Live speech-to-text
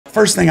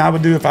First thing I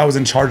would do if I was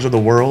in charge of the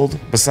world,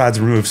 besides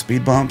remove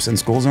speed bumps and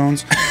school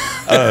zones,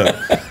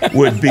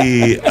 would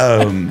be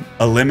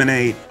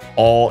eliminate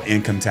all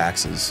income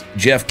taxes.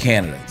 Jeff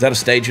Canada. Is that a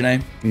stage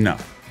name? No.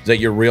 Is that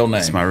your real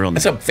name? That's my real name.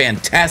 That's a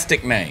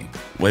fantastic name.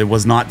 Well, it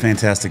was not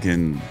fantastic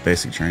in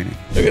basic training.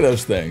 Look at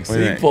those things. So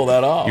you can pull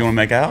that off. You want to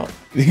make out?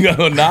 You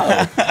go,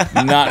 no,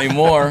 not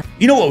anymore.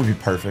 You know what would be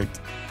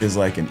perfect is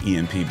like an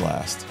EMP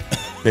blast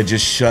that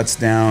just shuts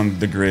down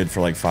the grid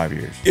for like 5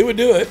 years. It would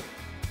do it.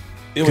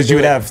 Because you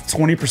would have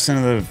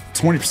 20% of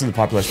the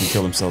population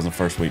kill themselves in the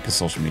first week because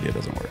social media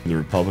doesn't work. The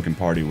Republican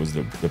Party was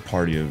the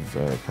party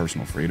of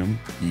personal freedom,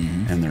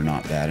 and they're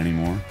not that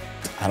anymore.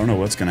 I don't know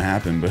what's going to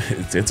happen, but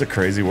it's a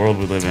crazy world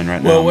we live in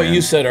right now. Well, what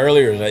you said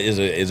earlier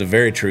is a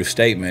very true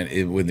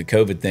statement. When the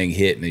COVID thing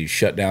hit and they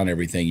shut down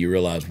everything, you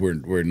realize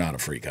we're not a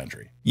free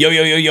country.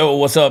 Yo,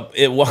 what's up?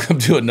 Welcome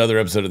to another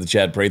episode of the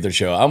Chad Prather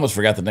Show. I almost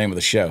forgot the name of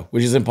the show,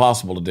 which is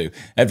impossible to do.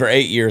 After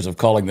 8 years of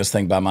calling this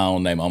thing by my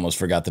own name, I almost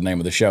forgot the name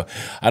of the show.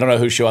 I don't know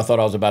whose show I thought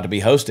I was about to be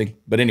hosting,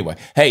 but anyway.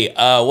 Hey,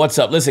 what's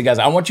up? Listen, guys,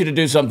 I want you to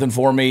do something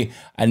for me.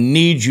 I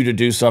need you to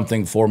do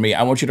something for me.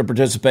 I want you to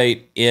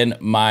participate in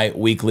my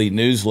weekly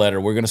newsletter.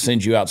 We're going to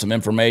send you out some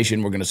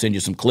information. We're going to send you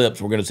some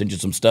clips. We're going to send you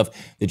some stuff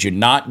that you're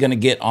not going to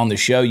get on the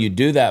show. You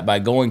do that by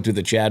going to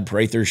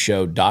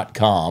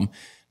thechadprathershow.com,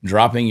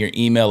 dropping your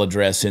email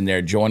address in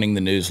there, joining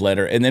the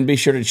newsletter, and then be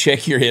sure to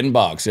check your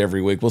inbox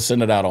every week. We'll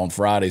send it out on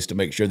Fridays to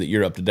make sure that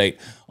you're up to date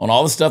on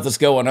all the stuff that's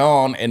going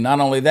on. And not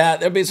only that,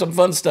 there'll be some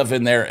fun stuff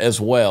in there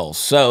as well.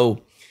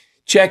 So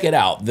check it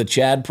out,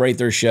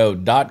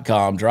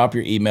 thechadprathershow.com. Drop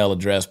your email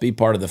address, be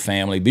part of the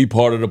family, be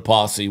part of the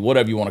posse,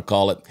 whatever you want to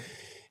call it,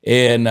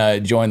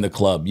 and join the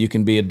club. You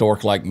can be a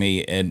dork like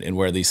me and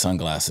wear these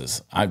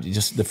sunglasses.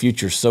 The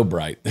future's so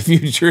bright. The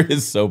future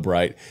is so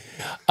bright.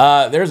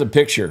 There's a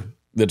picture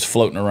that's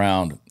floating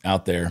around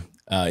out there.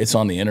 It's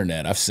on the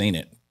internet. I've seen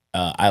it.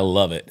 I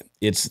love it.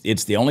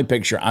 It's the only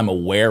picture I'm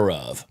aware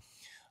of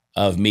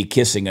me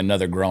kissing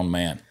another grown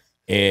man.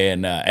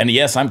 And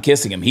yes, I'm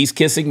kissing him. He's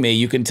kissing me.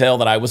 You can tell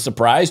that I was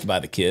surprised by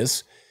the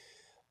kiss.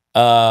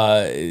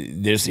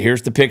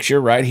 Here's the picture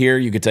right here.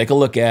 You could take a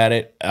look at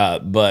it.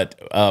 But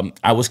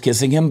I was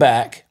kissing him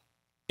back,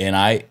 and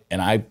I'm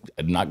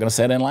not going to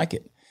say I didn't like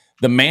it.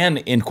 The man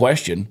in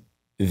question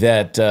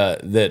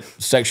that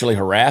sexually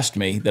harassed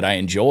me, that I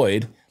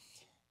enjoyed,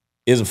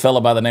 is a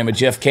fella by the name of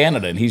Jeff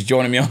Canada, and he's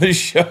joining me on this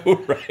show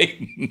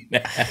right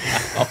now.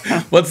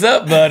 What's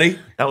up, buddy?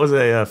 That was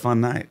a fun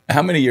night.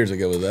 How many years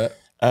ago was that?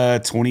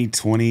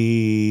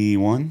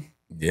 2021.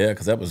 Yeah,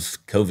 because that was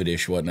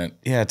COVID-ish, wasn't it?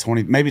 Yeah,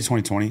 maybe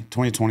 2020,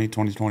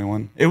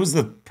 2021. It was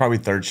the probably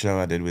third show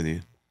I did with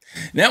you.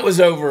 That was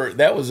over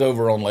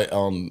on Lake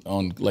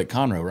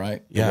Conroe,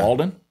 right? Yeah. The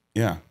Walden?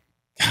 Yeah.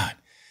 God.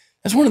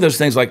 That's one of those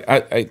things, like,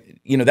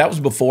 that was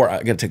before.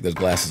 I got to take those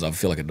glasses off. I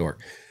feel like a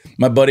dork.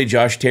 My buddy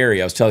Josh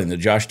Terry, I was telling him, the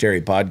Josh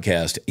Terry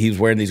podcast, he was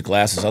wearing these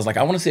glasses. I was like,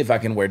 I want to see if I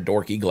can wear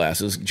dorky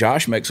glasses.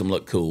 Josh makes them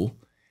look cool.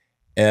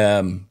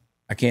 I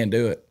can't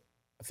do it.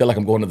 I feel like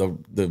I'm going to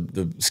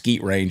the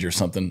skeet range or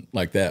something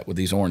like that with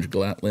these orange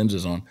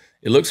lenses on.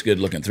 It looks good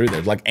looking through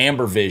there. Like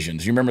amber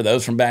visions. You remember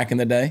those from back in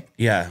the day?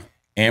 Yeah.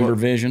 Amber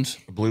visions.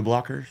 Blue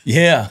blockers?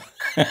 Yeah.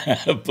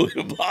 Blue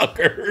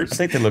blockers. I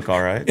think they look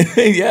all right.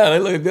 Yeah, they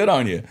look good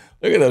on you.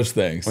 Look at those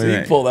things. So you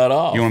can pull that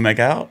off. You want to make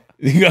out?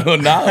 You go,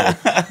 no,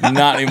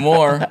 not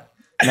anymore.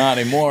 Not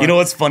anymore. You know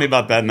what's funny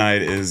about that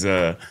night is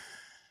the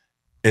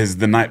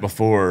night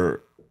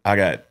before I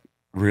got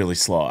really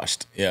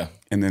sloshed. Yeah.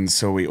 And then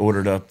so we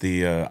ordered up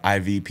the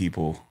IV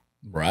people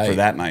for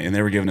that night, and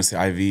they were giving us the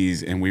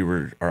IVs, and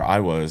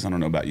I don't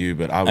know about you,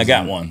 but I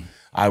got one.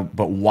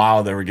 But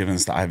while they were giving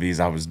us the IVs,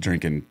 I was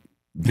drinking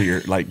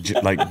beer like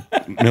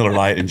Miller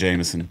Lite and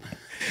Jameson.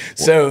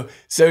 So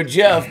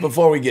Jeff,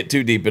 before we get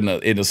too deep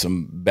into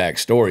some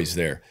backstories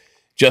there,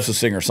 Jeff's a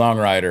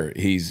singer-songwriter.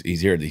 He's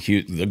here at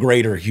the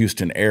greater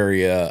Houston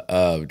area,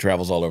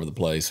 travels all over the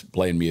place,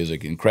 playing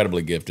music,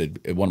 incredibly gifted,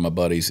 one of my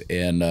buddies.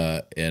 And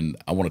I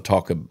want to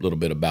talk a little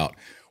bit about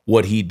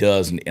what he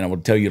does, and I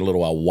want to tell you a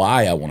little while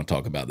why I want to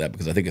talk about that,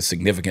 because I think it's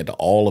significant to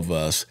all of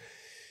us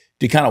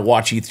to kind of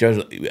watch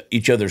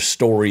each other's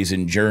stories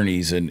and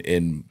journeys,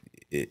 and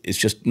it's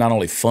just not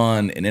only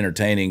fun and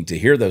entertaining to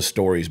hear those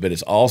stories, but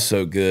it's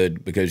also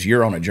good because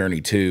you're on a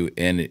journey too,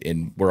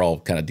 and we're all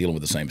kind of dealing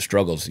with the same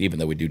struggles, even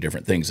though we do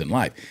different things in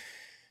life.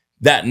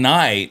 That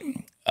night,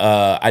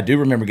 I do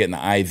remember getting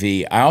the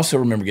IV. I also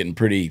remember getting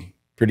pretty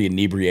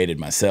inebriated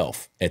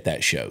myself at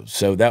that show.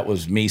 So that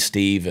was me,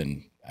 Steve,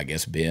 and I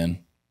guess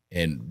Ben,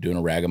 and doing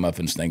a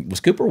ragamuffins thing. Was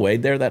Cooper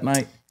Wade there that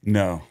night?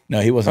 No,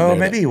 he wasn't. Oh,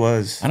 maybe he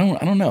was. I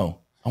don't know.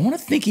 I want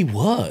to think he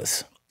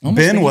was.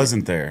 Ben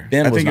wasn't there.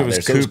 Ben was not it was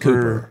there. So it was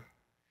Cooper.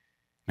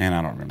 Man,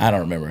 I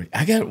don't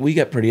remember. We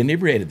got pretty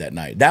inebriated that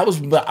night. I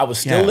was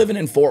still living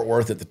in Fort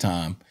Worth at the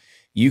time.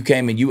 You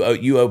came and you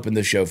opened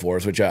the show for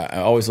us, which I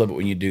always love it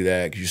when you do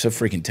that because you're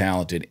so freaking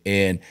talented,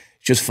 and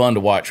it's just fun to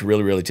watch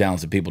really, really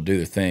talented people do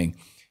their thing.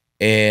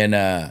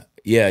 And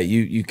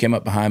you came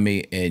up behind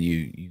me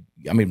and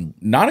I mean,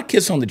 not a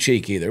kiss on the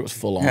cheek either. It was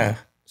full on. Yeah.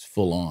 It's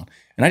full on,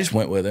 and I just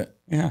went with it.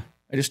 Yeah.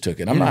 I just took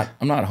it. I'm not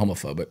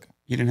homophobic.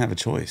 You didn't have a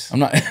choice. I'm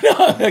not.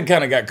 I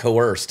kind of got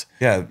coerced.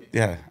 Yeah,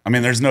 yeah. I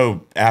mean, there's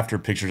no after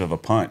pictures of a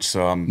punch,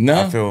 so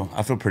I feel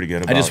pretty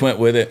good about it. I just went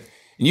with it.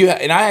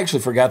 And I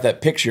actually forgot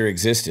that picture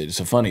existed. It's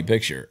a funny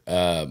picture.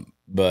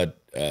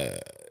 But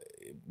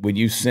when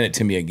you sent it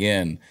to me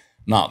again,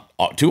 not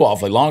too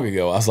awfully long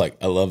ago, I was like,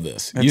 I love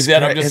this. You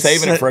said I'm just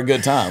saving it for a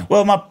good time.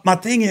 Well, my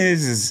thing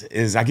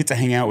is I get to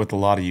hang out with a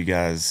lot of you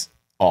guys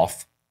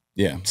off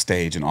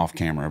stage and off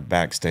camera,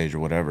 backstage or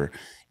whatever.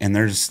 And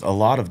there's a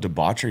lot of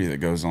debauchery that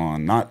goes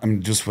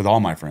on, just with all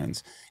my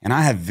friends. And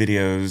I have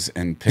videos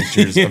and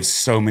pictures of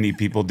so many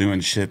people doing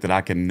shit that I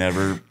can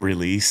never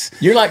release.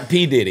 You're like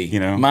P. Diddy,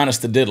 minus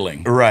the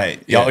diddling.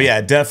 Right. Yeah. Oh, yeah,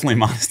 definitely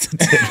minus the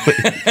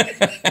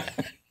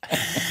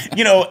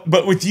diddling.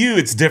 But with you,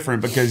 it's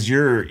different because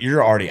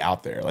you're already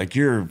out there. Like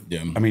you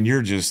don't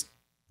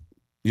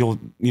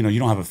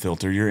have a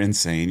filter. You're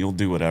insane. You'll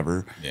do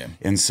whatever. Yeah.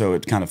 And so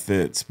it kind of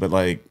fits. But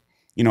like,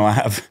 I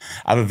have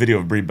a video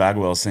of Brie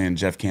Bagwell saying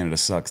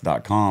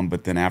JeffCanadaSucks.com,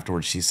 but then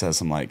afterwards she says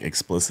some like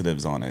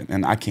explicitives on it,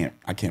 and I can't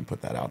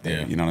put that out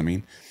there. Yeah. You know what I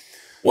mean?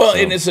 Well,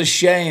 and it's a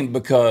shame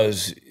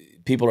because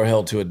people are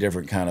held to a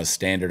different kind of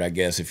standard, I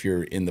guess. If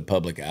you're in the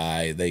public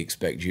eye, they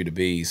expect you to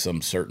be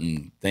some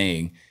certain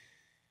thing.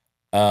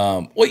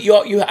 I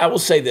will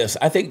say this: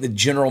 I think the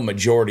general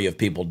majority of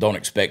people don't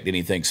expect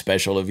anything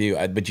special of you,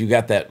 but you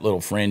got that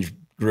little fringe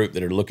group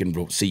that are looking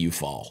to see you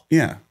fall.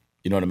 Yeah.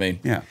 You know what I mean?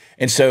 Yeah.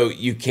 And so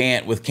you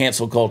can't, with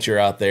cancel culture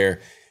out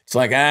there, it's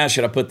like,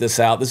 should I put this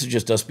out? This is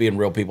just us being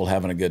real people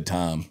having a good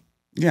time.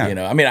 Yeah.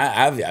 I'm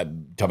talking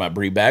about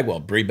Brie Bagwell.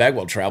 Brie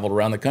Bagwell traveled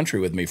around the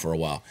country with me for a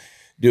while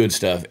doing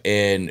stuff,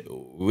 and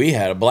we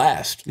had a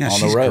blast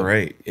on the road.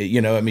 Great.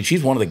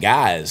 She's one of the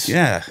guys.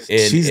 Yeah.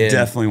 She's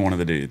definitely one of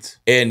the dudes.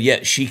 And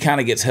yet she kind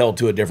of gets held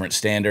to a different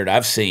standard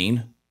I've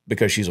seen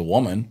because she's a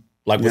woman,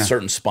 like with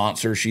certain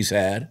sponsors she's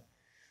had.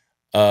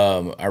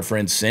 Our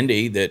friend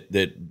Cindy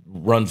that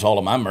runs all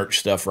of my merch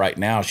stuff right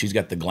now, she's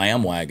got the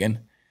Glam Wagon,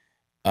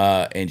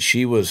 and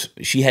she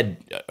had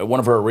one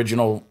of her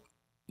original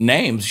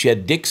names. She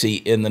had Dixie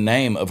in the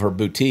name of her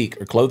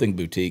boutique or clothing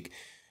boutique,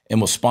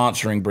 and was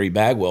sponsoring Brie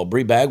Bagwell.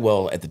 Brie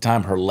Bagwell at the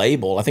time, her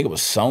label, I think it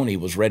was Sony,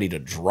 was ready to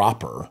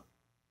drop her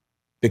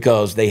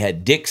because they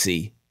had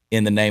Dixie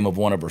in the name of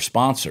one of her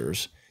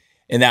sponsors.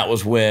 And that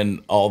was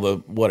when all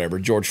the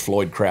George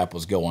Floyd crap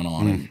was going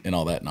on and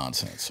all that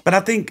nonsense. But I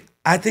think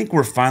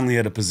we're finally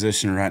at a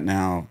position right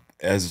now,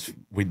 as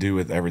we do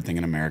with everything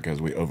in America,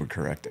 as we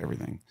overcorrect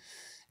everything.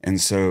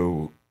 And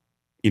so,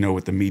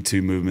 with the Me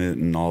Too movement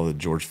and all the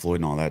George Floyd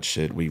and all that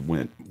shit, we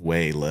went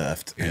way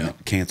left and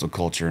cancel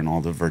culture and all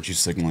the virtue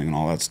signaling and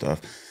all that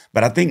stuff.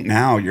 But I think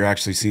now you're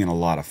actually seeing a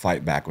lot of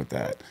fight back with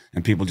that,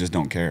 and people just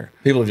don't care.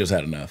 People have just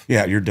had enough.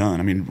 Yeah, you're done.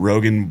 I mean,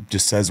 Rogan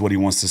just says what he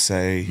wants to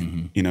say.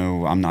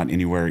 I'm not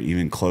anywhere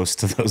even close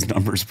to those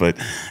numbers, but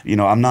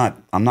I'm not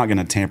going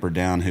to tamper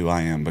down who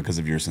I am because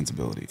of your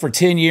sensibility. For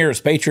 10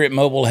 years, Patriot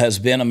Mobile has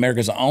been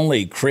America's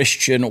only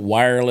Christian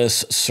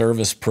wireless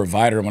service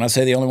provider. When I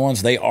say the only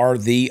ones, they are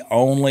the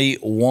only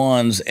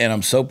ones, and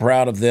I'm so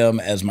proud of them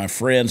as my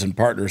friends and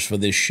partners for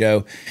this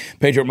show.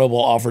 Patriot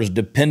Mobile offers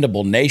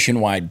dependable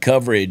nationwide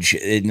coverage,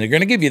 and they're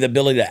going to give you the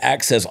ability to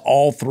access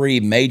all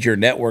three major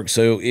networks.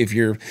 So if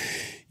you're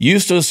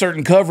used to a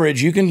certain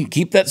coverage, you can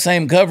keep that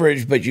same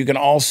coverage, but you can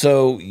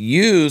also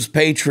use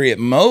Patriot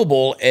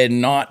Mobile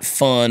and not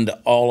fund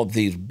all of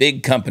these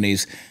big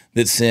companies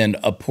that send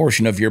a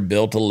portion of your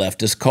bill to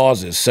leftist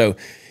causes. So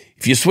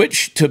if you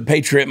switch to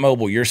Patriot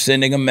Mobile, you're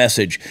sending a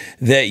message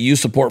that you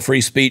support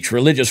free speech,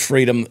 religious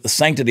freedom, the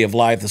sanctity of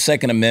life, the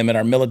Second Amendment,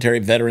 our military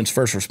veterans,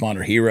 first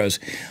responder heroes.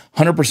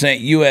 100%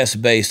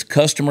 U.S.-based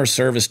customer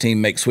service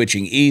team makes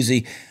switching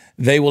easy.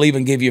 They will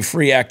even give you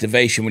free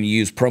activation when you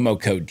use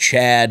promo code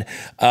CHAD.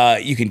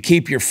 You can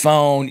keep your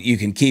phone. You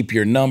can keep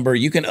your number.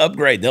 You can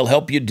upgrade. They'll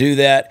help you do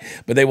that,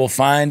 but they will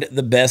find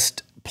the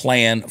best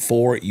plan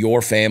for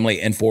your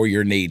family and for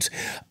your needs.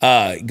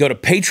 Go to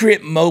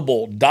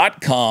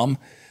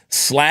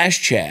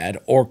patriotmobile.com/Chad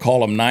or call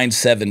them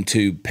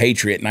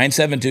 972-PATRIOT,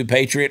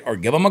 972-PATRIOT, or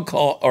give them a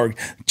call or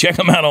check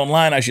them out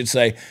online, I should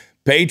say,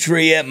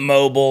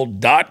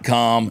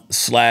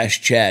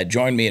 patriotmobile.com/Chad.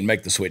 Join me and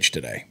make the switch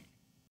today.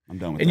 I'm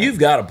done with and that. You've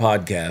got a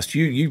podcast.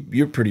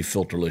 You're pretty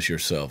filterless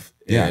yourself.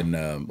 Yeah.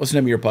 And what's the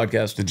name of your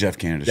podcast? The Jeff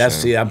Canada Show.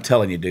 See, I'm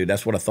telling you, dude,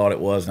 that's what I thought it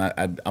was.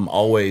 And I'm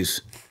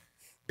always,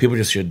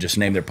 people should just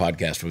name their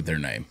podcast with their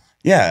name.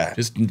 Yeah.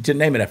 Just to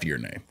name it after your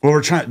name.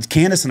 Well,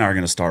 Candace and I are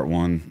going to start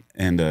one.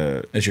 And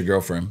that's your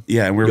girlfriend?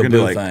 Yeah, and we're going to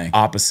do like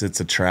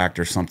opposites attract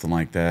or something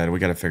like that. We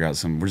got to figure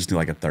out we're just do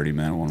like a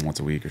 30-minute one once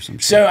a week or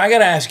something. So I got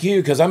to ask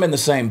you, because I'm in the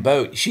same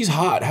boat. She's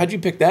hot. How'd you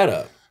pick that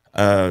up?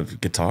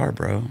 Guitar,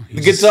 bro.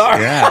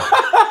 Guitar? Yeah.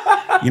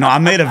 I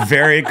made a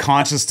very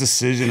conscious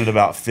decision at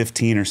about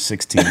 15 or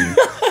 16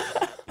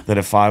 that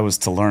if I was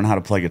to learn how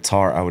to play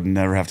guitar, I would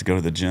never have to go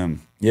to the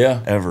gym.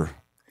 Yeah. Ever.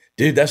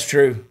 Dude, that's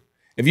true.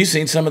 Have you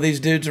seen some of these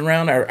dudes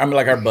around?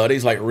 Like our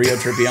buddies, like Rio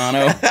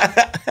Tripiano.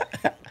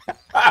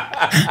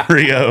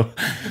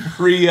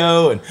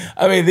 Rio.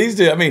 And these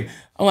dudes,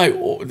 I'm like,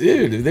 well,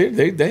 dude,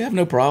 they have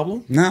no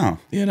problem. No.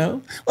 You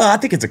know? Well, I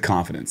think it's a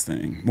confidence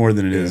thing more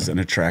than it is an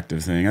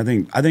attractive thing. I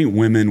think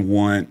women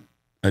want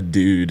a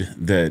dude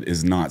that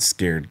is not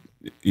scared,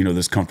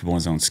 that's comfortable in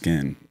his own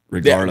skin.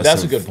 Regardless,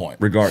 that's a good point.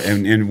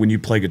 And when you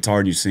play guitar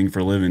and you sing for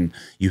a living,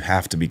 you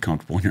have to be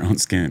comfortable in your own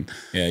skin.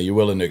 Yeah, you're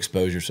willing to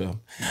expose yourself.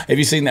 Have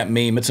you seen that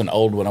meme? It's an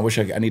old one. I wish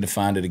I need to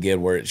find it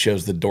again, where it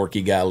shows the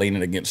dorky guy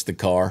leaning against the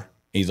car.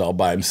 He's all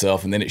by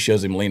himself, and then it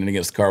shows him leaning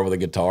against the car with a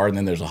guitar, and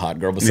then there's a hot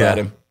girl beside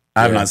him.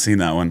 I have not seen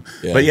that one,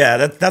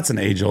 but that's an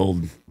age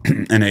old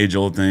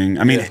thing.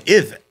 I mean,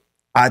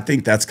 I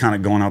think that's kind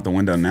of going out the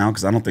window now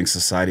because I don't think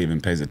society even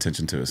pays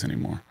attention to us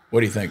anymore. What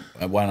do you think?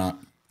 Why not?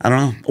 I don't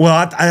know.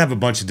 Well, I have a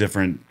bunch of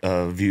different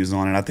views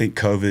on it. I think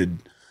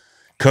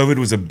COVID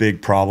was a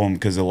big problem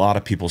because a lot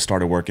of people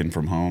started working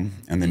from home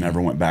and they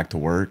never went back to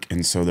work,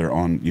 and so they're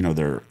on,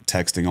 they're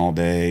texting all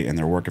day and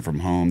they're working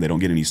from home. They don't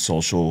get any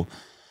social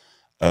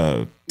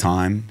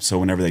time. So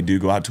whenever they do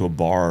go out to a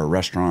bar or a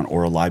restaurant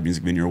or a live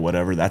music venue or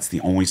whatever, that's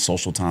the only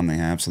social time they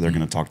have. So they're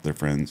going to talk to their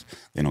friends.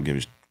 They don't give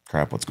a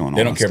crap what's going on.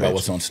 They don't care about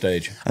what's on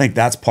stage. I think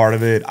that's part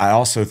of it. I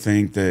also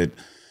think that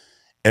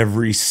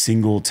every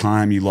single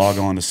time you log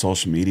on to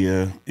social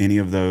media, any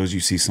of those, you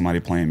see somebody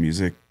playing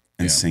music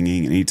and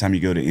singing. And anytime you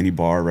go to any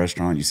bar or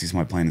restaurant, you see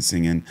somebody playing and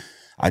singing.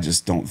 I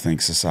just don't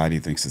think society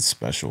thinks it's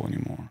special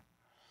anymore.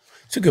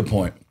 It's a good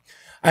point.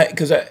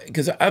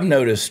 Because I've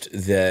noticed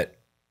that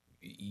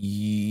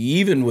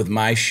even with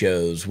my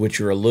shows, which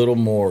are a little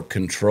more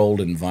controlled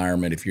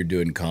environment if you're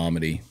doing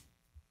comedy,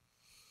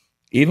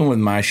 even with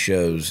my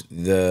shows,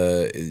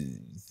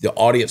 the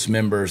audience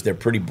members, they're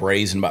pretty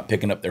brazen about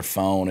picking up their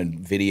phone and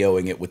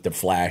videoing it with the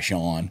flash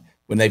on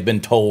when they've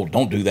been told,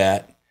 don't do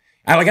that.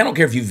 I don't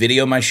care if you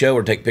video my show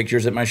or take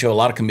pictures at my show. A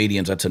lot of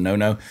comedians, that's a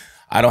no-no.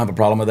 I don't have a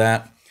problem with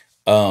that.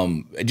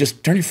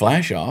 Just turn your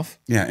flash off.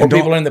 Yeah. Or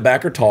people in the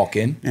back are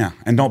talking. Yeah.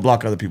 And don't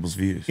block other people's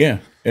views. Yeah.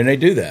 And they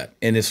do that.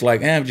 And it's like,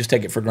 just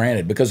take it for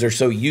granted because they're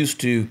so used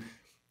to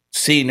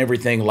seeing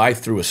everything life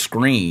through a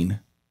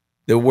screen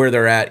that where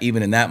they're at,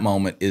 even in that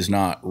moment, is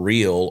not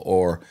real.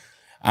 Or,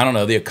 I don't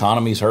know, the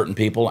economy's hurting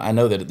people. I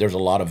know that there's a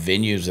lot of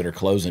venues that are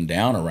closing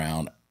down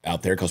around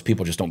out there because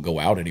people just don't go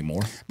out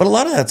anymore. But a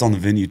lot of that's on the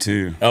venue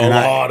too.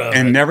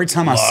 And every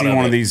time I see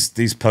one of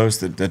these posts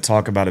that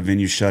talk about a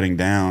venue shutting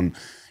down,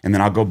 and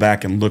then I'll go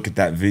back and look at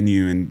that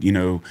venue and,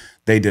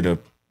 they did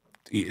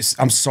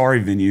I'm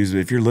sorry, venues,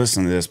 if you're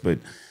listening to this, but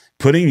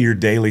putting your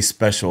daily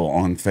special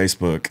on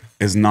Facebook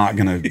is not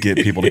going to get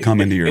people to come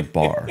into your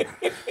bar.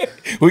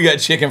 We got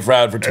chicken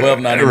fried for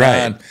 $12.99.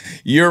 Right.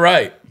 You're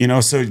right.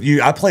 So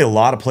I play a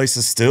lot of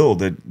places still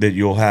that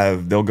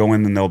they'll go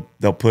in and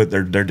they'll put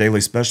their daily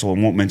special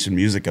and won't mention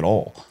music at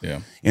all. Yeah.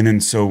 And then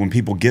so when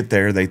people get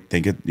there, they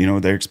think it,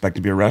 they expect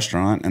to be a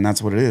restaurant, and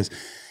that's what it is.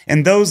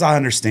 And those, I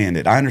understand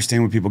it. I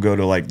understand when people go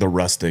to like the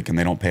Rustic and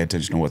they don't pay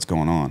attention to what's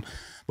going on.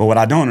 But what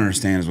I don't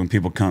understand is when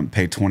people come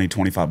pay $20,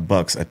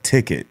 $25 a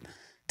ticket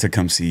to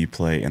come see you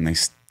play and they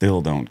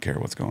still don't care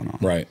what's going on.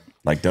 Right.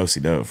 Like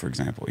Do-Si-Do, for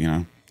example,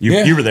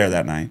 You were there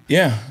that night.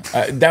 Yeah.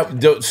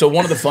 So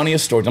one of the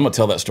funniest stories, I'm going to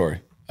tell that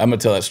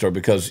story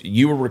because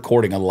you were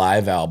recording a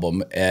live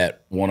album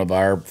at one of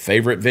our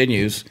favorite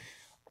venues,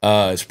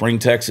 Spring,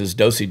 Texas,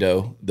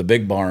 Do-Si-Do, the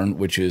Big Barn,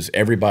 which is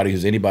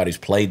anybody's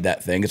played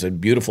that thing. It's a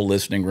beautiful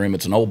listening room.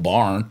 It's an old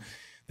barn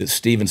that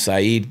Steve and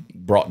Saeed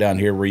brought down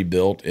here,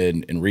 rebuilt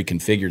and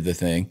reconfigured the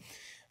thing.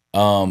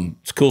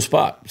 It's a cool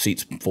spot.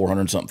 Seats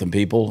 400-something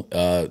people.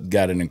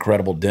 Got an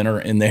incredible dinner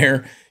in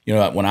there.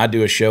 When I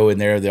do a show in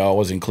there, they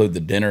always include the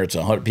dinner. It's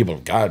 100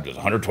 people. God, it's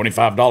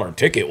 $125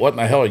 ticket. What in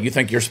the hell? You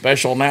think you're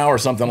special now or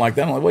something like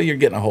that? I'm like, well, you're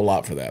getting a whole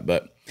lot for that.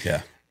 But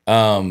yeah,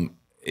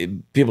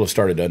 people have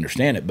started to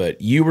understand it. But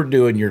you were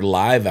doing your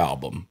live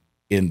album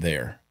in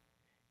there,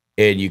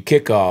 and you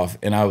kick off.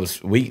 And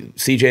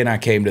CJ and I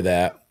came to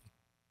that.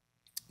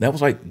 That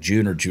was like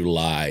June or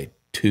July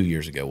 2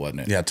 years ago,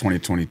 wasn't it? Yeah,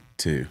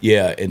 2022.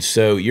 Yeah, and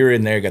so you're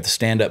in there, got the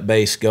stand-up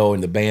bass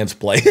going, the band's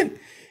playing,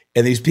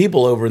 and these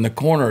people over in the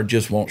corner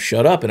just won't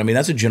shut up. And I mean,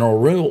 that's a general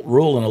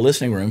rule in a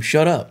listening room.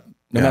 Shut up.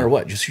 No matter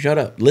what, just shut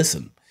up.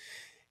 Listen.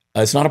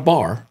 It's not a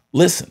bar.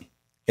 Listen.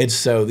 And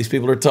so these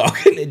people are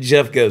talking, and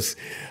Jeff goes,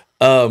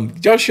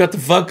 y'all shut the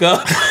fuck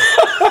up.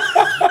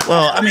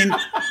 Well, I mean...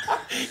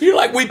 You're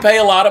like, we pay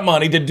a lot of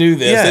money to do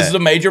this. Yeah. This is a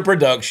major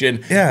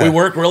production. Yeah. We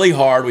work really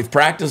hard. We've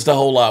practiced a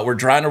whole lot. We're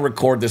trying to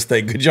record this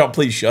thing. Could y'all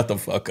please shut the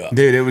fuck up?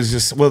 Dude, it was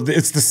just,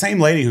 it's the same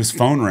lady whose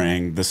phone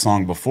rang the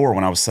song before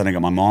when I was setting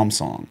up my mom's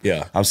song.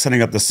 Yeah. I was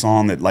setting up the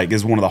song that like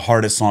is one of the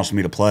hardest songs for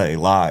me to play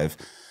live.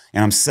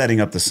 And I'm setting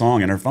up the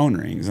song and her phone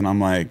rings. And I'm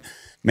like,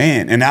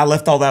 man. And I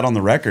left all that on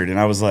the record. And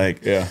I was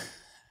like, man,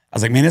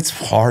 it's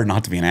hard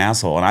not to be an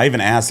asshole. And I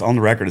even asked on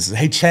the record, I said,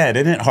 hey, Chad,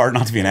 isn't it hard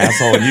not to be an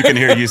asshole? And you can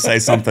hear you say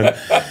something.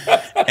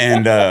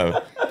 And,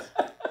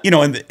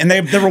 and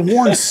they were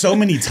warned so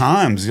many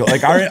times.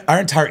 Like our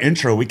entire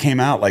intro, we came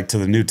out like to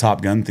the new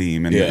Top Gun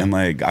theme. And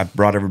like I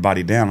brought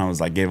everybody down. I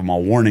was like, gave them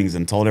all warnings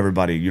and told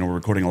everybody, we're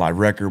recording a live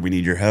record. We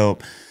need your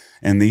help.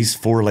 And these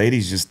 4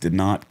 ladies just did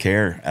not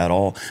care at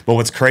all. But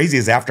what's crazy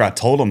is after I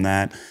told them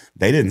that,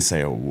 they didn't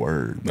say a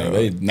word, bro.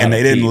 They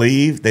didn't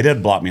leave. They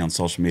did block me on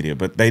social media,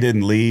 but they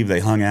didn't leave. They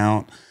hung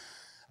out.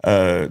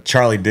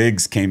 Charlie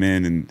Diggs came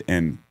in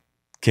and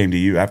came to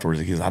you afterwards.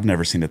 He goes, I've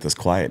never seen it this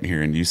quiet in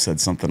here. And you said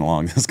something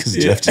along this because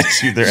Jeff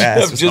just chewed their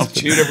ass. Jeff just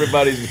chewed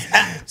everybody's.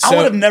 I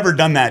would have never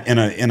done that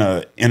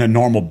in a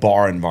normal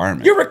bar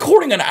environment. You're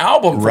recording an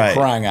album for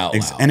crying out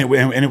loud. And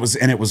it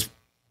was,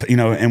 you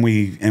know, and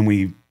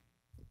we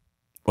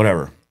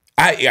whatever.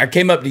 I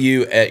came up to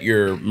you at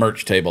your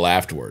merch table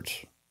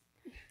afterwards.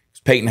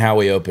 Peyton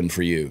Howie opened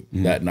for you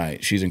that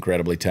night. She's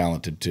incredibly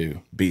talented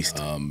too. Beast.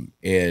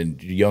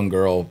 And young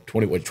girl,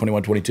 21,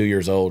 22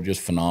 years old,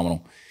 just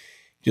phenomenal.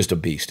 Just a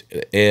beast.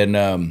 And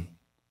I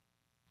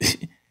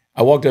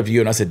walked up to you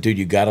and I said, dude,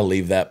 you got to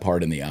leave that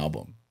part in the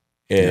album.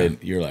 And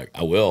you're like,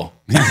 I will.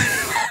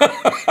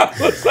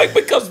 It's like,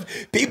 because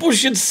people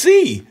should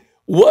see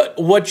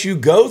what you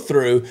go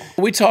through.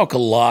 We talk a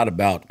lot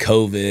about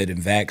COVID and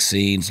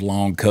vaccines,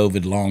 long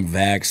COVID, long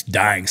vax,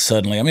 dying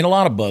suddenly. I mean, a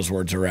lot of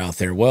buzzwords are out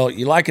there. Well,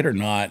 you like it or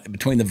not,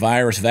 between the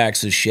virus,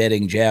 vaxes,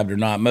 shedding, jabbed or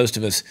not, most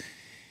of us,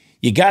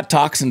 you got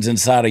toxins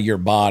inside of your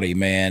body,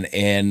 man,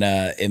 and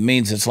it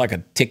means it's like a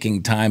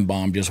ticking time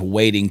bomb just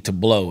waiting to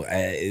blow.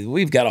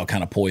 We've got all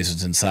kind of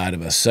poisons inside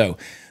of us. So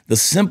the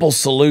simple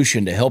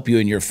solution to help you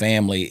and your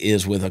family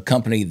is with a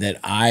company that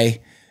I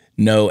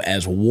know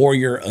as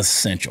Warrior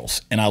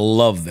Essentials, and I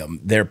love them.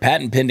 Their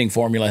patent-pending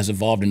formula has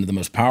evolved into the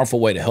most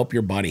powerful way to help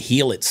your body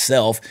heal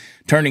itself,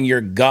 turning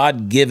your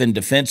God-given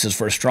defenses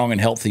for a strong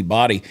and healthy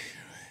body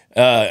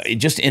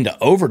just into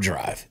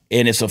overdrive.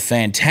 And it's a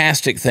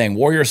fantastic thing.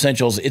 Warrior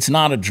Essentials, it's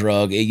not a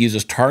drug. It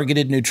uses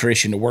targeted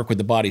nutrition to work with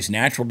the body's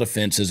natural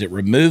defenses. It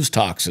removes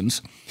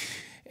toxins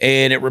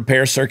and it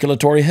repairs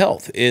circulatory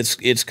health.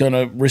 It's going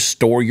to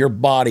restore your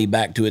body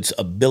back to its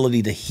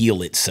ability to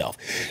heal itself.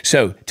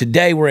 So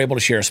today we're able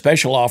to share a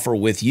special offer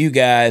with you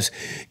guys.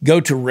 Go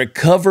to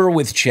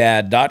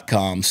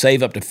recoverwithchad.com,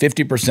 save up to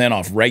 50%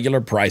 off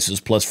regular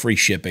prices plus free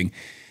shipping.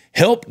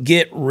 Help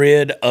get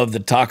rid of the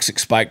toxic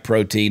spike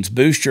proteins,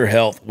 boost your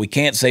health. We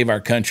can't save our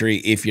country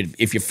if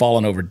you've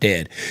fallen over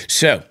dead.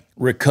 So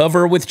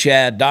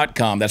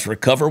recoverwithchad.com, that's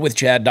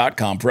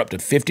recoverwithchad.com for up to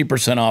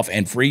 50% off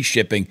and free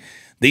shipping.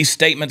 These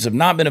statements have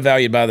not been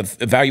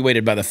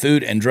evaluated by the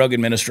Food and Drug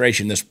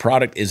Administration. This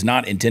product is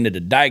not intended to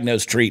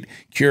diagnose, treat,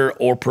 cure,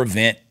 or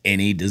prevent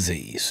any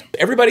disease.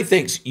 Everybody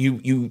thinks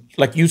you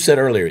like you said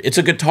earlier, it's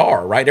a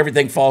guitar, right?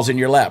 Everything falls in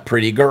your lap.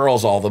 Pretty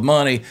girls, all the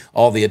money,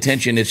 all the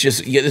attention.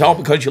 It's all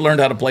because you learned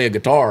how to play a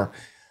guitar.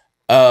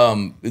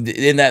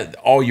 Isn't that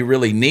all you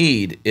really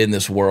need in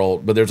this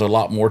world? But there's a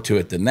lot more to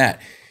it than that.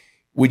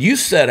 When you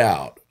set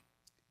out,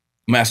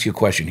 I'm going to ask you a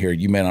question here.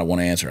 You may not want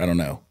to answer. I don't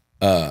know.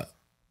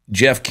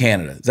 Jeff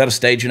Canada. Is that a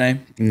stage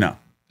name? No.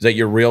 Is that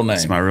your real name?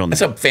 It's my real name.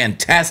 That's a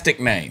fantastic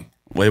name.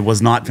 Well, it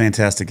was not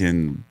fantastic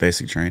in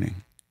basic training.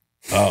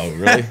 Oh,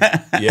 really?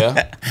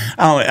 Yeah.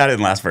 I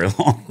didn't last very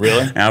long.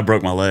 Really? And I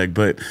broke my leg,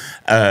 but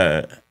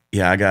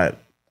yeah, I got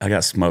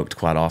smoked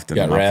quite often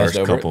in my first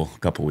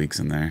couple weeks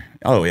in there.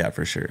 Oh yeah,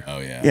 for sure. Oh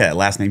yeah. Yeah,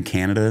 last name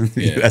Canada in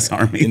the U.S.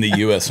 Army. In the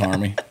U.S.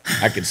 Army,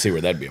 I could see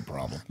where that'd be a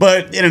problem.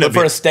 But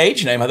for a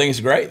stage name, I think it's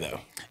great though.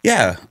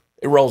 Yeah,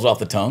 it rolls off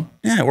the tongue.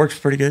 Yeah, it works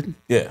pretty good.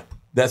 Yeah.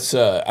 That's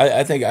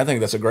I think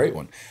that's a great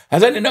one. I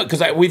didn't know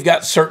because we've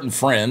got certain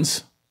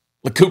friends,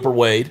 like Cooper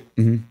Wade.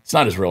 Mm-hmm. It's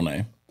not his real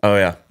name. Oh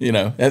yeah,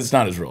 that's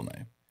not his real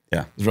name.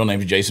 Yeah, his real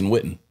name is Jason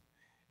Witten,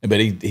 but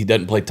he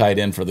doesn't play tight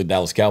end for the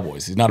Dallas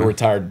Cowboys. He's not a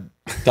retired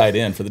tight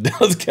end for the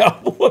Dallas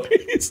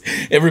Cowboys.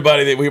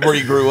 Everybody where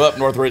he grew up,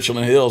 North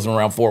Richland Hills and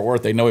around Fort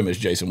Worth, they know him as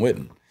Jason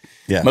Witten.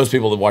 Yeah, most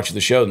people that watch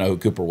the show know who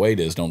Cooper Wade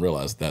is. Don't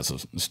realize that's a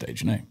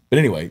stage name. But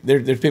anyway,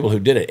 there's people who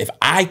did it. If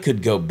I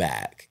could go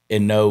back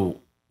and know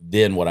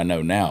then what I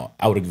know now,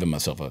 I would have given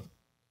myself a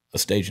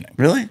stage name.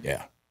 Really?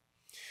 Yeah.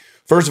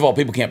 First of all,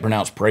 people can't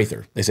pronounce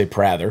Prather. They say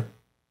Prather,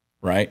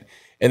 right?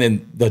 And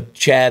then the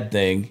Chad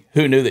thing,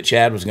 who knew that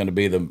Chad was going to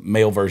be the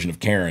male version of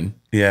Karen?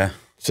 Yeah.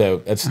 So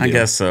that's I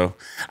guess so.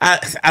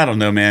 I don't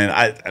know,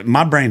 man.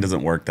 My brain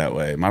doesn't work that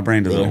way. My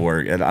brain doesn't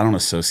work. I don't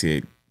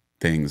associate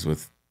things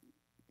with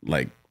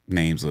like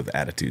names with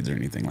attitudes or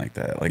anything like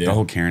that. Like the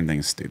whole Karen thing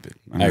is stupid.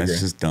 I mean, it's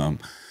just dumb.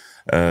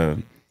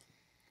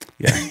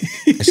 Yeah,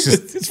 it's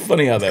just it's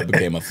funny how that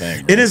became a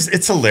thing. Right? It is.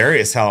 It's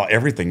hilarious how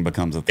everything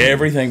becomes a thing.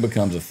 Everything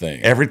becomes a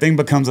thing. Everything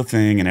becomes a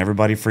thing, and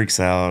everybody freaks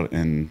out.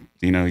 And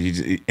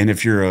and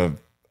if you're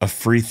a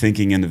free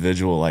thinking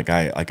individual like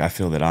I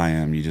feel that I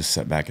am, you just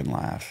sit back and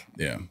laugh.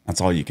 Yeah,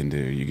 that's all you can do.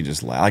 You can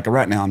just laugh. Like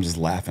right now, I'm just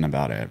laughing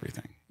about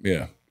everything.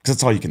 Yeah, because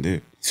that's all you can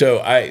do. So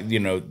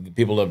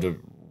people love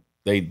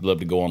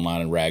to go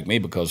online and rag me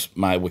because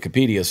my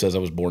Wikipedia says I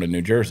was born in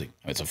New Jersey.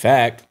 It's a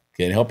fact.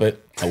 Can't help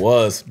it.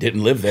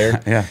 Didn't live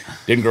there. Yeah.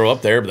 Didn't grow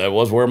up there, but that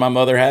was where my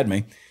mother had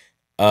me.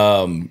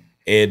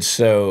 And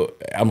so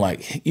I'm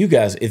like, you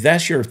guys, if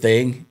that's your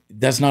thing,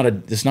 that's not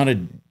a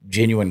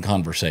genuine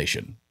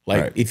conversation.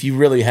 Like if you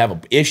really have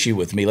an issue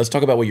with me, let's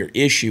talk about what your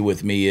issue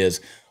with me is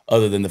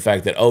other than the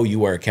fact that, you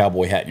wear a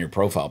cowboy hat in your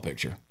profile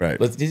picture.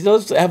 Right.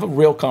 Let's have a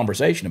real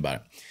conversation about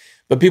it.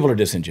 But people are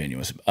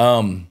disingenuous.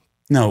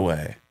 No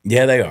way.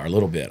 Yeah, they are a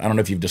little bit. I don't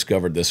know if you've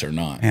discovered this or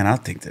not. Man, I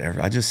think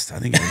I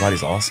think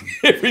everybody's awesome.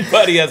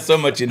 Everybody has so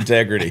much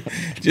integrity,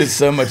 just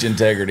so much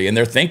integrity, and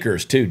they're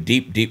thinkers too,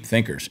 deep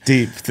thinkers.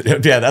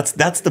 Yeah,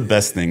 that's the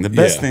best thing. The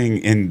best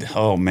thing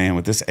oh man,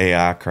 with this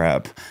AI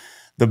crap,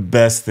 the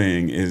best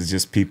thing is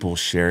just people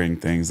sharing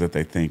things that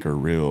they think are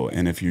real.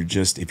 And if you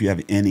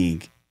have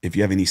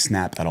any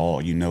snap at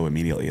all, you know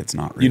immediately it's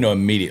not real. You know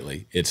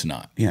immediately it's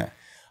not. Yeah,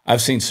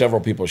 I've seen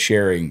several people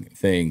sharing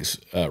things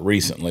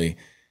recently,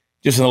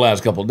 just in the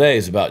last couple of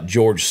days, about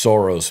George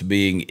Soros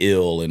being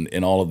ill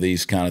and all of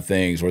these kind of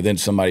things, or then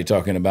somebody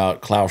talking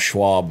about Klaus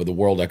Schwab with the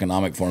World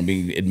Economic Forum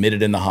being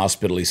admitted in the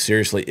hospital. He's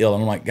seriously ill.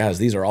 And I'm like, guys,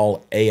 these are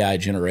all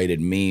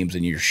AI-generated memes,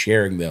 and you're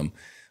sharing them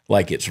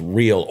like it's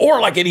real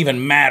or like it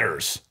even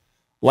matters.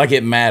 Like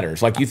it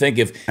matters. Like you think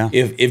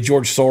if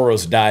George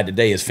Soros died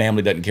today, his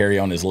family doesn't carry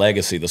on his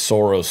legacy. The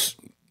Soros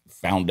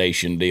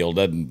Foundation deal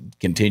doesn't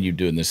continue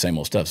doing the same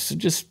old stuff. So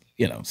just,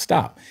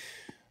 stop.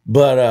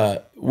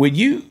 But would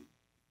you...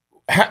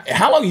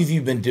 How long have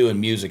you been doing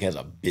music as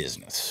a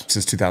business?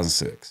 Since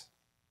 2006.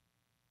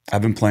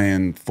 I've been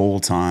playing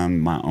full-time,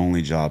 my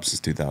only job since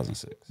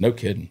 2006. No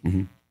kidding.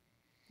 Mm-hmm.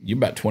 You're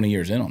about 20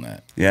 years in on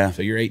that. Yeah.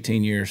 So you're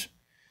 18 years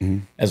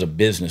as a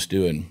business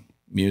doing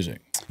music.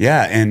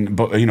 Yeah,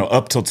 but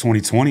up till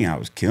 2020, I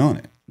was killing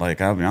it.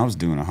 Like, I was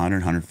doing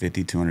 $100,000,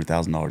 $150,000,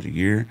 $200,000 a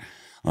year.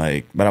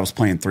 Like, but I was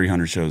playing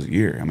 300 shows a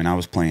year. I mean, I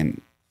was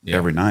playing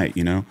every night,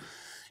 And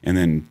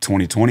then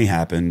 2020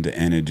 happened,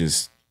 and it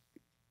just...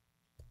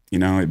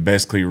 it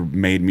basically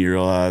made me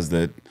realize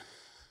that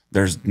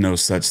there's no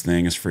such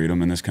thing as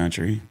freedom in this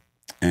country.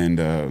 And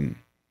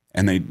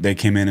they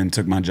came in and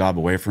took my job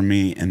away from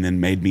me and then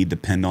made me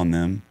depend on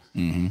them.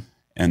 Mm-hmm.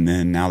 And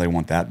then now they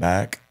want that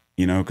back,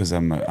 because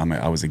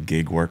I was a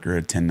gig worker,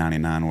 a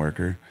 1099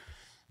 worker.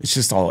 It's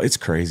just it's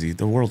crazy.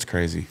 The world's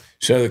crazy.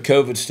 So the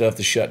COVID stuff,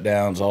 the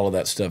shutdowns, all of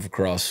that stuff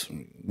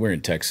we're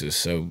in Texas,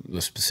 so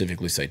let's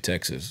specifically say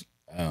Texas,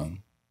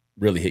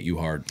 really hit you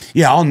hard.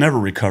 Yeah, I'll never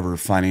recover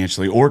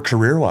financially or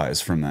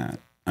career-wise from that.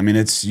 I mean,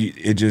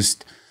 it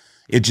just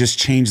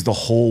changed the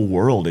whole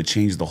world. It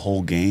changed the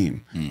whole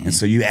game. Mm-hmm. And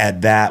so you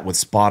add that with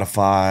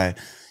Spotify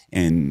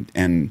and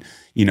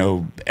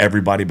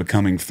everybody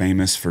becoming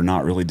famous for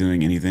not really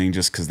doing anything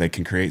just because they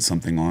can create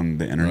something on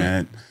the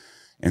internet. Right.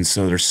 And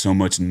so there's so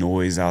much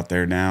noise out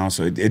there now.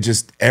 So it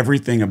just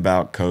everything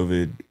about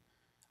COVID,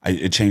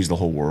 it changed the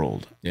whole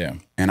world. Yeah.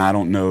 And I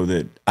don't know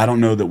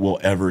that we'll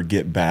ever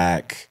get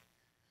back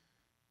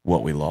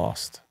what we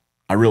lost.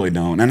 I really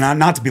don't. And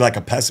not to be like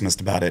a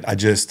pessimist about it.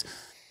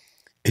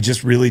 It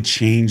just really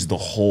changed the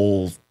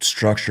whole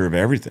structure of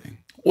everything.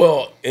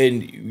 Well,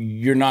 and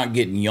you're not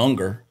getting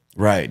younger.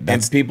 Right.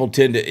 And people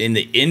tend to, in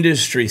the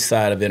industry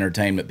side of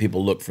entertainment,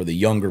 people look for the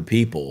younger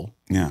people.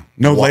 Yeah.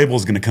 No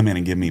label's going to come in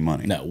and give me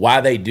money. No.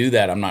 Why they do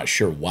that, I'm not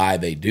sure why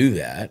they do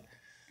that.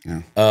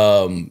 Yeah.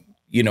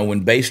 When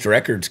Based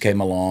Records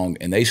came along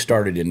and they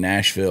started in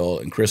Nashville,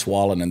 and Chris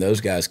Wallen and those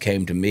guys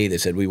came to me, they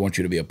said, we want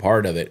you to be a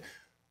part of it.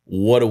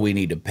 What do we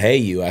need to pay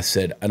you? I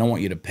said, I don't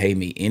want you to pay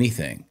me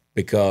anything,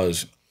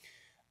 because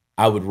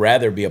I would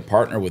rather be a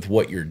partner with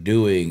what you're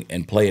doing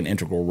and play an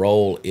integral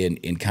role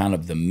in kind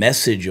of the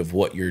message of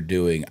what you're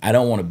doing. I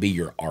don't want to be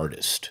your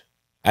artist.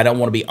 I don't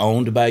want to be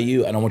owned by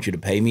you. I don't want you to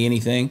pay me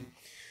anything.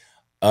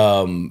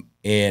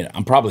 And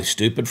I'm probably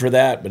stupid for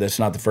that, but it's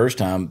not the first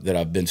time that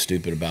I've been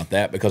stupid about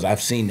that, because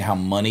I've seen how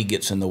money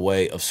gets in the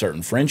way of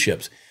certain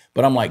friendships.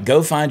 But I'm like,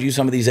 go find you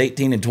some of these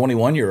 18 and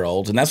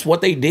 21-year-olds. And that's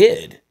what they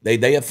did.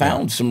 They have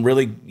found some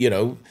really,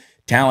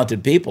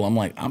 talented people. I'm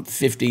like, I'm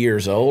 50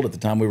 years old. At the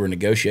time we were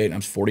negotiating, I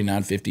was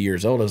 49, 50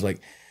 years old. I was like,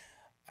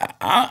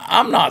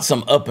 I'm not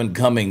some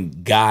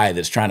up-and-coming guy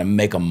that's trying to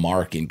make a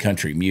mark in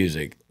country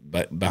music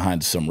but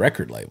behind some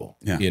record label.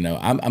 Yeah.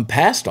 I'm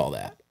past all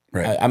that.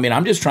 Right. I mean,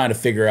 I'm just trying to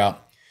figure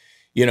out,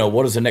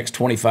 what does the next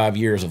 25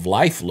 years of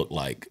life look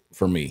like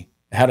for me?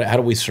 How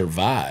do we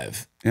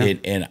survive? Yeah.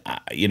 And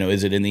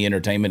is it in the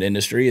entertainment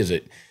industry? Is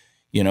it,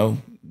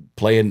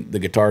 playing the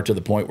guitar to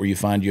the point where you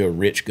find you a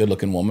rich,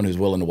 good-looking woman who's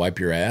willing to wipe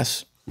your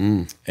ass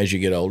as you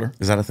get older?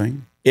 Is that a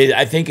thing?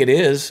 I think it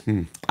is.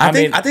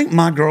 I think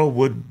my girl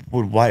would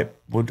wipe.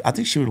 I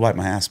think she would wipe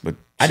my ass, but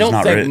she's I don't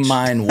not think rich.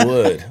 Mine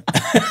would.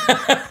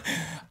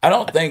 I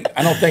don't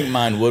think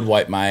mine would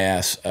wipe my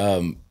ass.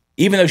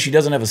 Even though she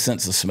doesn't have a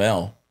sense of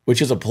smell,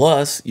 which is a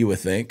plus, you would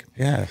think.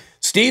 Yeah.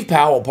 Steve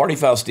Powell, Party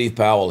Foul Steve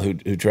Powell, who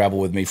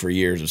traveled with me for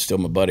years, is still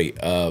my buddy,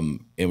 and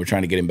we're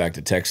trying to get him back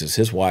to Texas.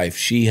 His wife,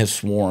 she has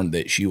sworn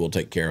that she will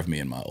take care of me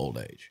in my old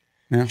age.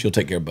 Yeah. She'll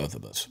take care of both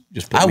of us.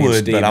 Just put I me and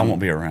would, Steve but I won't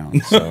be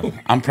around. So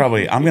I'm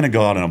going to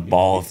go out in a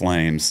ball of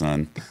flames,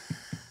 son.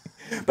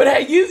 But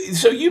hey,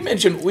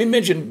 we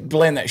mentioned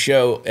playing that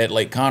show at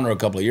Lake Conroe a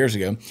couple of years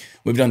ago.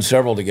 We've done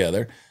several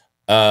together.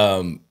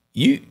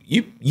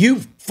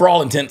 You, for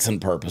all intents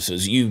and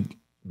purposes, you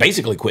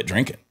basically quit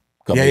drinking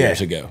a couple of years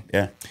ago.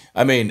 Yeah.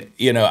 I mean,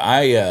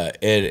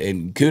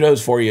 and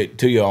kudos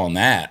to you on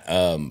that.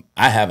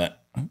 I haven't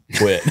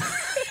quit.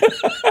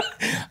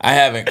 I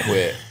haven't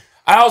quit.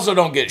 I also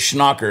don't get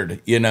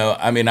schnockered, you know.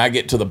 I mean, I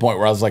get to the point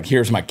where I was like,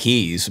 "Here's my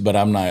keys," but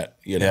I'm not,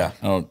 you know. Yeah.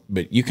 I don't.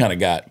 But you kind of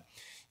got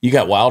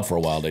wild for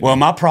a while, didn't Well, you?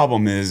 my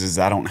problem is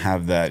I don't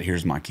have that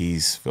 "here's my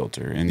keys"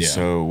 filter, and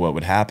so what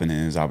would happen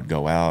is I would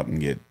go out and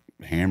get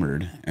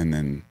hammered and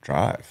then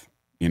drive.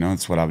 You know,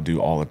 that's what I would do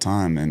all the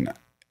time, and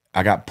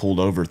I got pulled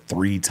over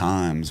 3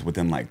 times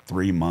within like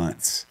 3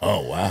 months.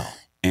 Oh wow!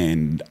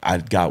 And I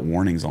got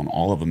warnings on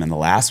all of them, and the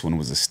last one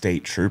was a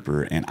state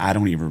trooper, and I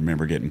don't even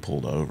remember getting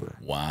pulled over.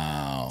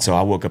 Wow! So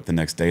I woke up the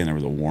next day and there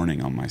was a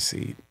warning on my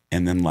seat.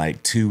 And then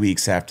like 2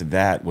 weeks after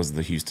that was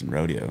the Houston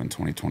Rodeo in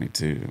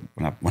 2022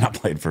 when I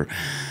played for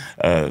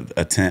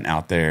a tent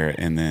out there,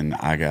 and then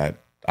I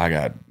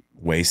got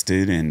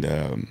wasted, and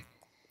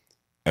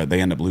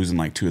they ended up losing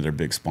like 2 of their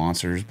big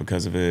sponsors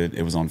because of it.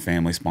 It was on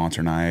family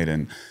sponsor night,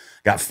 and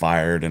got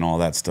fired and all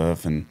that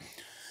stuff. And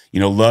you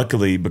know,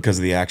 luckily because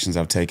of the actions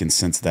I've taken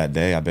since that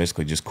day, I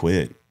basically just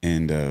quit.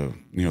 And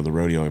you know, the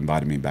rodeo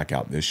invited me back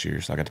out this year,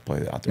 so I got to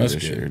play out there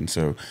this year. And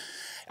so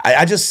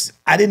I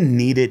didn't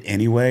need it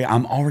anyway.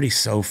 I'm already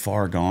so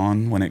far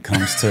gone when it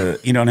comes to,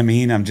 you know what I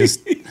mean?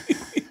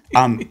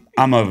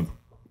 I'm a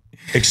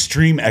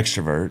extreme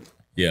extrovert.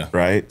 Yeah.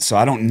 Right. So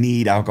I don't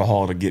need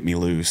alcohol to get me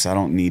loose. I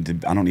don't need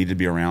to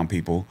be around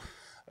people.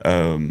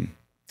 And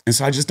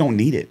so I just don't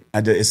need it.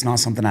 It's not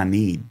something I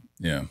need.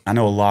 Yeah. I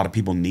know a lot of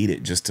people need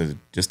it just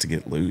to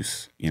get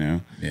loose, you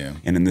know? Yeah.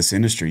 And in this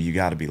industry, you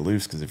got to be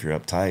loose, because if you're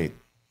uptight.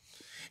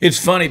 It's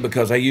funny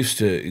because I used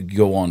to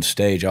go on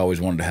stage. I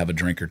always wanted to have a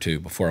drink or two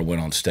before I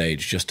went on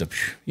stage, just to,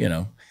 you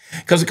know,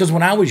 because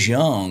when I was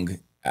young,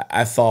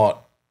 I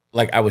thought,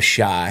 like, I was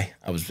shy.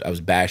 I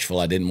was bashful.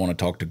 I didn't want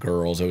to talk to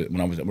girls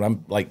when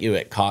I'm like you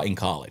in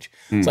college.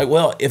 It's like,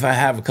 well, if I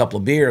have a couple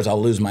of beers,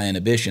 I'll lose my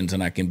inhibitions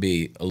and I can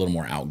be a little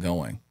more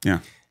outgoing.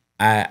 Yeah.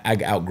 I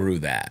outgrew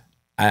that.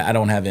 I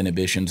don't have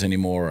inhibitions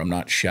anymore. I'm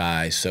not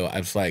shy. So I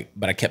was like,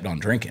 but I kept on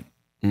drinking.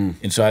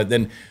 And so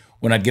then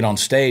when I'd get on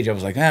stage, I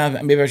was like,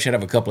 maybe I should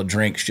have a couple of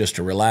drinks just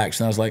to relax.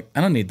 And I was like,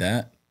 I don't need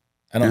that.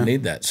 I don't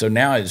need that. So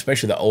now,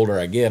 especially the older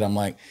I get, I'm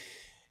like,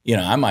 you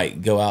know, I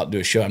might go out and do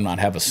a show and won't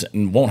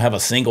have a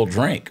single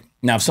drink.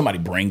 Now, if somebody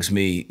brings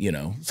me, you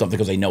know, something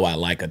because they know I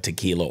like a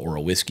tequila or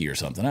a whiskey or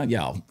something,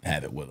 I'll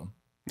have it with them.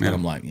 And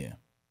I'm like,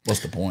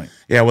 what's the point?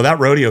 Yeah, well, that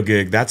rodeo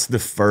gig, that's the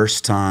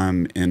first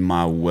time in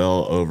my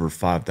well over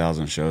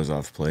 5,000 shows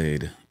I've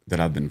played that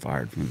I've been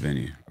fired from a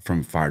venue,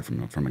 fired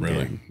from a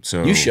gig.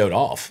 So you showed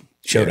out.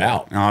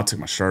 No, I took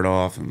my shirt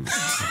off and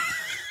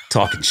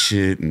talking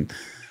shit, and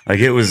like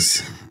it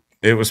was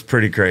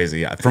pretty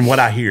crazy. From what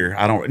I hear,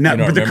 I don't. No,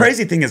 but the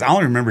crazy thing is, I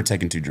only remember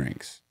taking 2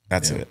 drinks.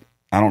 That's it.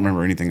 I don't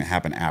remember anything that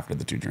happened after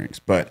the 2 drinks.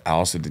 But I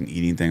also didn't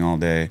eat anything all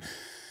day.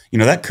 You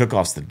know, that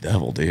cook-off's the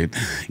devil, dude.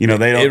 You know,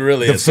 they don't. It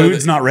really is. The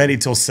food's not ready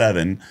till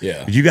 7.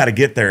 Yeah. You got to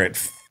get there at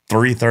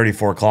 3:30,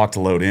 4 o'clock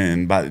to load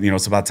in.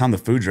 So by the time the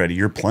food's ready,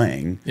 you're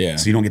playing. Yeah.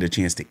 So you don't get a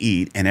chance to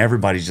eat, and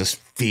everybody's just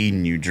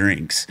feeding you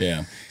drinks.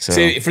 Yeah. So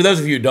see, for those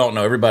of you who don't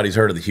know, everybody's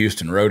heard of the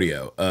Houston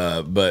Rodeo.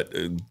 But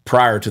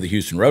prior to the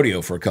Houston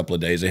Rodeo, for a couple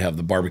of days, they have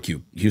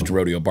the Houston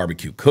Rodeo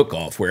barbecue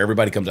cook-off, where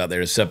everybody comes out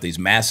there to set up these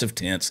massive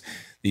tents.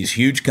 These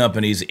huge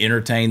companies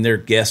entertain their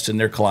guests and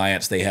their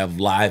clients. They have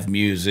live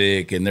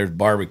music and there's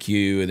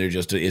barbecue, and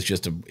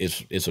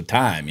it's a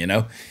time, you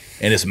know,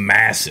 and it's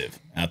massive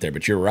out there.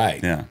 But you're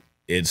right. Yeah.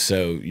 It's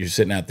so you're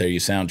sitting out there,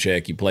 you sound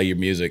check, you play your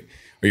music,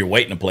 or you're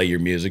waiting to play your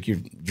music. You're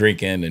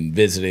drinking and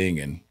visiting,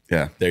 and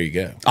there you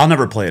go. I'll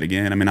never play it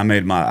again. I mean, I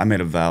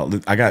made a vow.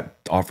 I got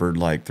offered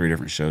like 3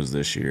 different shows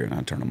this year, and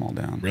I turned them all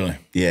down. Really?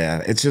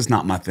 Yeah. It's just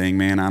not my thing,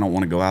 man. I don't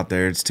want to go out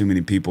there. It's too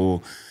many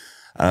people.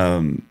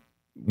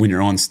 When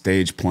you're on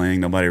stage playing,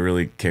 nobody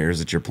really cares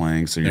that you're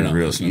playing. So you're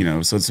real, you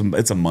know, so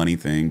it's a money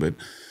thing, but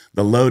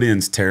the load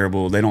in's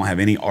terrible. They don't have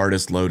any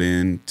artist load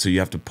in. So you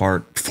have to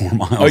park 4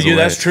 miles away. Oh yeah,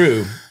 that's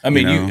true. I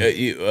mean,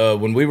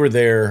 when we were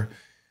there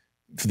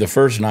for the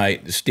first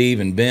night, Steve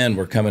and Ben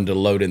were coming to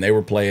load in. They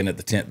were playing at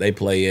the tent they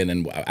play in,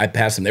 and I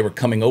passed them. They were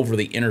coming over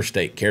the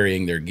interstate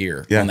carrying their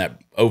gear on that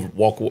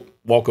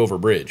walk over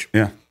bridge.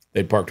 Yeah.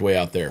 They'd parked way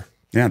out there.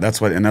 Yeah. That's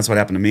what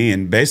happened to me.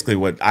 And basically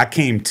what I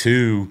came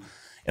to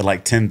at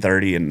like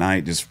 10:30 at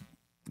night, just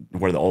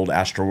where the old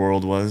Astro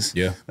World was.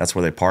 Yeah. That's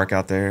where they park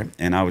out there.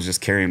 And I was just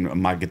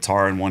carrying my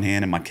guitar in one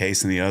hand and my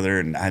case in the other,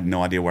 and I had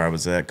no idea where I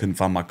was at. Couldn't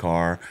find my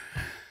car.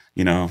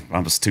 You know, I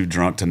was too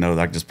drunk to know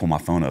that I could just pull my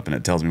phone up and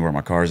it tells me where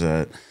my car's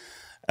at.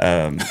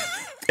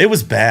 It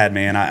was bad,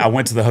 man. I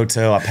went to the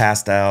hotel. I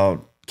passed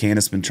out.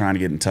 Candace been trying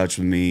to get in touch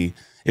with me.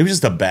 It was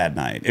just a bad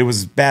night. It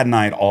was a bad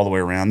night all the way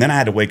around. Then I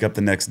had to wake up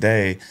the next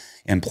day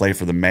and play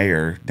for the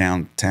mayor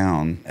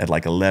downtown at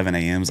like 11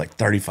 a.m. It was like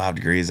 35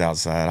 degrees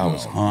outside. I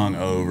was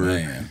hungover.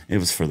 Man. It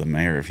was for the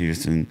mayor of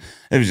Houston.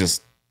 It was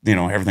just, you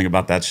know, everything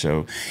about that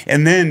show.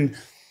 And then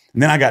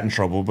I got in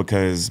trouble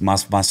because my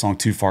song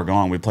Too Far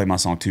Gone, we played my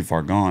song Too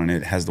Far Gone, and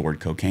it has the word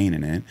cocaine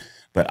in it.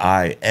 But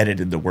I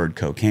edited the word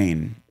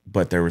cocaine.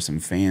 But there were some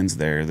fans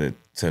there that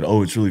said,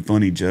 oh, it's really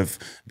funny, Jeff,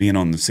 being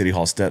on the City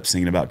Hall steps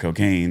singing about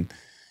cocaine.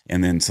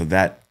 And then so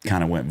that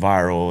kind of went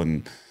viral.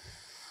 And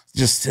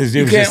just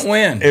you can't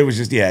win. It was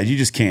just you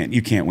just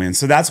can't win.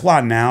 So that's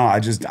why now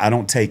I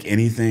don't take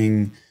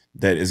anything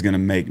that is going to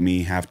make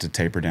me have to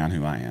taper down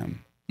who I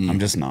am. I'm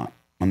just not.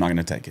 I'm not going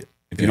to take it.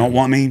 If you don't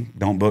want me,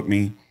 don't book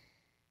me.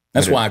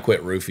 That's why I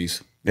quit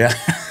Roofies. Yeah.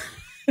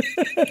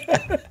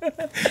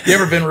 You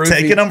ever been roofied?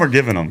 Taking them or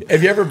giving them?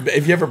 Have you ever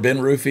been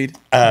roofied?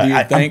 Do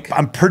you think?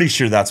 I'm pretty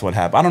sure that's what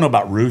happened. I don't know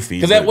about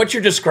roofies. Because what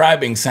you're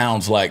describing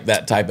sounds like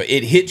that type of.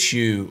 It hits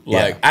you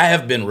like I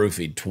have been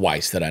roofied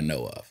twice that I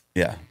know of.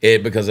 Yeah.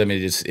 Because I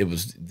mean it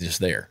was just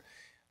there.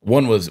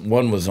 One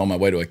was on my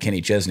way to a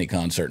Kenny Chesney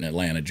concert in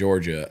Atlanta,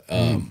 Georgia.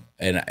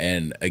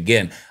 And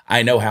again,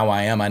 I know how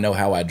I am. I know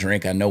how I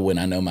drink. I know when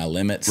I know my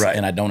limits,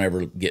 and I don't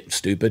ever get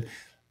stupid.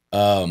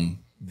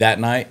 That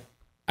night,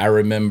 I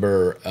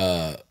remember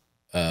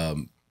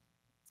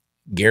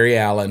Gary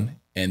Allen,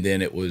 and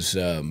then it was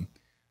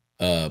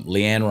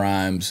Leanne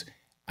Rimes.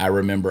 I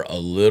remember a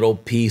little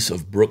piece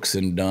of Brooks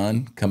and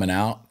Dunn coming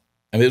out.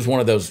 I mean, it was one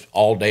of those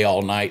all day,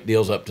 all night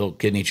deals up till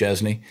Kenny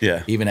Chesney.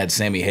 Yeah. Even had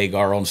Sammy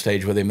Hagar on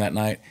stage with him that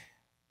night.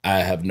 I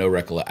have no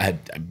recollection.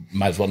 I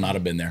might as well not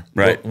have been there.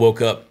 Right.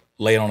 Woke up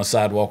laying on a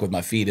sidewalk with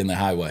my feet in the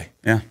highway.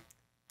 Yeah.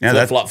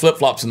 Yeah.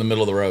 Flip-flops in the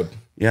middle of the road.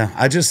 Yeah.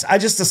 I just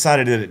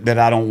decided that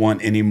I don't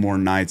want any more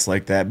nights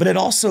like that. But it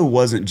also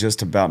wasn't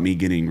just about me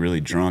getting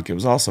really drunk. It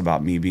was also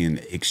about me being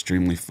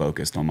extremely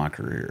focused on my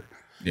career.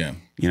 Yeah.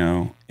 You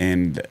know,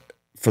 and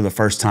for the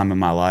first time in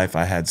my life,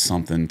 I had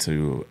something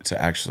to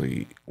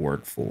actually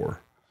work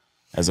for,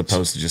 as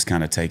opposed to just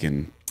kind of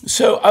taking.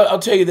 So I'll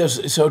tell you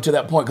this. So to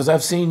that point, because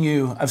I've seen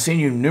you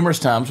numerous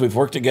times. We've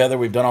worked together.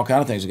 We've done all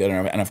kinds of things together,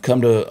 and I've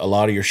come to a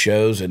lot of your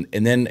shows. And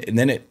then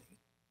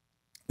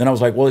I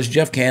was like, well, it's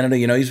Jeff Canada.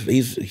 You know,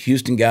 he's a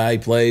Houston guy. He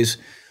plays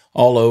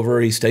all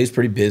over. He stays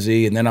pretty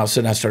busy. And then all of a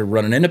sudden, I started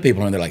running into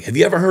people, and they're like, "Have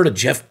you ever heard of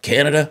Jeff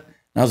Canada?"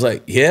 And I was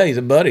like, yeah, he's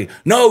a buddy.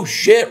 No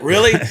shit,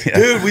 really? Yeah.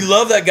 Dude, we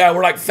love that guy.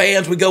 We're like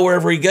fans. We go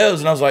wherever he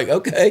goes. And I was like,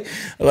 okay.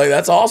 I'm like,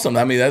 that's awesome.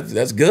 I mean,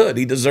 that's good.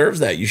 He deserves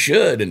that. You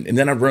should. And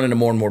then I've run into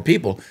more and more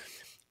people.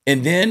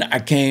 And then I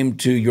came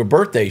to your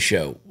birthday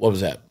show. What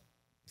was that?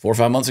 4 or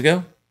 5 months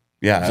ago?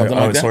 Yeah. Something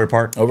like at that? Sawyer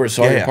Park. Over at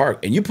Sawyer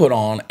Park. And you put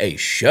on a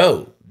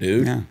show,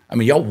 dude. Yeah. I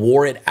mean, y'all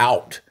wore it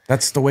out.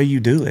 That's the way you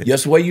do it.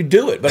 That's the way you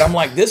do it. But I'm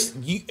like,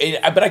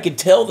 but I could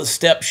tell the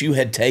steps you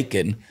had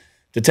taken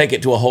to take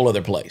it to a whole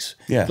other place.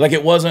 Yeah. Like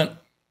it wasn't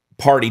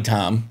party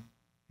time.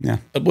 Yeah.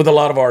 With a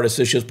lot of artists,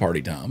 it's just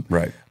party time.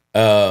 Right.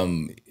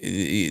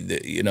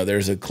 You know,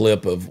 there's a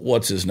clip of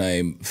what's his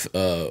name?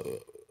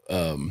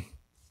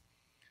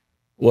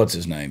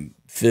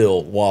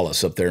 Phil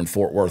Wallace up there in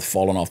Fort Worth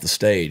falling off the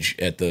stage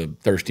at the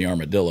Thirsty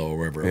Armadillo or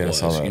wherever it was.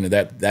 I saw that. You know,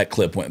 that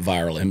clip went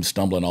viral, him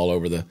stumbling all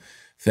over the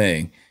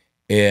thing.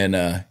 And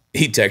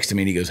he texted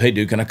me and he goes, "Hey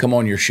dude, can I come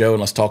on your show and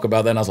let's talk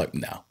about that?" And I was like,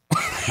 "No."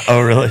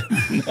 Oh, really?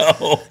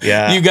 No.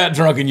 Yeah. You got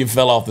drunk and you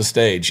fell off the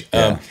stage.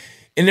 Yeah.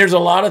 And there's a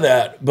lot of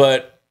that,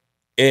 but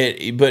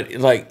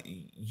like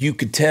you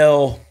could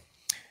tell,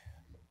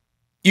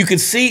 you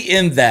could see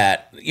in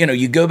that, you know,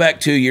 you go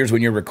back 2 years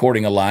when you're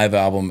recording a live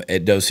album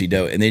at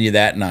Do-Si-Do, and then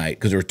that night,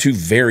 because there were two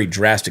very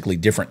drastically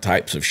different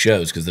types of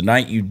shows, because the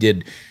night you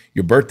did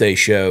your birthday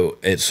show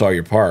at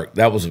Sawyer Park,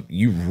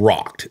 you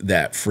rocked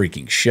that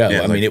freaking show.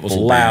 Yeah, I mean, it was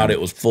loud, it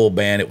was full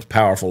band, it was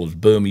powerful, it was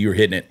boom, you were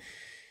hitting it,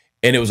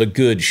 and it was a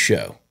good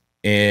show.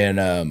 And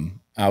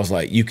I was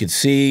like, you could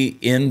see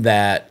in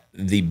that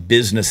the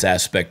business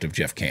aspect of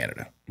Jeff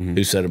Canada,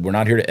 who said, we're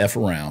not here to F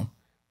around.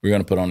 We're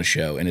going to put on a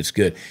show, and it's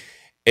good.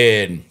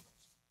 And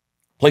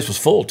the place was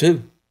full,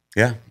 too.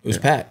 Yeah. It was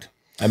packed.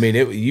 I mean,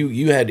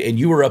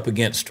 you were up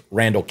against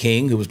Randall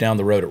King, who was down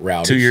the road at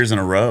Rowdy's. 2 years in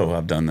a row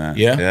I've done that.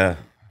 Yeah? Yeah.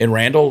 And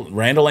Randall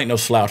ain't no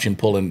slouch in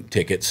pulling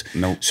tickets.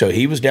 Nope. So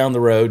he was down the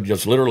road,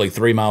 just literally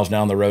 3 miles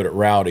down the road at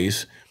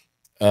Rowdy's.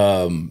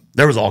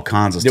 There was all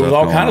kinds of stuff. There was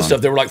all kinds of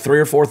stuff. There were like 3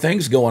 or 4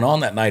 things going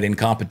on that night in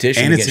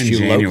competition, and it's against in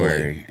you January.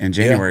 locally. And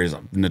January is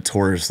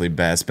notoriously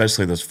bad,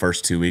 especially those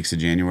first 2 weeks of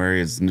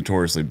January. It's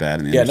notoriously bad.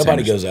 In the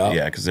nobody goes out.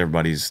 Yeah, because they're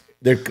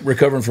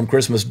recovering from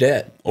Christmas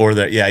debt, or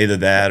either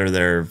that or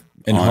they're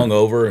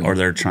hungover, or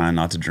they're trying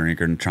not to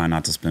drink or trying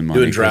not to spend money.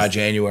 Doing dry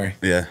January.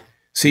 Yeah.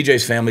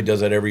 CJ's family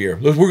does that every year.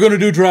 Look, we're going to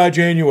do dry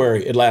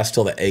January. It lasts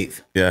till the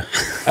 8th. Yeah.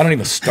 I don't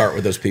even start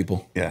with those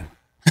people. Yeah.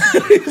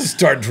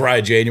 Start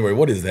dry January.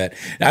 What is that?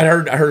 I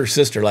heard her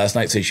sister last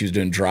night say she was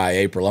doing dry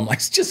April. I'm like,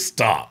 just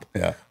stop.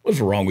 Yeah. What's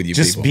wrong with you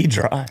just people? Be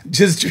dry.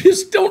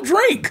 Just don't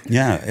drink.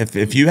 Yeah.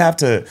 If you have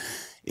to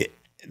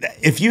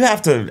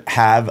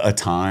have a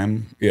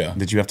time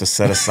that you have to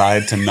set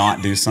aside to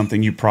not do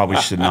something, you probably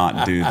should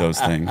not do those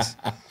things.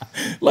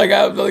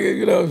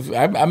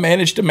 I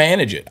managed to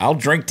manage it. I'll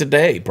drink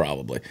today,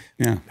 probably.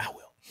 Yeah. I will.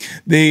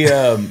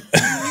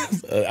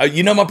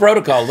 You know my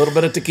protocol, a little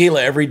bit of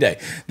tequila every day.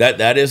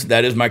 That is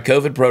my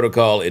COVID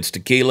protocol. It's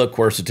tequila,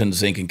 quercetin,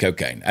 zinc, and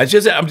cocaine. I'm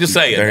just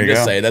saying. There you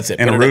go. Saying. That's it.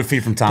 And a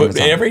roofie from time to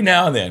time. Every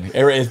now and then.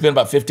 It's been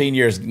about 15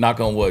 years, knock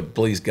on wood,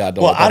 please God.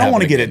 Well, I don't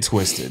want to get it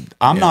twisted.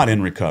 I'm not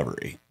in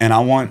recovery. And I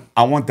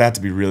want that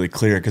to be really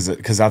clear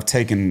because I've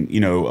taken,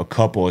 a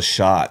couple of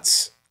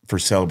shots for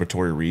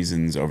celebratory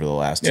reasons over the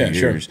last 2 Yeah,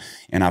 sure. years.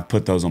 And I've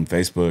put those on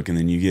Facebook, and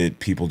then you get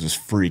people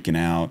just freaking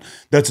out.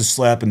 That's a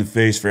slap in the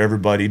face for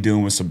everybody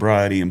doing with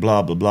sobriety and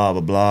blah, blah, blah,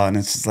 blah, blah. And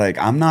it's just like,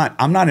 I'm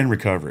not in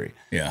recovery.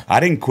 Yeah. I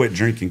didn't quit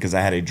drinking because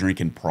I had a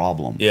drinking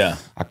problem. Yeah.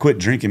 I quit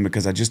drinking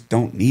because I just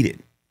don't need it.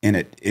 And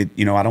it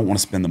you know, I don't want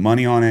to spend the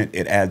money on it.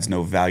 It adds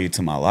no value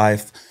to my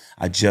life.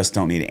 I just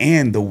don't need it.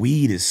 And the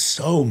weed is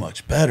so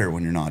much better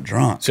when you're not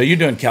drunk. So you're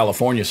doing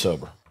California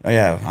sober.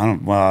 Yeah,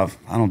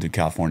 I don't do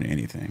California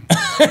anything.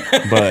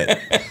 but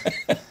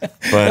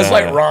That's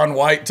like Ron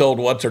White told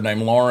what's her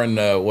name, Lauren,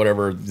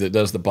 whatever, that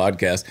does the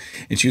podcast,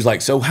 and she was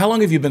like, "So how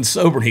long have you been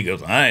sober?" And he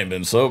goes, "I ain't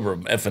been sober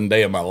an effing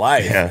day of my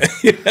life." Yeah.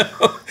 You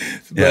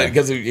know?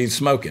 Because he's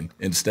smoking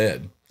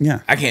instead. Yeah,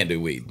 I can't do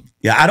weed.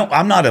 Yeah,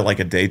 I'm not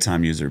a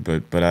daytime user,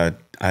 but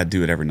I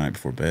do it every night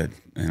before bed,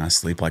 and I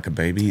sleep like a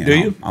baby. And Do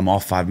you? I'm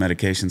off 5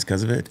 medications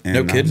because of it. And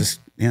No kidding?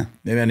 Yeah.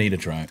 Maybe I need to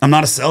try it. I'm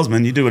not a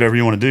salesman. You do whatever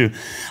you want to do.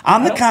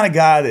 I'm the kind of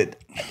guy that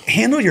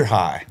handle your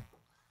high.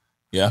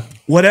 Yeah.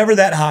 Whatever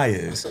that high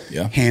is,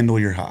 Yeah. handle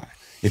your high.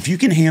 If you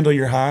can handle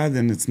your high,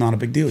 then it's not a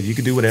big deal. You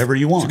can do whatever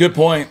you want. It's a good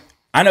point.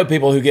 I know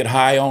people who get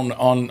high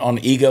on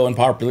ego and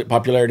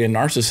popularity and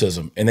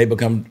narcissism, and they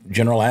become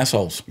general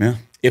assholes. Yeah.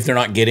 If they're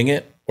not getting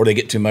it or they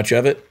get too much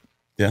of it.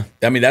 Yeah.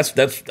 I mean, that's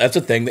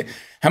a thing.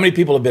 How many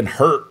people have been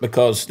hurt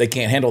because they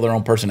can't handle their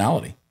own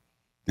personality?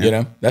 Yeah. You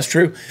know, that's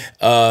true.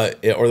 Or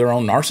their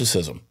own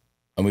narcissism.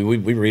 I mean,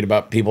 we read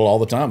about people all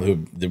the time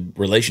who the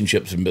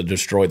relationships have been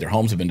destroyed, their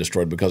homes have been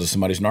destroyed because of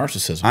somebody's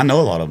narcissism. I know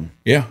a lot of them.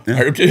 Yeah.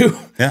 I do too.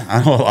 Yeah,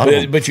 I know a lot of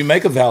them. But you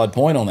make a valid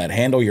point on that.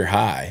 Handle your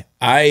high.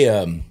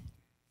 I've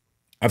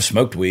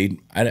smoked weed.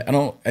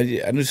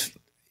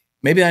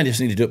 Maybe I just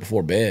need to do it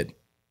before bed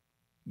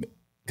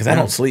because I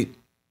don't sleep.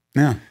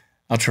 Yeah.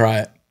 I'll try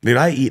it. Dude,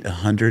 I eat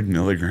 100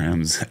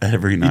 milligrams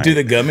every night. You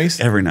do the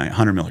gummies? Every night,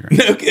 100 milligrams.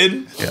 No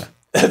kidding. Yeah.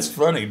 That's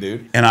funny,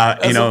 dude. And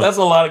that's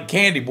a lot of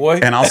candy, boy.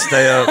 And I'll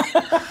stay up.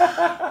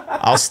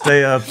 I'll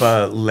stay up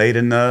late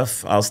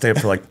enough. I'll stay up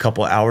for like a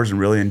couple of hours and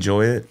really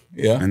enjoy it.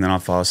 Yeah. And then I'll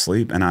fall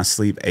asleep. And I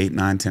sleep 8,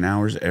 9, 10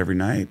 hours every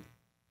night.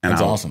 And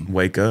That's I'll awesome.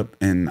 Wake up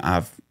and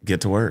I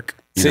get to work.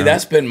 See,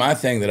 that's been my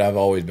thing that I've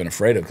always been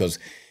afraid of because,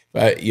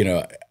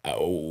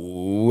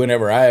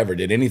 whenever I ever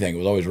did anything, it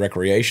was always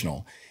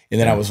recreational. And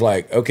then I was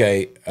like,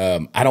 okay,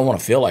 I don't want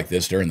to feel like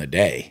this during the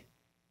day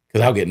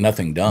because I'll get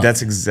nothing done.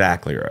 That's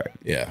exactly right.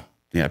 Yeah.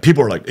 Yeah.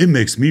 People are like, it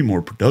makes me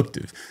more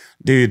productive.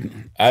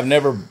 Dude. I've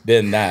never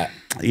been that.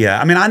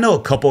 Yeah. I mean, I know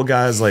a couple of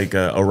guys like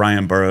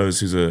Orion Burroughs,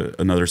 who's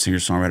another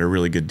singer-songwriter,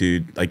 really good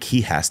dude. Like,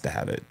 he has to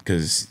have it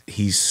because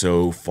he's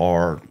so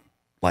far,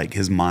 like,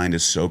 his mind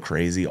is so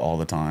crazy all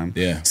the time.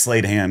 Yeah.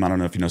 Slade Ham, I don't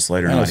know if you know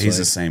Slade or I know not. He's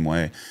Slade. the same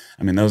way.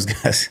 I mean, those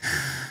guys,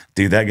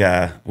 dude, that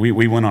guy, we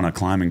went on a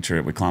climbing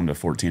trip. We climbed a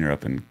 14er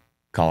up in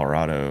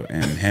Colorado,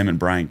 and him and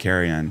Brian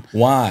Carrion.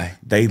 Why?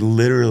 They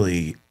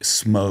literally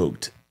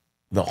smoked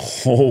the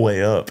whole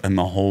way up and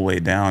the whole way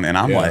down. And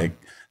I'm like,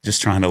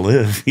 just trying to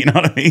live. You know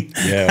what I mean?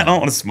 Yeah. I don't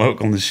want to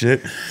smoke on the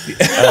shit.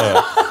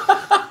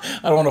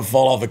 I don't want to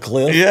fall off a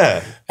cliff.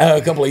 Yeah.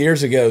 A couple of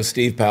years ago,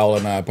 Steve Powell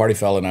and I, Party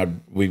Fowl and I,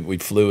 we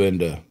flew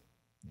into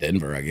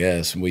Denver, I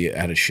guess, and we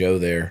had a show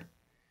there.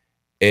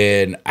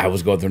 And I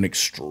was going through an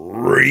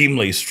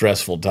extremely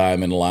stressful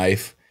time in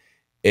life.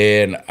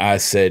 And I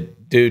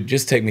said, dude,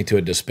 just take me to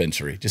a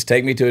dispensary. Just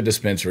take me to a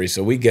dispensary.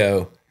 So we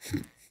go,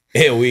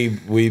 and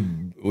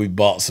we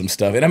bought some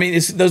stuff. And I mean,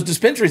 those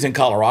dispensaries in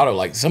Colorado,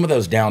 like some of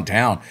those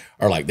downtown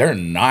are like, they're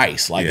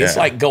nice. Like it's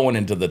like going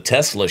into the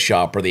Tesla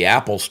shop or the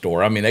Apple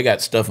store. I mean, they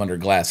got stuff under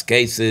glass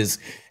cases,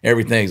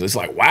 everything. So it's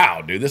like,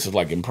 wow, dude, this is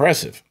like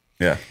impressive.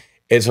 Yeah.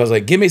 And so I was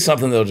like, give me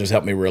something that'll just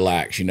help me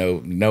relax,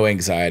 no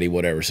anxiety,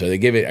 whatever. So they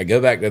give it, I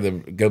go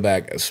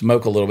back,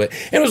 smoke a little bit.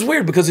 And it was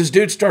weird because this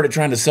dude started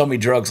trying to sell me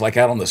drugs like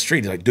out on the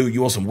street. He's like, dude,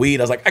 you want some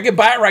weed? I was like, I can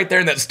buy it right there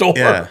in that store.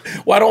 Yeah.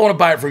 Well, I don't want to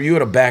buy it from you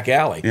in a back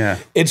alley. Yeah.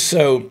 And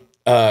so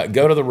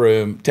go to the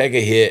room, take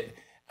a hit.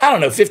 I don't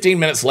know, 15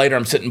 minutes later,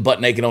 I'm sitting butt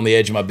naked on the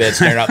edge of my bed,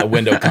 staring out the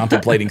window,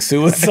 contemplating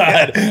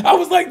suicide. I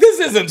was like, this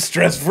isn't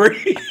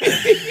stress-free.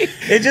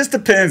 It just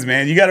depends,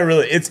 man. You got to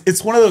really,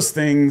 it's one of those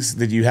things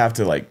that you have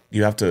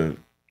to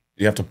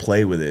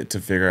play with it to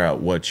figure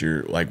out what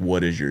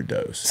is your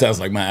dose. Sounds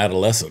like my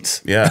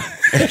adolescence. Yeah.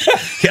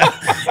 Yeah.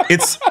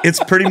 It's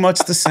pretty much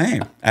the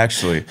same,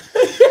 actually.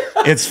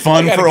 It's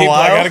fun for a while.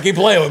 I got to keep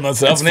playing with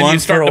myself, and then you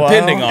start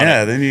depending on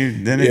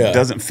it. Then it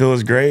doesn't feel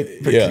as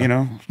great, but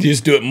you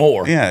just do it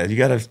more. Yeah, you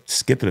got to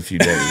skip it a few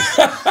days.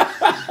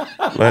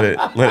 let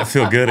it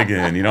feel good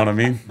again, you know what I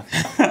mean?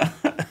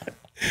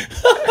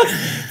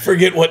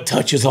 Forget what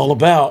touch is all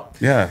about.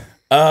 Yeah.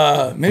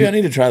 Maybe I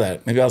need to try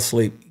that. Maybe I'll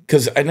sleep.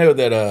 Because I know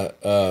that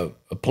a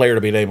player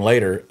to be named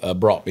later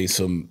brought me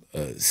some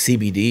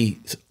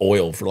CBD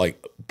oil for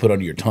like put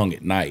under your tongue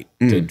at night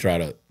to try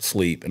to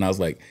sleep. And I was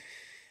like,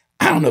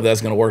 I don't know if that's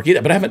going to work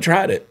either, but I haven't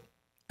tried it.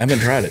 So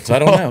I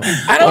don't know.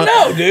 I don't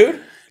know, dude.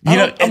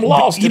 I'm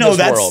lost in this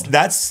world.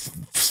 That's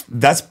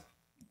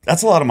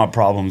That's a lot of my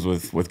problems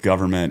with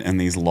government and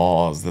these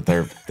laws that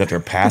they're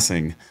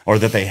passing or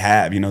that they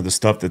have. You know, the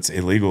stuff that's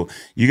illegal.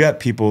 You got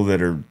people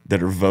that are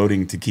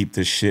voting to keep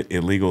this shit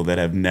illegal that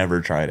have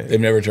never tried it.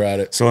 They've never tried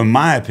it. So in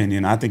my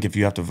opinion, I think if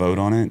you have to vote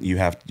on it,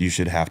 you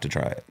should have to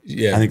try it.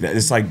 Yeah. I think that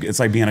it's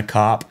like being a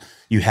cop.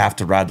 You have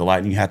to ride the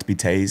light and you have to be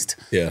tased.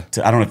 Yeah.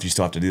 I don't know if you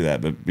still have to do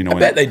that, but you know, I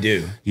bet they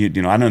do. You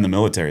know, I know in the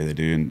military they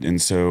do, and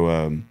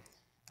so.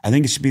 I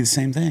think it should be the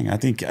same thing. I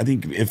think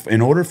if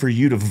in order for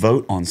you to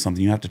vote on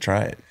something, you have to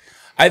try it.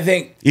 I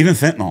think even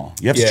fentanyl,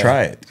 you have to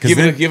try it. Give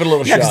it a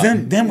little shot. Yeah,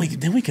 because then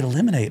we could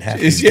eliminate half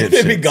these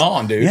they'd be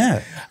gone, dude.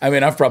 Yeah. I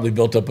mean, I've probably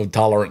built up a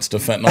tolerance to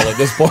fentanyl at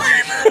this point.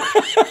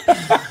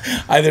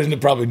 There's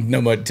probably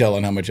no much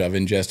telling how much I've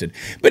ingested.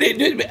 But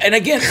and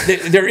again,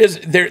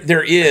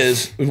 there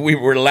is. We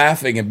were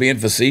laughing and being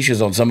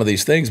facetious on some of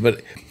these things,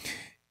 but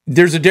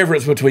there's a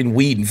difference between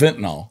weed and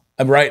fentanyl.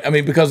 Right? I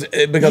mean, because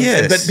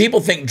yes. But people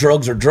think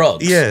drugs are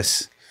drugs.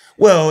 Yes.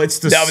 Well, it's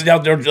the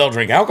they'll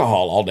drink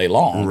alcohol all day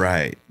long.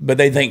 Right. But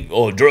they think,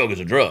 a drug is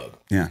a drug.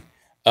 Yeah.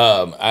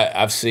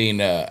 I've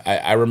seen.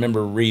 I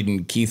remember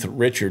reading Keith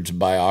Richards'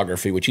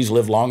 biography, which he's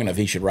lived long enough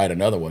he should write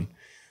another one.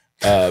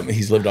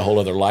 He's lived a whole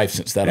other life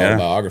since that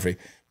autobiography.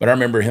 But I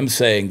remember him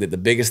saying that the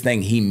biggest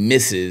thing he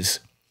misses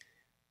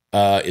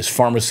is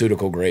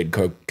pharmaceutical grade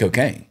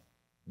cocaine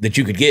that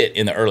you could get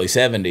in the early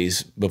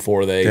 70s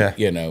before they,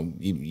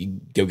 you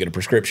go get a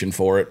prescription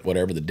for it,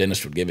 whatever, the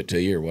dentist would give it to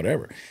you or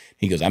whatever.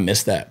 He goes, I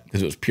missed that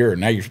because it was pure.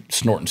 Now you're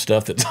snorting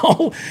stuff that's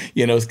all,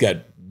 it's got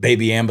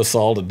baby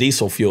Ambisol to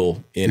diesel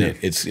fuel in it.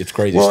 It's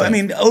crazy stuff. I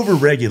mean,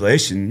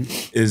 overregulation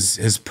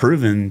has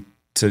proven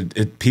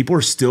people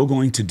are still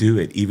going to do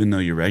it even though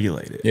you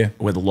regulate it. Yeah.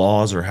 With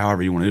laws or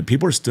however you want to do it.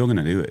 People are still going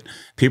to do it.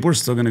 People are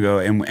still going to go,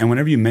 and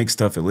whenever you make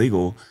stuff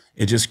illegal,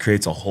 it just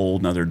creates a whole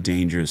nother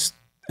dangerous.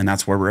 And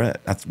that's where we're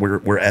at. That's where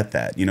we're at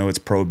that. It's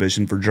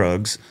prohibition for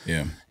drugs.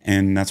 Yeah.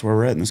 And that's where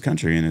we're at in this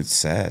country, and it's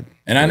sad.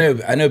 And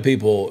I know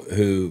people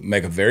who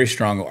make a very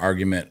strong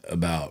argument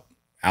about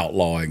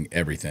outlawing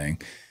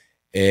everything.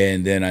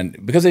 And then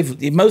because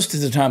most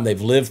of the time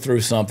they've lived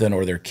through something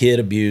or their kid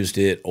abused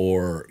it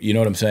or you know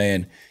what I'm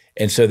saying?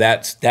 And so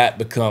that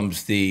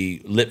becomes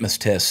the litmus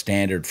test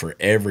standard for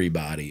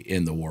everybody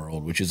in the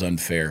world, which is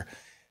unfair.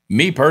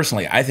 Me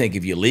personally, I think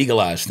if you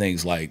legalize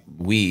things like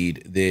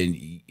weed,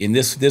 then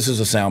this is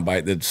a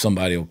soundbite that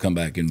somebody will come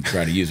back and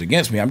try to use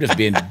against me. I'm just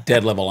being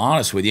dead level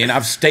honest with you. And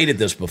I've stated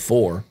this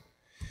before,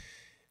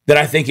 that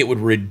I think it would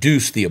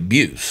reduce the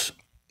abuse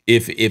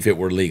if it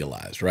were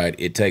legalized, right?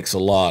 It takes a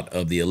lot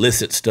of the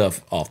illicit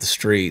stuff off the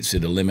streets.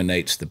 It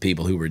eliminates the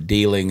people who were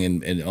dealing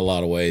in a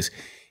lot of ways.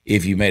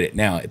 If you made it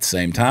now at the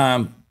same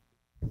time,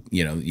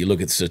 you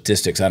look at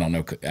statistics. I don't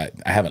know.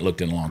 I haven't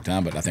looked in a long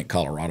time, but I think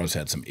Colorado's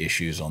had some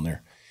issues on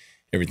there.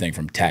 Everything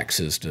from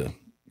taxes to,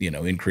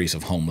 increase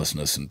of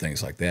homelessness and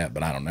things like that.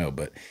 But I don't know.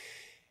 But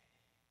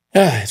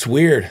it's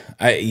weird.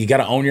 You got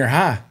to own your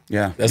high.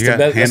 Yeah. That's the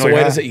best. That's the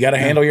way to say it. You got to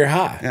handle your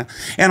high. Yeah.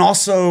 And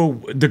also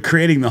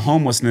creating the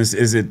homelessness,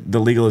 is it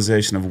the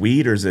legalization of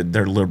weed or is it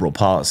their liberal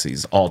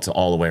policies all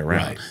the way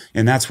around? Right.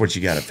 And that's what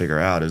you got to figure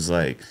out is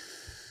like,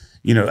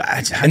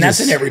 and that's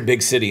in every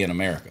big city in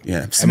America.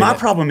 Yeah. So my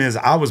problem is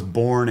I was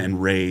born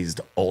and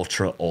raised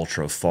ultra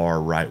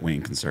far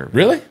right-wing conservative.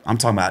 Really? I'm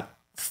talking about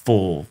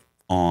full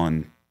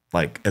on,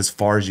 like as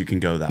far as you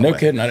can go that way. No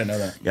kidding, I didn't know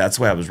that. Yeah, that's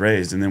the way I was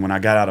raised. And then when I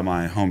got out of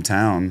my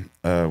hometown,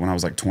 when I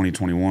was like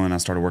 21, I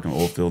started working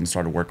with oil field and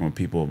started working with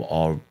people of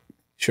all.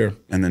 Sure.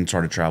 And then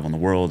started traveling the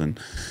world. And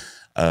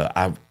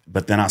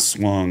but then I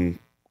swung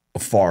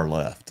far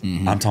left.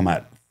 Mm-hmm. I'm talking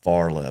about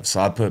far left.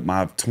 So I put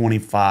my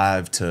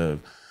 25 to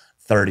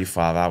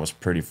 35, I was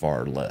pretty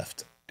far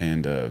left.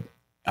 And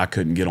I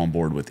couldn't get on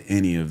board with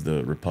any of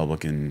the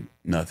Republican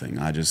nothing.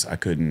 I just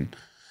couldn't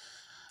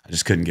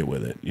get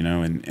with it,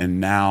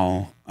 and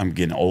now I'm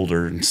getting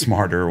older and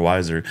smarter,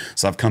 wiser.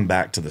 So I've come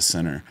back to the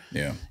center.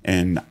 Yeah.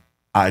 And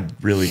I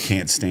really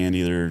can't stand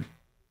either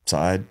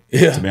side,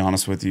 to be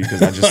honest with you,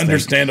 because I just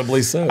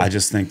understandably so. I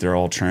just think they're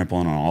all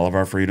trampling on all of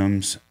our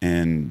freedoms.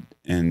 And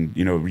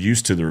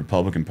used to the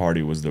Republican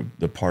Party was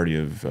the party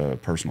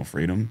of personal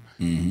freedom,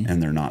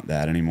 and they're not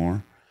that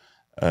anymore.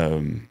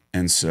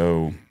 And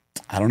so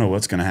I don't know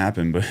what's going to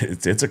happen, but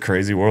it's a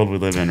crazy world we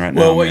live in right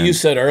now. Well, what you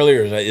said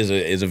earlier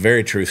is a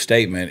very true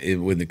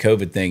statement. When the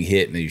COVID thing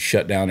hit and you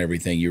shut down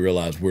everything, you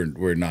realize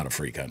we're not a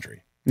free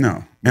country.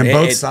 No, and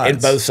both sides.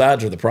 And both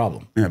sides are the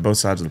problem. Yeah, both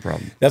sides are the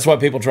problem. That's why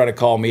people try to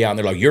call me out and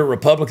they're like, "You're a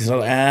Republican."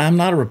 I'm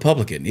not a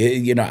Republican.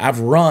 I've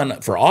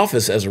run for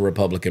office as a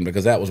Republican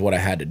because that was what I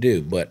had to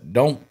do. But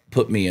don't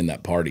put me in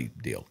that party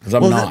deal because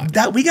I'm not.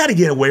 That we got to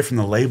get away from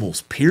the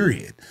labels.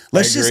 Period.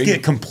 Let's just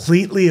get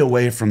completely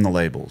away from the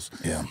labels.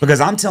 Yeah. Because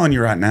I'm telling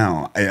you right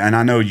now, and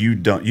I know you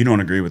don't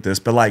agree with this,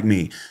 but like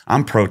me,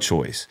 I'm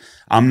pro-choice.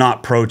 I'm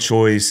not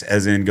pro-choice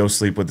as in go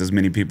sleep with as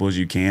many people as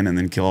you can and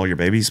then kill all your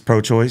babies.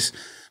 Pro-choice.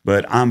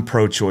 But I'm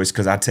pro-choice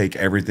because I take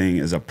everything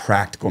as a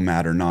practical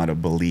matter, not a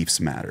beliefs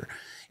matter.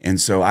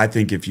 And so I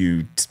think if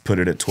you put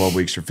it at 12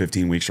 weeks or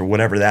 15 weeks or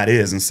whatever that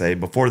is and say,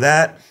 before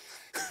that,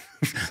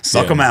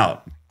 suck them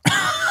out.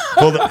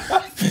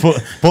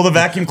 pull the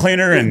vacuum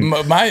cleaner. And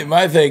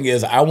my thing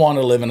is, I want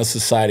to live in a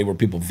society where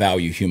people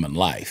value human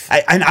life.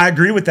 I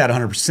agree with that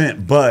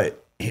 100%,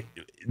 but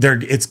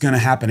it's going to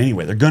happen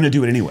anyway. They're going to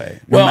do it anyway,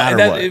 no matter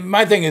what.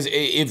 My thing is,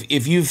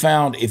 if you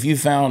found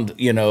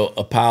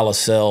a pile of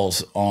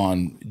cells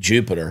on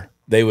Jupiter,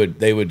 they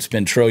would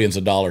spend trillions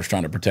of dollars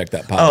trying to protect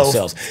that pile of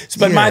cells.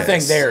 But my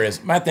thing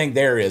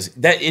there is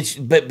that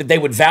but they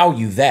would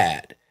value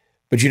that,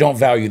 but you don't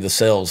value the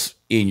cells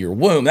in your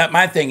womb. That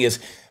my thing is,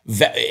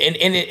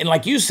 and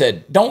like you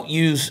said, don't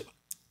use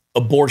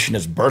abortion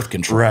as birth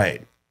control.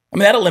 Right. I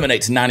mean, that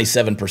eliminates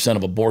 97%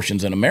 of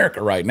abortions in America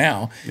right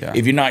now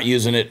if you're not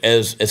using it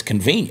as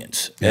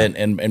convenience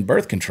and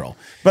birth control.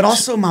 But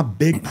also my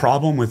big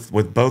problem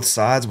with both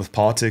sides, with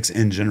politics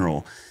in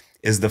general,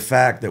 is the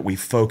fact that we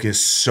focus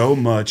so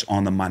much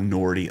on the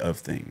minority of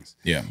things.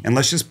 Yeah. And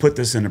let's just put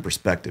this into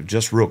perspective,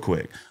 just real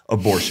quick.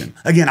 Abortion.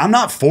 Again, I'm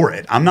not for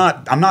it. I'm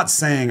not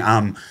saying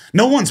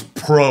no one's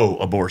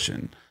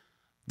pro-abortion.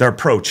 They're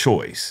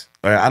pro-choice.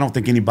 I don't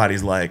think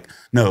anybody's like,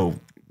 no.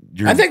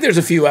 I think there's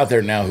a few out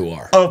there now who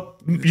are. Oh,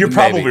 you're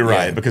probably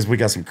right, because we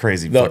got some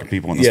crazy fucking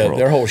people in this world. Yeah,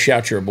 their whole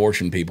shout your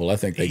abortion people. I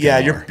think they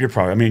you're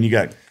probably. I mean, you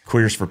got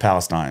Queers for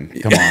Palestine.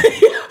 Come on.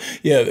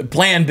 Yeah,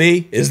 Plan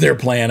B is their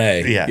Plan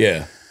A.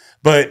 Yeah.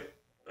 But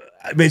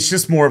it's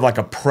just more of like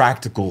a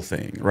practical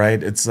thing,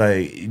 right? It's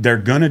like they're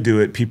gonna do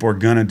it. People are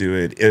gonna do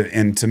it.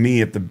 And to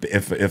me, if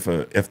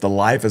the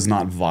life is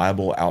not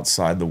viable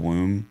outside the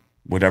womb,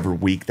 whatever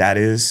week that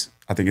is.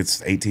 I think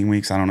it's 18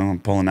 weeks. I don't know. I'm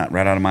pulling that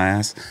right out of my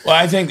ass. Well,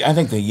 I think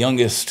the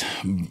youngest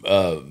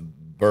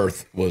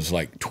birth was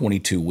like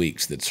 22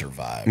 weeks that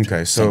survived.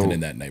 Okay, so something in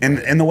that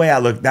neighborhood. And the way I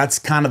look, that's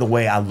kind of the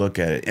way I look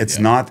at it. It's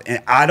not.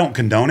 I don't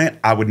condone it.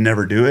 I would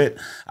never do it.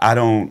 I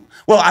don't.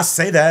 Well, I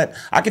say that.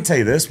 I can tell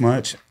you this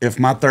much: if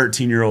my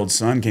 13-year-old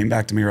son came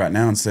back to me right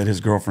now and said his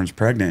girlfriend's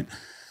pregnant,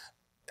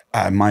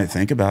 I might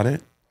think about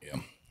it.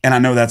 Yeah. And I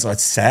know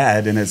it's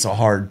sad and it's a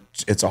hard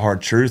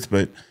truth,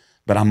 but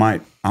I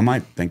might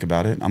think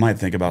about it. I might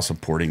think about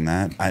supporting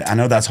that. I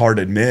know that's hard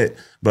to admit,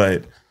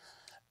 but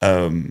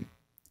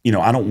you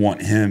know, I don't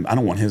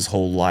want his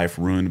whole life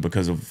ruined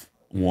because of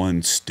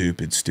one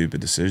stupid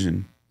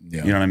decision.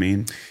 Yeah. You know what I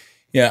mean?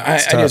 Yeah,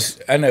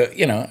 I know,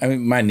 you know, I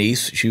mean, my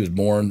niece, she was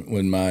born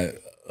when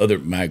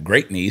my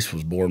great niece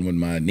was born when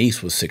my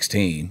niece was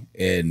 16,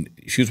 and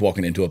she was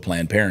walking into a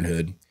Planned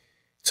Parenthood.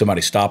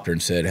 Somebody stopped her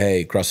and said, "Hey,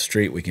 across the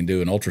street, we can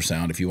do an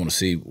ultrasound if you want to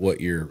see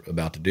what you're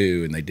about to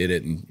do." And they did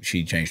it, and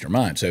she changed her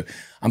mind. So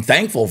I'm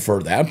thankful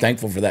for that. I'm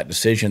thankful for that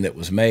decision that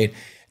was made.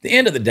 At the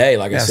end of the day,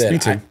 like I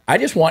said, I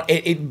just want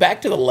it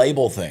back to the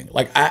label thing.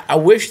 Like I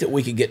wish that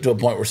we could get to a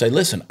point where say,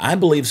 listen, I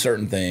believe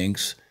certain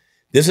things.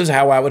 This is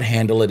how I would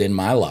handle it in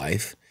my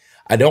life.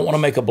 I don't want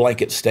to make a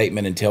blanket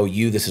statement and tell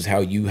you this is how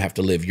you have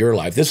to live your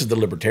life. This is the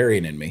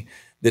libertarian in me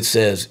that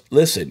says,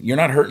 listen, you're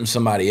not hurting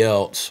somebody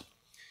else.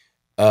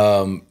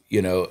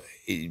 You know,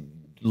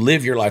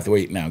 live your life the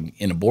way. Now,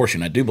 in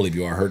abortion, I do believe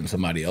you are hurting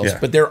somebody else,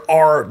 but there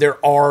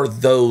are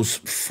those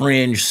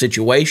fringe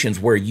situations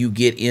where you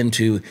get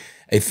into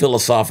a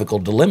philosophical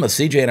dilemma.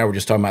 CJ and I were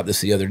just talking about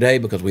this the other day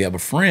because we have a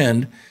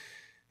friend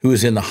who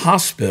is in the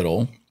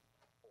hospital.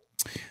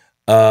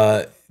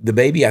 The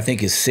baby, I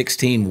think, is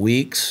 16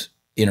 weeks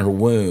in her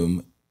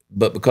womb,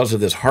 but because of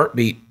this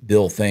heartbeat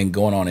bill thing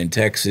going on in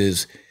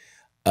Texas,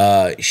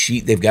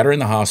 they've got her in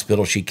the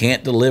hospital. She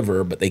can't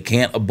deliver, but they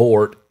can't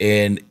abort,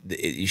 and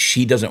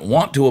she doesn't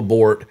want to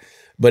abort.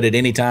 But at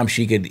any time,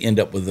 she could end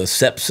up with a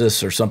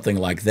sepsis or something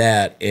like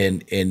that,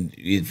 and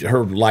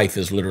her life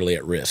is literally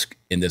at risk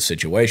in this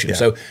situation. Yeah.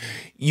 So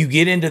you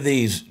get into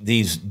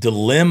these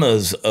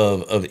dilemmas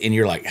of, and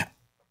you're like,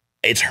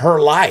 it's her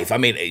life. I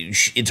mean,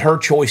 it's her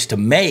choice to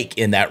make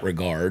in that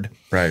regard.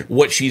 Right.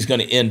 What she's going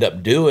to end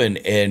up doing,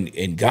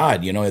 and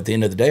God, you know, at the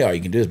end of the day, all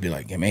you can do is be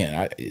like, hey,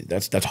 man,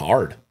 that's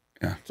hard.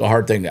 Yeah. It's a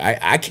hard thing.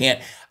 I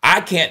can't.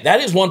 That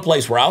is one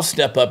place where I'll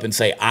step up and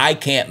say, I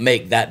can't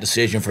make that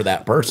decision for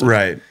that person.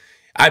 Right.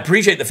 I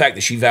appreciate the fact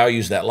that she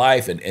values that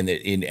life,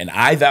 and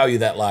I value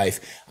that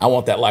life. I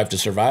want that life to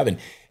survive.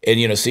 And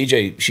you know,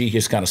 CJ, she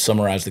just kind of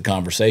summarized the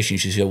conversation.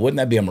 She said, wouldn't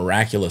that be a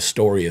miraculous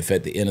story if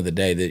at the end of the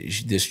day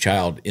that this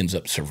child ends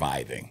up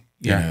surviving?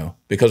 You know,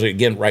 because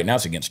again, right now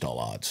it's against all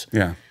odds.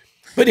 Yeah.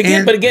 But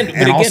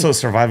again, also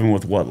surviving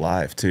with what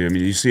life too? I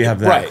mean, you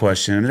have that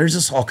question, and there's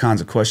just all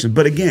kinds of questions.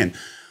 But again,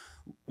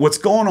 what's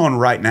going on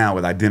right now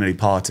with identity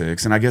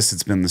politics, and I guess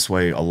it's been this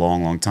way a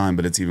long, long time,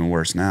 but it's even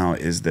worse now,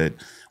 is that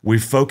we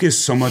focus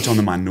so much on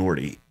the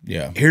minority.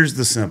 Yeah. Here's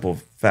the simple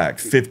fact.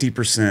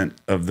 50%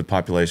 of the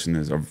population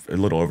is, or a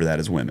little over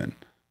that, is women,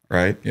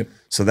 right? Yep.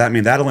 So that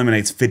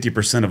eliminates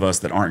 50% of us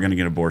that aren't going to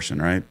get an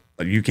abortion, right?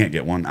 Like, you can't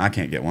get one. I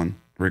can't get one.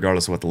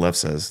 Regardless of what the left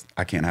says,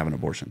 I can't have an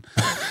abortion.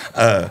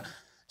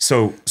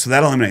 So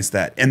that eliminates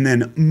that. And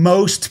then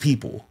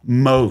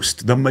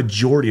the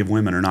majority of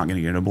women are not going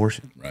to get an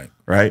abortion. Right.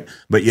 Right.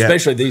 But yet,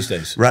 especially these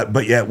days. Right.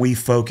 But yet we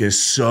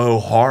focus so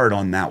hard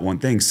on that one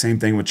thing. Same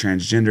thing with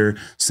transgender.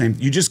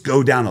 You just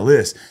go down the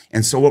list.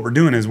 And so what we're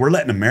doing is we're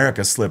letting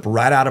America slip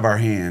right out of our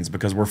hands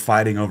because we're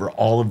fighting over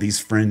all of these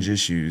fringe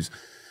issues,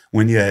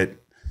 when yet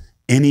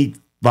any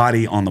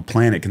Body on the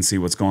planet can see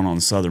what's going on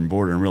the southern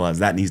border and realize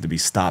that needs to be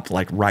stopped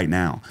like right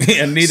now.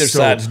 And neither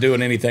side's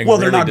doing anything. Well,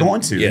 they're not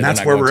going to. And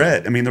that's where we're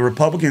at. I mean, the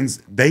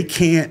Republicans, they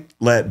can't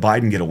let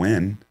Biden get a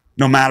win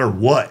no matter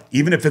what.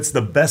 Even if it's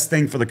the best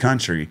thing for the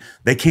country,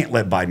 they can't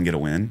let Biden get a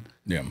win.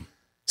 Yeah.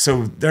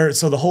 So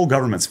the whole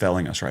government's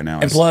failing us right now.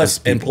 And plus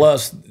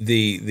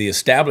the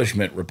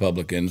establishment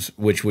Republicans,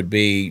 which would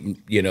be,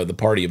 the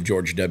party of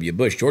George W.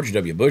 Bush. George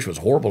W. Bush was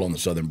horrible on the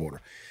southern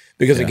border.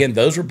 Because, again,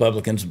 those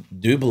Republicans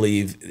do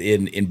believe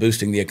in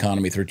boosting the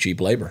economy through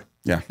cheap labor.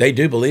 Yeah. They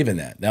do believe in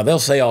that. Now, they'll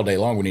say all day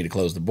long we need to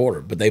close the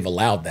border, but they've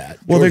allowed that.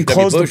 Well, George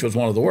W. Bush was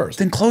one of the worst.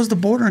 Then close the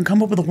border and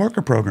come up with a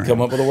worker program.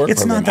 Come up with a worker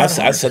program. Not that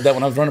hard. I said that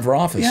when I was running for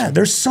office. Yeah,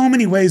 there's so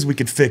many ways we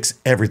could fix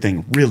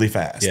everything really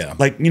fast. Yeah.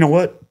 Like, you know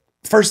what?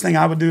 First thing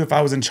I would do if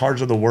I was in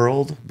charge of the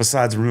world,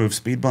 besides remove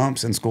speed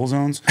bumps and school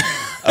zones,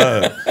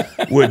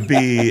 would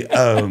be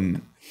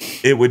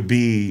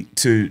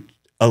to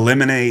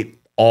eliminate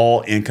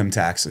all income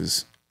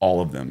taxes, all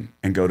of them,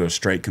 and go to a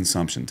straight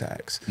consumption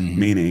tax.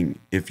 Meaning,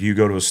 if you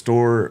go to a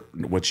store,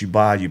 what you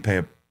buy, you pay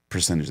a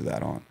percentage of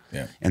that on.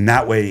 Yeah. And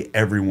that way,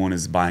 everyone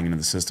is buying into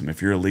the system.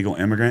 If you're a legal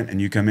immigrant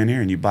and you come in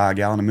here and you buy a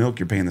gallon of milk,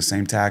 you're paying the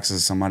same tax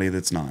as somebody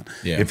that's not.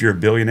 Yeah. If you're a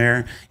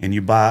billionaire and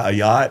you buy a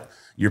yacht,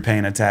 you're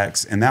paying a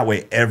tax. And that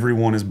way,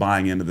 everyone is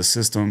buying into the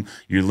system.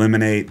 You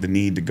eliminate the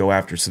need to go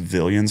after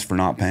civilians for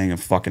not paying a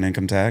fucking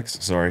income tax.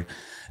 Sorry.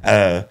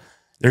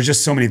 There's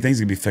just so many things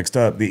that can be fixed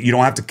up. You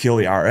don't have to kill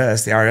the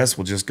IRS. The IRS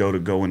will just go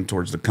going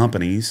towards the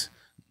companies,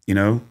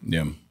 Yeah.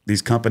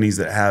 These companies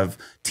that have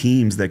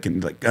teams that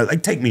can,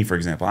 like take me, for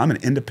example. I'm an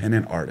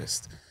independent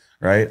artist,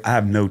 right? I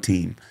have no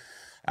team.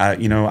 I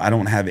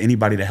don't have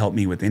anybody to help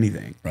me with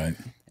anything. Right.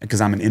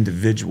 Because I'm an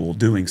individual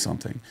doing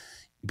something.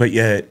 But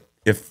yet,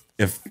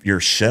 if you're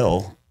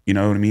Shell, you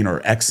know what I mean,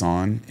 or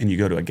Exxon, and you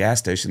go to a gas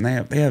station, they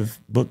have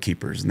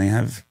bookkeepers, and they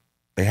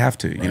have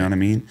to, you know what I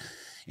mean?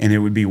 And it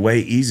would be way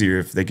easier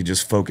if they could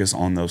just focus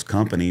on those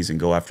companies and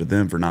go after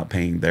them for not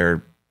paying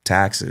their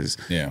taxes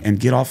and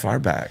get off our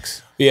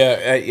backs. Yeah,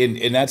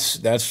 and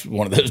that's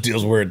one of those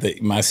deals where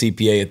my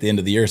CPA at the end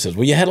of the year says,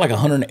 well, you had like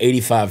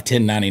 185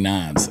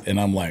 1099s. And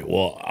I'm like,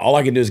 well, all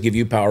I can do is give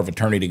you power of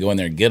attorney to go in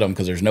there and get them,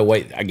 because there's no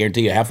way, I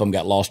guarantee you half of them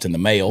got lost in the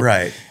mail.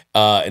 Right.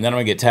 And then I'm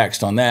going to get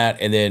taxed on that.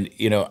 And then,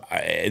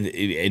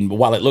 and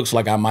while it looks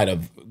like I might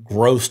have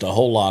grossed a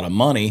whole lot of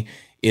money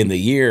in the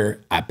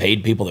year, I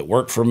paid people that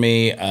worked for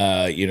me.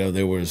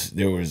 There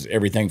was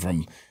everything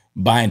from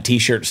buying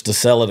T-shirts to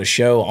sell at a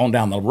show on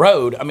down the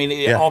road. I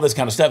mean, all this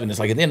kind of stuff. And it's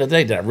like, at the end of the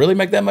day, did I really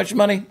make that much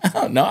money?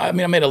 No, I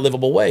mean, I made a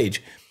livable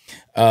wage.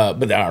 But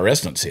the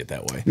IRS don't see it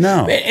that way.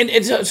 No.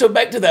 And so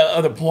back to that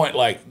other point,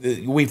 like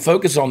we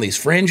focus on these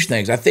fringe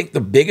things. I think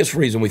the biggest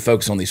reason we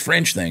focus on these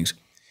fringe things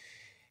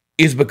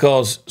is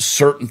because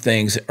certain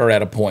things are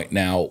at a point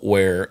now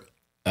where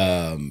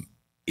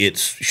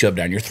it's shoved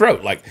down your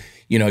throat. Like,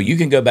 you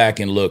can go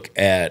back and look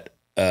at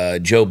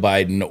Joe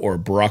Biden or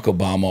Barack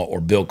Obama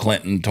or Bill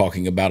Clinton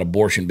talking about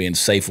abortion being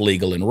safe,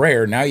 legal, and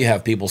rare. Now you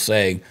have people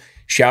saying,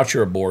 shout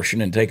your abortion,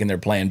 and taking their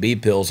Plan B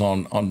pills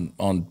on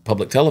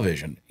public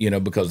television,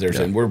 because they're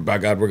saying, by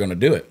God, we're going to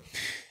do it.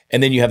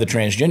 And then you have the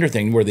transgender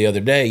thing where the other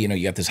day,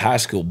 you got this high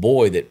school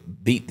boy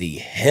that beat the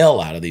hell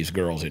out of these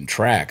girls in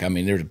track. I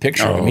mean, there's a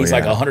picture of him. He's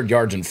like 100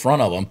 yards in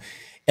front of them.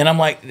 And I'm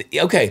like,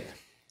 okay,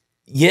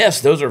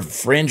 yes, those are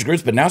fringe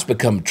groups, but now it's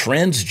become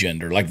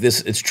transgender. Like this,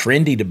 it's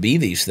trendy to be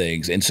these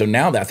things. And so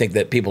now I think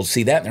that people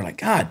see that and they're like,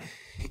 God,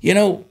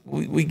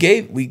 we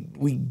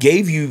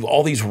gave you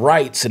all these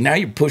rights, and now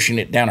you're pushing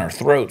it down our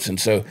throats. And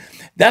so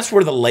that's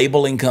where the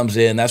labeling comes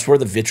in. That's where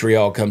the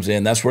vitriol comes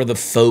in. That's where the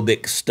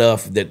phobic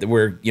stuff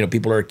where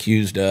people are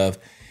accused of.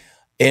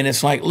 And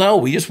it's like, no,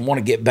 we just want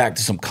to get back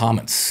to some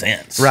common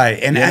sense, right?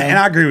 And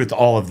I agree with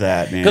all of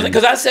that, man.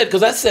 Because I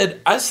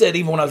said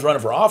even when I was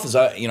running for office,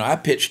 I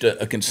pitched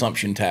a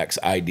consumption tax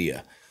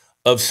idea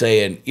of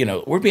saying,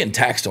 we're being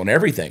taxed on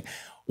everything.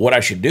 What I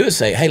should do is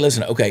say, hey,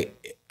 listen, okay,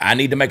 I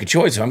need to make a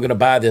choice. If I'm going to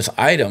buy this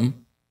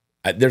item,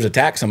 there's a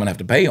tax I'm going to have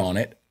to pay on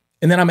it,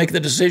 and then I make the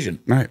decision.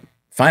 Right.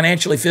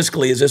 Financially,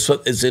 fiscally,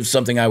 is this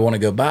something I want to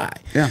go buy?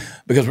 Yeah.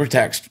 Because we're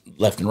taxed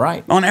left and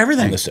right on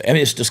everything. I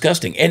mean, it's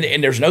disgusting,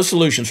 and there's no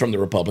solutions from the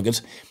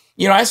Republicans.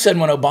 I said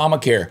when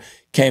Obamacare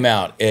came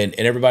out, and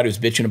everybody was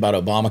bitching about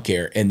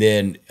Obamacare, and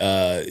then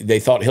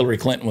they thought Hillary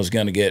Clinton was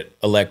going to get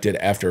elected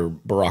after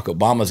Barack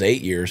Obama's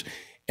 8 years,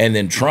 and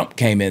then Trump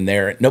came in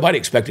there. Nobody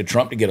expected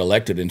Trump to get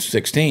elected in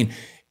 2016,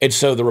 and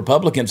so the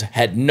Republicans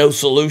had no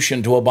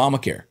solution to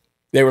Obamacare.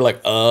 They were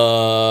like,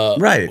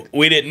 right.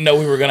 We didn't know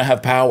we were going to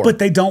have power. But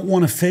they don't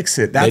want to fix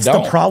it. That's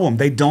the problem.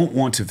 They don't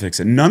want to fix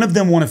it. None of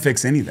them want to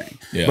fix anything.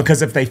 Yeah.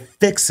 Because if they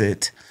fix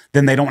it,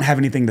 then they don't have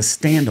anything to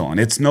stand on.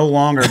 It's no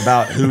longer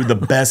about who the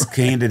best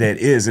candidate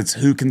is. It's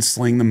who can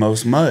sling the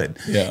most mud.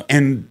 Yeah.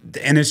 And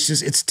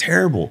it's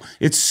terrible.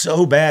 It's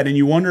so bad. And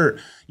you wonder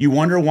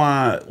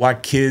why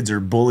kids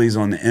are bullies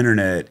on the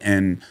internet,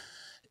 and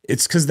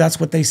it's because that's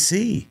what they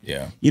see.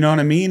 Yeah. You know what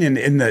I mean?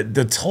 And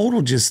the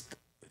total just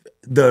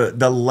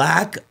the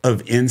lack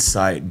of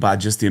insight by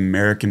just the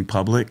American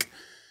public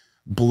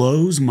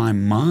blows my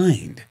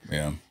mind.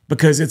 Yeah.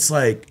 Because it's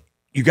like,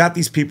 you got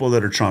these people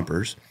that are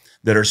Trumpers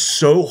that are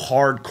so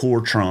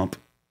hardcore Trump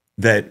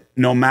that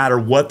no matter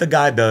what the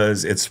guy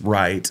does, it's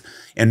right.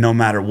 And no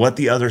matter what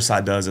the other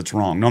side does, it's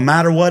wrong, no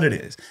matter what it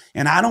is.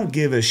 And I don't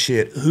give a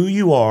shit who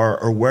you are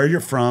or where you're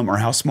from or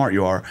how smart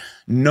you are.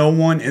 No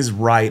one is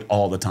right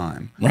all the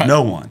time. Right.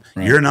 No one.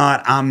 Right. You're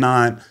not, I'm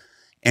not.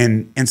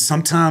 And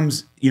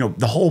sometimes, you know,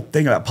 the whole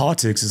thing about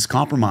politics is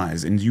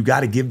compromise, and you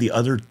got to give the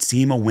other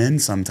team a win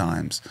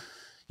sometimes.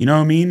 You know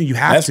what I mean? You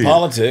have to. That's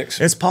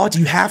politics. It's politics.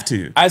 You have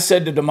to. I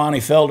said to Damani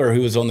Felder,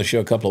 who was on the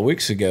show a couple of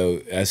weeks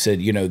ago, I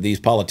said, you know,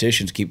 these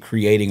politicians keep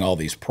creating all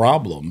these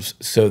problems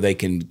so they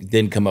can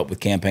then come up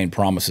with campaign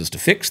promises to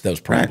fix those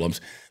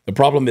problems. Right. The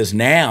problem is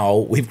now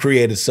we've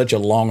created such a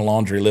long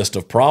laundry list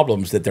of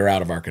problems that they're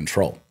out of our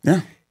control.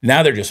 Yeah.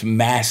 Now they're just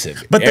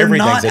massive. But they're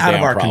not out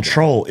of our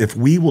control if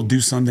we will do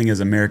something as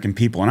American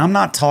people. And I'm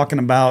not talking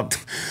about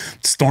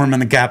storming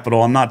the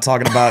Capitol. I'm not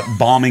talking about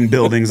bombing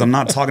buildings. I'm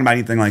not talking about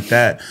anything like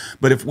that.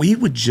 But if we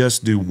would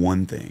just do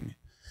one thing,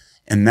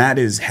 and that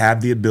is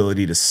have the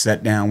ability to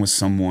sit down with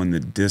someone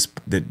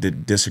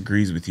that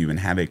disagrees with you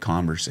and have a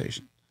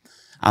conversation.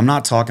 I'm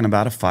not talking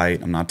about a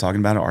fight. I'm not talking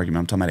about an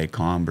argument. I'm talking about a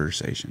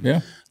conversation.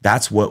 Yeah.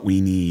 That's what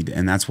we need,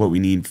 and that's what we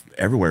need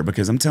everywhere.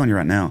 Because I'm telling you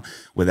right now,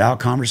 without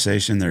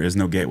conversation, there is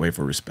no gateway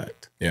for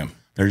respect. Yeah.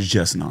 There's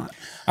just not.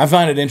 I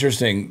find it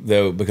interesting,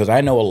 though, because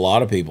I know a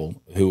lot of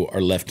people who are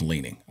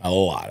left-leaning. A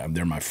lot.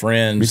 They're my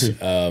friends. Me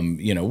too.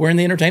 You know, we're in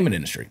the entertainment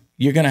industry.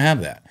 You're going to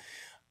have that.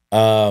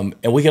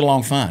 And we get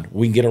along fine.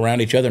 We can get around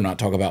each other, not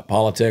talk about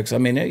politics. I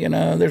mean, you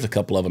know, there's a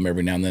couple of them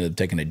every now and then that have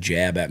taken a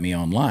jab at me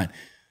online.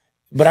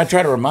 But I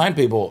try to remind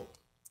people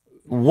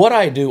what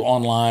I do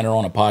online or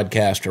on a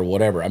podcast or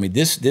whatever. I mean,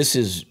 this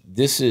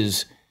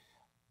is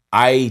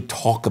I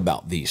talk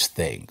about these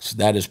things.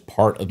 That is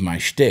part of my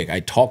shtick. I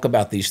talk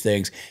about these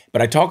things,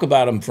 but I talk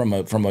about them from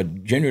a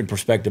genuine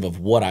perspective of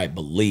what I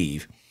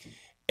believe.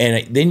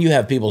 And then you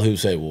have people who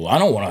say, "Well, I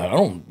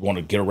don't want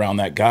to get around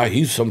that guy.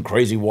 He's some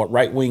crazy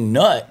right-wing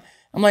nut."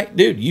 I'm like,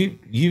 dude,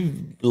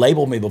 you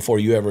labeled me before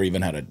you ever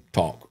even had a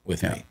talk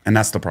with me, and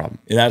that's the problem.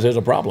 And there's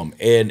a problem.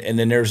 And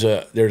then there's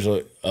a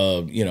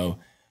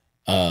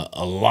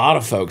lot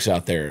of folks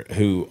out there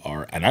who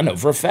are, and I know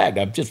for a fact,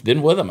 I've just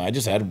been with them. I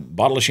just had a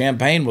bottle of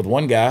champagne with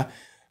one guy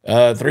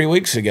 3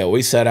 weeks ago.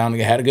 We sat down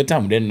and had a good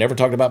time. We never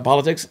talked about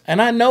politics, and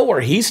I know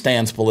where he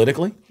stands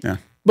politically. Yeah,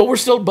 but we're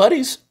still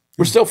buddies.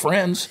 We're still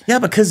friends. Yeah,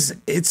 because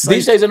it's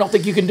these days I don't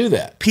think you can do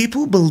that.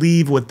 People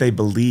believe what they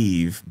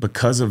believe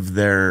because of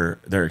their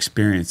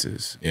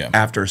experiences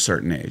after a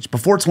certain age.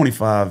 Before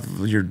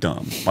 25, you're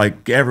dumb.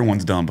 Like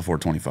everyone's dumb before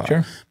 25.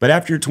 Sure. But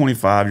after you're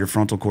 25, your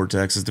frontal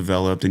cortex is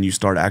developed and you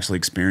start actually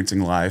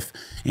experiencing life,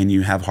 and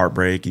you have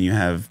heartbreak, and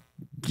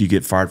you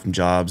get fired from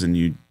jobs, and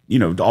you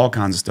know, all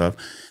kinds of stuff.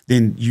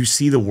 Then you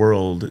see the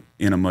world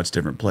in a much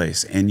different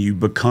place, and you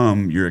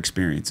become your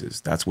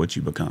experiences. That's what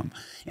you become.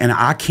 And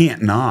I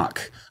can't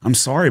knock, I'm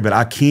sorry, but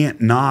I can't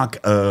knock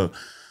a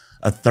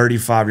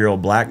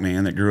 35-year-old black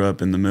man that grew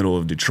up in the middle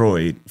of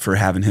Detroit for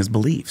having his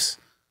beliefs.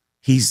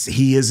 He is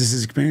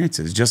his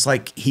experiences, just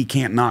like he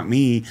can't knock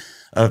me,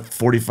 a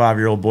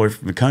 45-year-old boy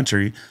from the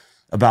country,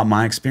 about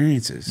my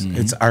experiences. Mm-hmm.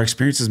 It's our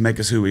experiences make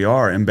us who we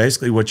are. And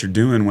basically what you're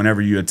doing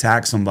whenever you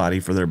attack somebody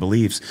for their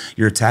beliefs,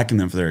 you're attacking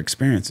them for their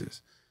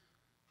experiences.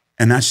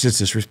 And that's just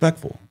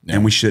disrespectful. Yeah.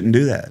 And we shouldn't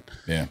do that.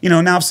 Yeah. You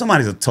know, now if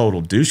somebody's a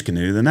total douche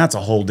canoe, then that's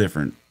a whole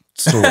different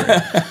story.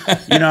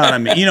 You know what I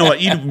mean? You know what?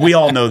 We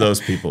all know those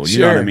people. You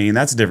know what I mean?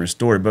 That's a different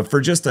story. But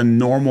for just a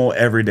normal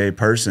everyday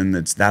person,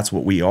 that's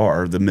what we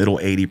are, the middle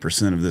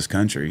 80% of this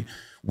country,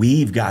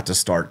 we've got to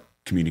start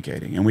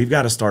communicating, and we've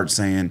got to start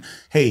saying,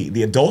 hey,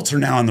 the adults are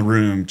now in the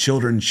room,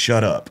 children,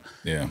 shut up.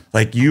 Yeah.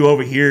 Like you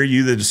over here,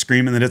 you that are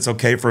screaming that it's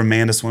okay for a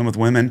man to swim with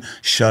women,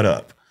 shut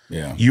up.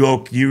 Yeah.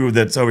 You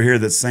that's over here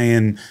that's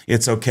saying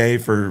it's okay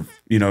for,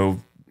 you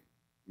know,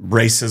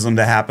 racism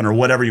to happen or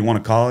whatever you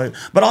want to call it.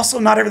 But also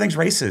not everything's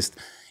racist,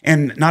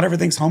 and not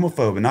everything's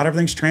homophobe, and not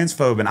everything's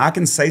transphobe. And I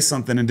can say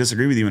something and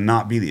disagree with you and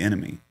not be the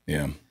enemy.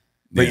 Yeah.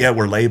 But yet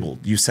we're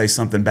labeled. You say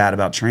something bad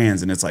about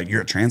trans, and it's like,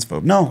 you're a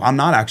transphobe. No, I'm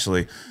not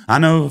actually. I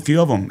know a few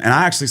of them, and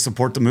I actually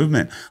support the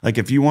movement. Like,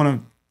 if you want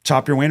to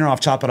chop your wiener off,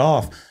 chop it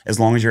off,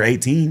 as long as you're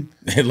 18.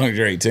 As long as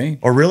you're 18.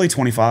 Or really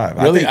 25.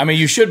 Really? I mean,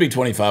 you should be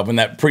 25 when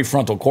that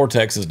prefrontal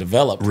cortex is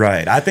developed.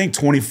 Right. I think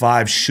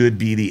 25 should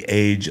be the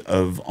age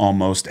of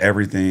almost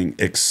everything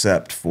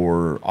except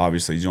for,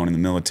 obviously, joining the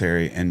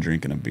military and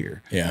drinking a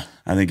beer. Yeah.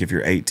 I think if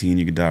you're 18,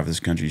 you can die for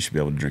this country. You should be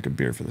able to drink a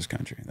beer for this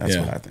country. That's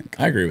what I think.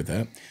 I agree with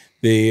that.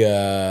 The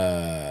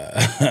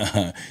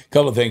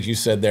couple of things you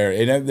said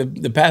there,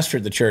 the pastor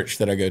at the church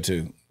that I go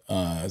to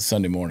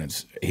Sunday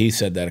mornings, he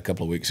said that a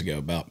couple of weeks ago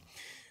about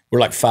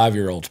we're like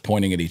 5-year-olds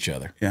pointing at each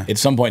other. Yeah. At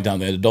some point in time,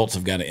 the adults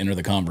have got to enter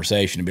the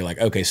conversation and be like,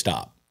 okay,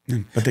 stop.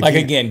 But like,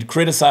 again,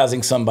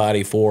 criticizing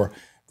somebody for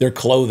their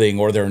clothing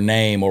or their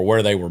name or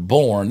where they were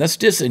born, that's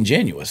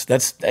disingenuous.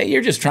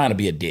 You're just trying to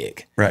be a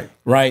dick. Right.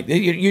 Right?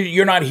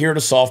 You're not here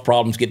to solve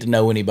problems, get to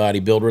know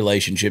anybody, build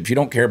relationships. You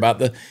don't care about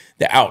the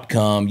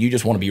outcome. You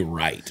just want to be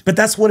right. But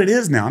that's what it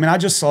is now. I mean, I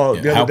just saw the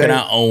other day. How can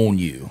I own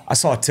you? I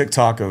saw a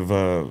TikTok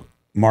of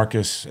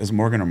Marcus, is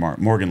Morgan or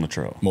Morgan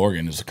Luttrell?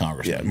 Morgan is a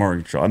congressman. Yeah, Morgan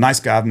Luttrell. A nice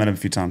guy. I've met him a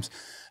few times.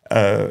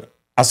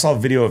 I saw a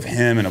video of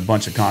him and a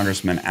bunch of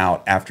congressmen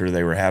out after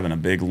they were having a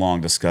big,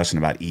 long discussion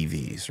about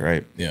EVs,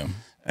 right? Yeah.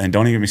 And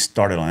don't even get me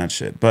started on that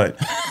shit. But,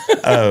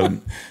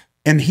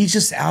 and he's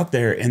just out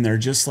there and they're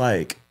just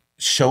like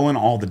showing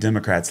all the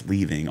Democrats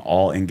leaving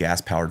all in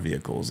gas-powered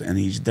vehicles. And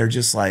they're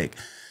just like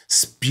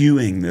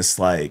spewing this,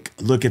 like,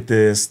 look at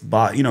this,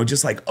 you know,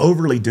 just like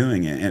overly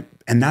doing it.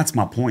 And that's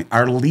my point.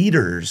 Our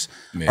leaders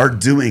are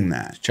doing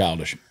that. It's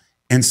childish.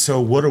 And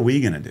so what are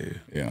we going to do?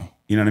 Yeah.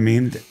 You know what I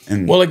mean?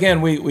 And well,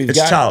 again,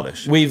 it's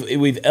childish.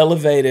 We've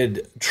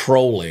elevated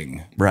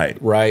trolling,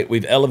 right?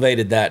 We've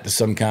elevated that to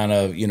some kind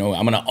of, you know,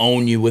 I'm going to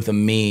own you with a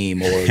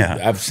meme, or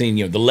I've seen,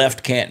 you know, the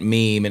left can't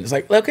meme, and it's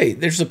like, okay,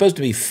 they're supposed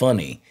to be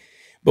funny,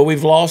 but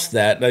we've lost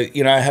that.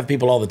 You know, I have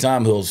people all the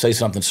time who'll say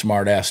something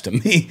smart ass to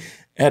me.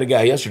 I had a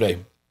guy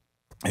yesterday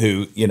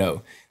who, you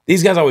know,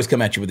 these guys always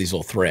come at you with these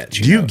little threats.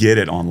 You get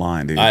it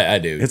online, dude. I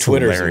do. It's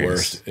Twitter's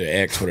hilarious. the worst.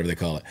 X, whatever they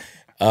call it.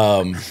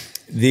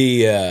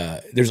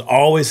 There's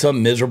always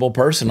some miserable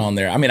person on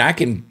there. I mean, I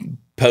can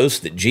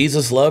post that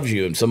Jesus loves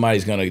you, and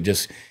somebody's going to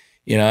just,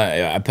 you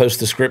know, I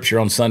post the scripture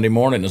on Sunday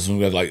morning, and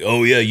someone's like,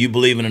 oh yeah, you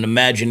believe in an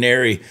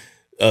imaginary,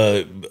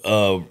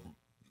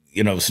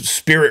 you know,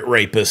 spirit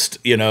rapist,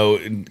 you know,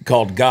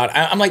 called God.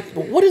 I'm like,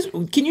 what is?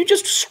 Can you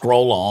just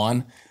scroll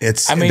on?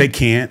 I mean, they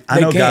can't. I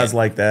know guys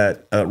like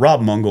that.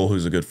 Rob Mungle,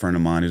 who's a good friend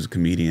of mine, who's a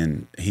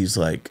comedian. He's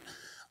like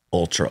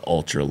ultra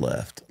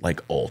left,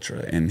 like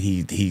ultra, and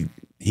he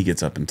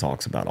gets up and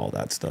talks about all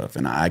that stuff.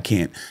 And I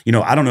can't, you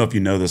know, I don't know if you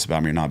know this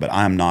about me or not, but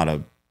I'm not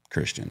a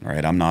Christian,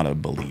 right? I'm not a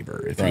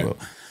believer, if you will.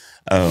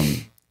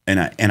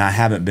 And I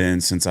haven't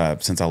been since I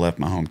left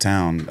my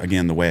hometown.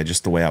 Again, the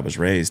way I was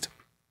raised.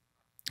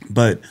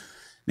 But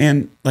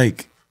man,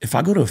 like if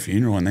I go to a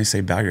funeral and they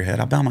say bow your head,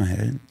 I bow my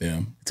head.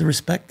 Yeah, it's a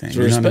respect thing.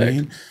 You know what I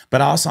mean?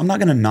 But also, I'm not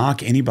going to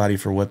knock anybody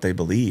for what they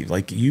believe.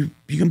 Like you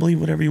can believe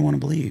whatever you want to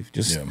believe.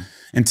 Just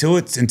until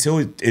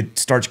it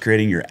starts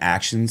creating your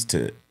actions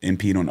to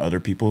impede on other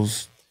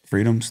people's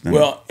freedoms. Then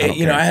well,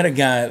 you know, I had a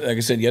guy, like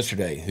I said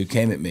yesterday, who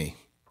came at me,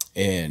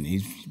 and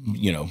he's,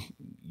 you know,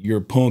 you're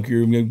a punk,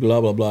 you're blah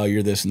blah blah,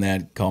 you're this and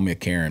that. Call me a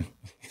Karen.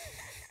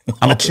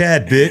 I'm a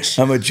Chad, bitch.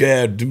 I'm a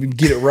Chad.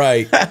 Get it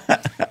right.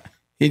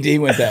 He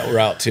went that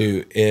route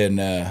too,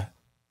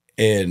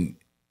 and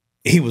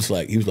he was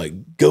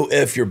like, go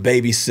F your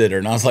babysitter.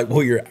 And I was like,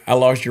 well, I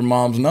lost your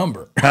mom's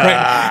number.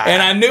 Right?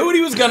 And I knew what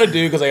he was going to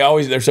do, because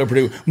they're so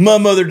predictable. My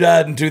mother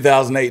died in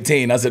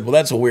 2018. I said, well,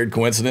 that's a weird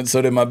coincidence.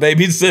 So did my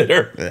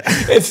babysitter.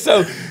 And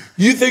so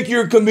you think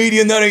you're a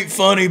comedian? That ain't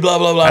funny, blah,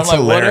 blah, blah. That's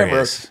I'm like,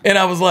 hilarious. Whatever. And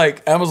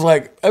I was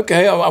like,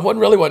 okay, I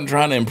wasn't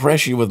trying to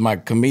impress you with my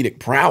comedic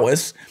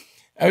prowess.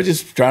 I was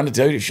just trying to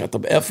tell you to shut the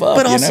F up.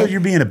 But also,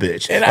 you're being a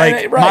bitch.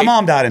 Like, my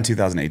mom died in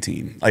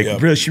 2018. Like,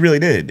 really, she really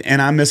did.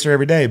 And I miss her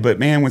every day. But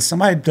man, when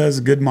somebody does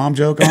a good mom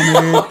joke on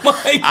me,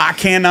 I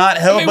cannot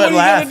help but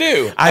laugh. What are you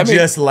gonna do? I mean,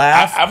 just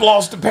laugh. I've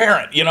lost a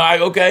parent. You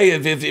know,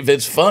 if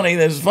it's funny,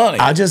 then it's funny.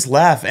 I just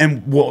laugh.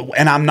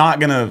 And I'm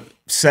not gonna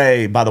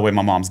say, by the way,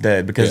 my mom's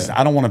dead, because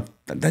I don't want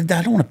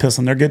to piss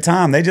on their good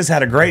time. They just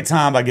had a great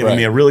time by giving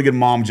me a really good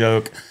mom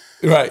joke.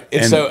 Right.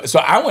 And so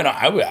I went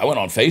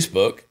on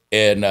Facebook,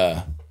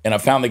 and I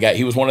found the guy.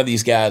 He was one of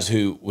these guys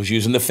who was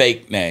using the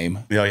fake name.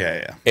 Oh,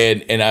 yeah.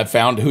 And I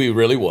found who he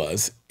really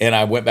was. And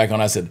I went back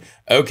on. I said,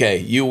 okay,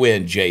 you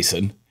win,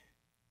 Jason.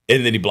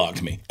 And then he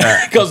blocked me.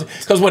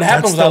 Because what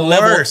happened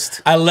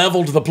was I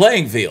leveled the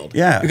playing field.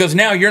 Yeah. Because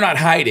now you're not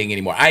hiding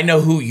anymore. I know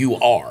who you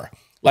are.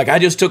 Like, I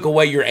just took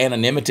away your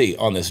anonymity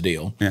on this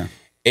deal. Yeah.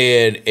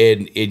 And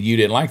you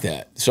didn't like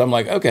that. So I'm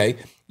like, okay.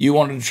 You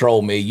wanted to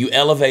troll me. You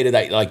elevated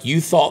that. Like,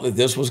 you thought that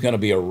this was going to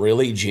be a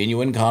really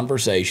genuine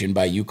conversation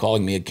by you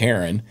calling me a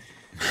Karen.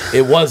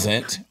 It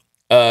wasn't.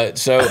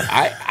 So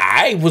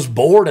I was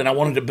bored, and I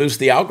wanted to boost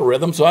the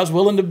algorithm, so I was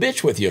willing to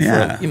bitch with you.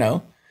 For, you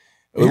know,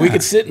 we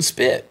could sit and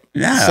spit.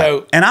 Yeah.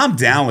 So, and I'm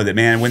down with it,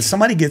 man. When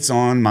somebody gets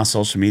on my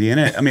social media,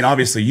 and I mean,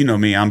 obviously, you know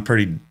me, I'm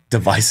pretty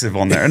divisive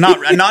on there.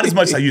 Not as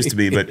much as I used to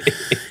be, but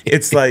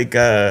it's like...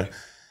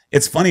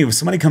 it's funny, if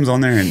somebody comes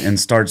on there and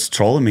starts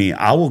trolling me,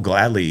 I will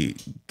gladly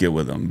get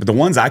with them. But the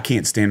ones I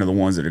can't stand are the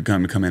ones that are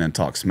going to come in and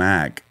talk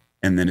smack,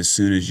 and then as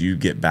soon as you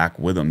get back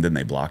with them, then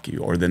they block you,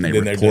 or then they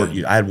report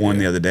you. I had one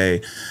the other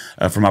day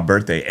for my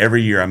birthday.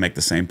 Every year I make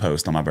the same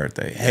post on my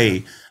birthday.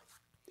 Hey,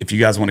 if you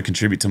guys want to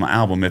contribute to my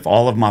album, if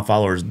all of my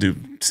followers do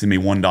send me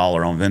 $1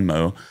 on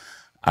Venmo,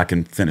 I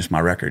can finish my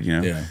record, you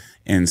know? Yeah.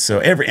 And so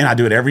and I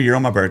do it every year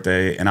on my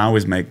birthday, and I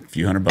always make a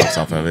few $100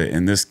 off of it.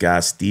 And this guy,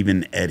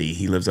 Stephen Eddy,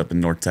 he lives up in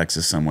North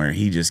Texas somewhere.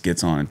 He just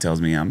gets on and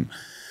tells me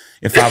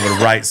if I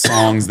would write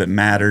songs that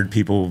mattered,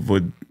 people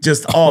would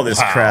just all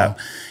this crap.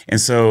 And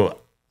so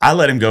I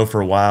let him go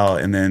for a while,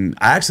 and then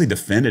I actually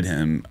defended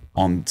him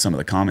on some of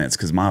the comments,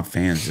 because my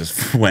fans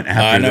just went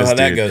after this. I know how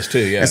that goes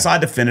too. Yeah. And so I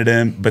defended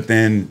him, but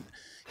then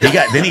he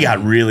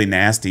got really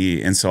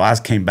nasty, and so I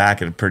came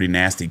back at a pretty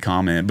nasty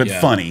comment, but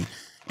funny.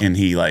 And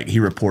he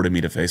reported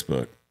me to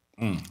Facebook.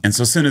 And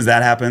so as soon as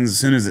that happens, as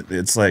soon as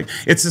it's like,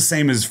 it's the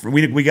same as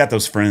we got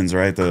those friends,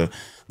 right? The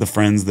the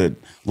friends that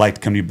like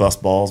to come to you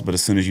bust balls, but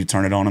as soon as you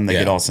turn it on them, they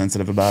get all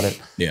sensitive about it.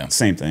 Yeah.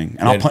 Same thing.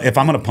 And if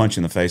I'm going to punch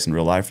you in the face in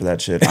real life for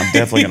that shit, I'm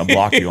definitely going to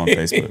block you on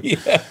Facebook.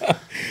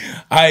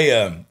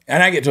 Yeah.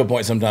 And I get to a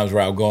point sometimes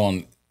where I'll go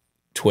on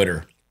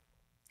Twitter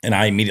and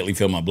I immediately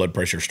feel my blood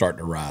pressure start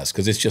to rise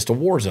because it's just a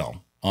war zone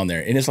on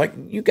there. And it's like,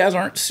 you guys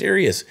aren't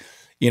serious.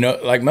 You know,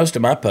 like most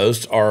of my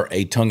posts are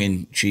a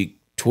tongue-in-cheek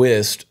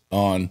twist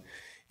on,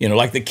 you know,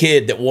 like the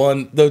kid that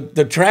won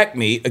the track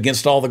meet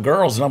against all the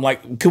girls. And I'm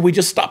like, could we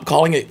just stop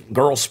calling it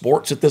girl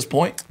sports at this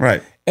point?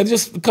 Right. And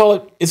just call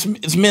it,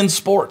 it's men's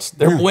sports.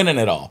 They're winning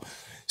it all.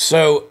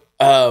 So,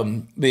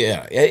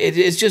 yeah,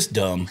 it's just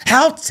dumb.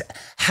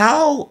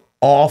 How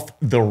off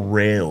the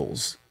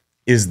rails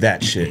is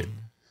that shit?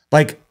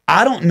 Like,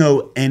 I don't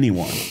know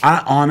anyone.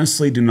 I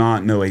honestly do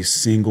not know a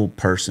single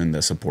person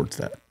that supports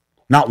that.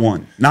 Not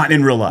one. Not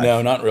in real life.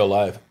 No, not in real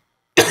life.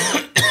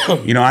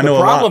 You know, I know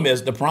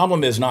the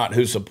problem is not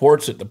who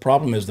supports it. The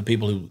problem is the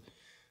people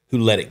who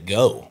let it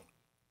go,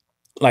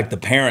 like the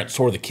parents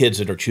or the kids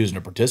that are choosing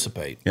to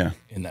participate.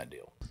 In that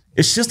deal.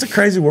 It's just a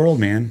crazy world,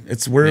 man.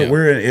 It's a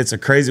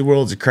crazy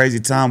world. It's a crazy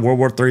time. World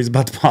War III is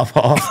about to pop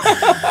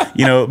off.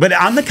 You know, but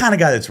I'm the kind of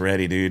guy that's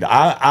ready, dude.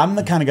 I'm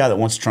the kind of guy that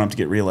wants Trump to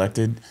get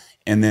reelected,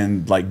 and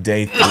then like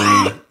day 3,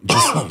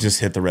 just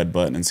hit the red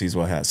button and see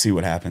what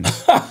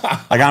happens.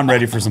 Like, I'm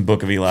ready for some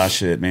Book of Eli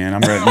shit, man.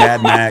 I'm ready.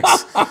 Mad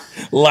Max.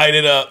 Light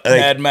it up, like,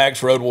 Mad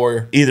Max, Road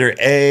Warrior. Either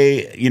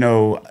you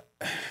know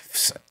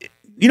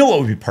what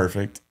would be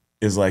perfect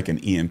is like an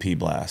EMP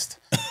blast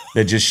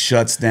that just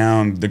shuts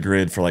down the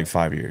grid for like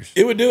 5 years.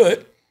 It would do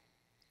it.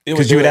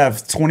 Because you would have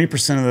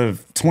 20%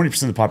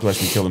 of the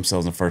population would kill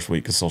themselves in the first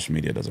week because social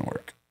media doesn't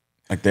work.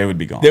 Like, they would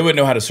be gone. They wouldn't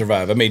know how to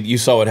survive. I mean, you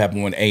saw what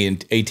happened when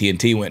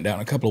AT&T went down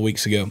a couple of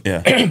weeks ago.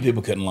 Yeah.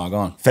 People couldn't log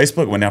on.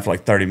 Facebook went down for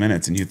like 30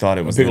 minutes and you thought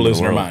it was people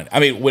losing their mind. I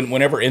mean,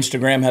 whenever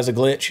Instagram has a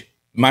glitch,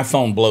 my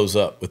phone blows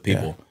up with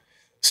people. Yeah.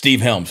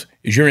 Steve Helms,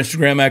 is your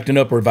Instagram acting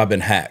up or have I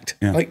been hacked?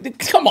 Yeah. Like,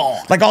 come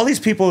on. Like, all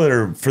these people that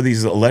are for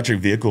these electric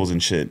vehicles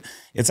and shit.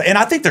 And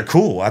I think they're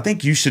cool. I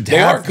think you should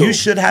have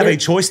a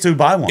choice to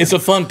buy one. It's a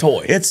fun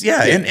toy.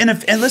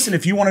 And listen,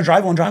 if you want to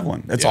drive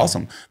one. That's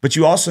awesome. But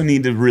you also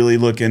need to really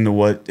look into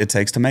what it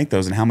takes to make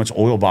those and how much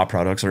oil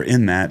byproducts are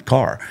in that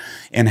car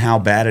and how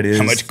bad it is.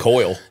 How much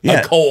coal.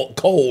 Yeah.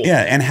 Coal.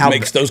 Yeah, and how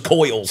makes those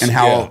coils. And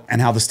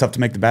how the stuff to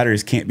make the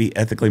batteries can't be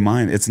ethically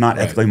mined. It's not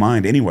ethically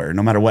mined anywhere,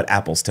 no matter what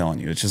Apple's telling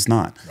you. It's just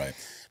not. Right.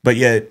 But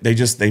yet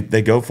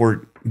they go for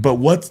it. But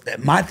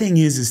my thing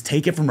is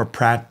take it from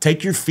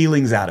take your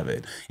feelings out of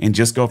it and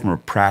just go from a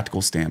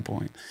practical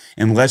standpoint.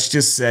 And let's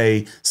just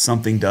say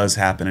something does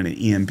happen and an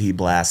EMP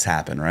blast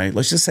happen, right?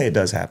 Let's just say it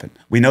does happen.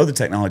 We know the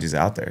technology's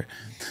out there.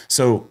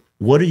 So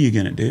what are you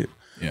going to do?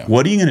 Yeah.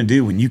 What are you going to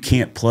do when you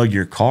can't plug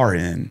your car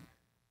in?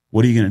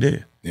 What are you going to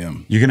do? Yeah.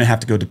 You're going to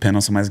have to go depend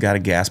on somebody who's got a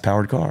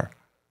gas-powered car,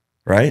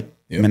 right?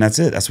 Yep. I mean, that's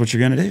it. That's what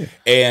you're going to do.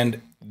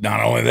 And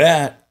not only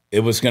that, it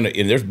was going to,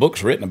 and there's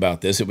books written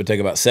about this. It would take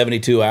about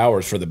 72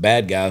 hours for the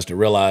bad guys to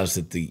realize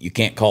that you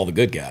can't call the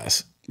good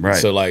guys. Right.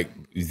 So like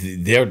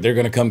they're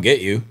going to come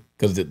get you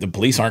because the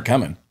police aren't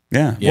coming.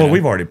 Yeah. Well,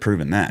 we've already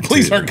proven that.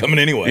 Police aren't coming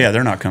anyway. Yeah,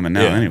 they're not coming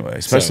now anyway,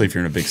 especially if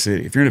you're in a big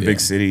city. If you're in a big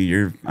city,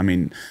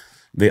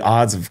 the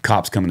odds of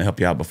cops coming to help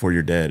you out before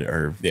you're dead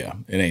are. Yeah,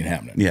 it ain't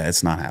happening. Yeah,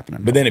 it's not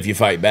happening. But then if you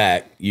fight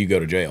back, you go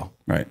to jail.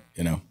 Right.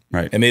 You know?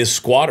 Right. I mean, it's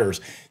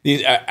squatters.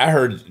 I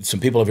heard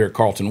some people over here at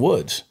Carlton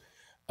Woods.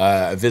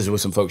 I visited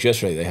with some folks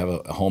yesterday. They have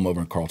a home over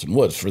in Carlton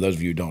Woods. For those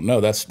of you who don't know,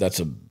 that's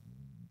a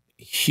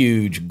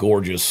huge,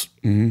 gorgeous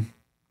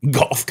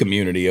golf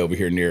community over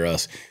here near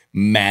us.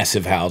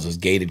 Massive houses,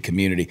 gated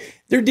community.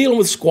 They're dealing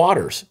with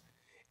squatters,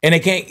 and they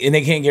can't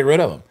get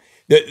rid of them.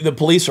 The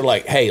police are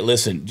like, "Hey,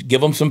 listen,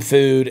 give them some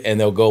food, and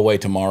they'll go away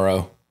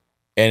tomorrow."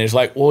 And it's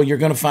like, "Well, you're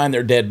going to find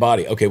their dead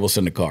body. Okay, we'll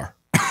send a car."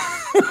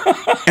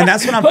 And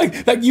that's what I'm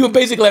like. You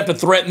basically have to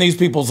threaten these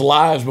people's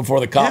lives before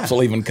the cops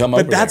will even come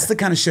over. But that's the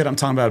kind of shit I'm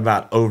talking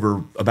about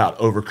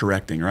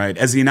overcorrecting, right?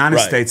 As the United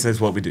States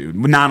says, what we do.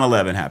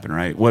 9/11 happened,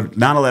 right?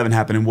 9/11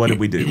 happened, and what did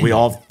we do? We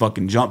all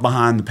fucking jumped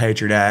behind the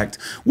Patriot Act.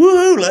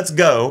 Woo, let's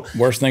go.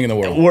 Worst thing in the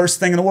world. Worst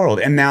thing in the world.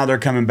 And now they're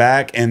coming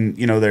back, and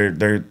you know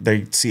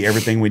they see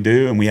everything we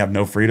do, and we have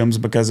no freedoms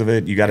because of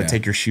it. You got to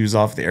take your shoes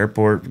off at the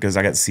airport because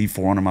I got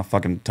C4 on my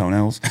fucking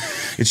toenails.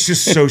 It's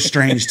just so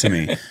strange to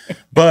me,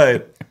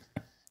 but.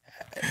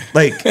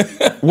 Like,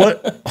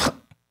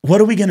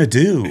 what are we gonna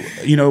do?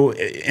 You know,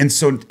 and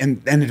so we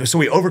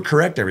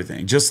overcorrect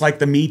everything, just like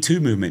the Me Too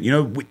movement. You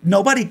know,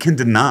 nobody can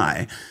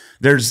deny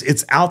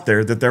it's out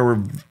there that there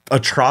were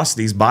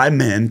atrocities by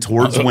men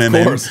towards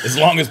women. Of course, as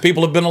long as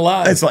people have been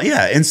alive. It's like,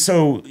 yeah, and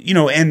so you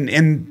know,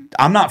 and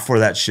I'm not for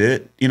that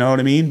shit. You know what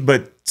I mean?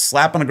 But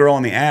slapping a girl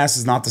on the ass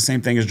is not the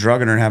same thing as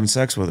drugging her and having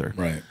sex with her.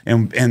 Right.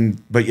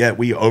 But yet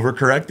we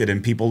overcorrected,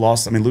 and people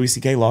lost. I mean, Louis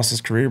C.K. lost his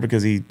career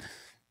because he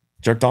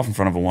jerked off in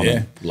front of a woman.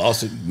 Yeah,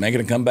 lost it,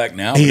 making a comeback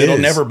now. But it'll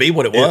never be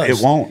what it was.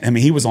 It won't. I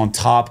mean, he was on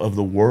top of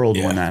the world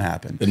when that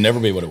happened. It'll never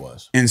be what it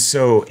was. And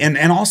so, and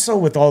also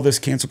with all this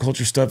cancel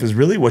culture stuff is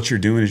really what you're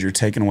doing is you're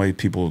taking away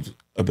people's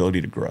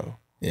ability to grow.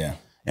 Yeah.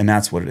 And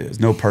that's what it is.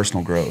 No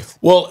personal growth.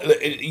 Well,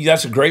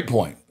 that's a great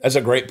point. That's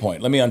a great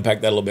point. Let me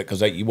unpack that a little bit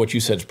because what you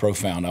said is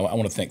profound. I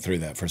want to think through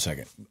that for a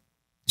second.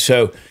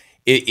 So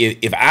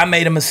if I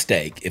made a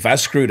mistake, if I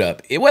screwed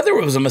up, whether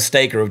it was a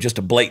mistake or just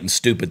a blatant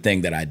stupid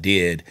thing that I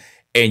did,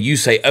 and you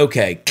say,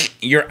 okay,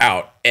 you're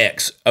out,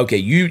 X. Okay,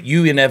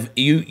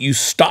 you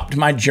stopped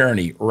my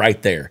journey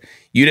right there.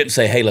 You didn't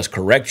say, hey, let's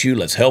correct you,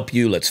 let's help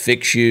you, let's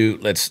fix you,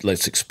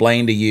 let's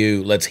explain to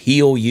you, let's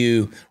heal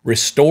you,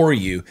 restore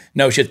you.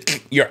 No, it's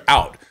just, you're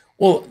out.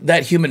 Well,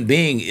 that human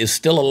being is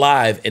still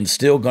alive and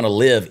still going to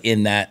live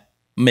in that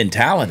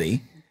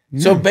mentality.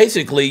 So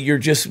basically, you're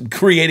just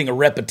creating a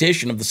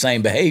repetition of the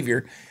same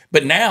behavior,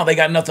 but now they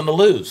got nothing to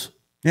lose.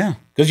 Yeah.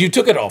 Because you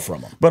took it all from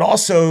them. But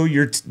also,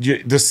 you're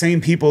the same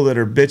people that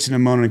are bitching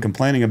and moaning and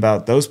complaining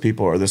about those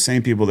people are the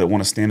same people that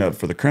want to stand up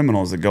for the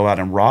criminals that go out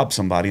and rob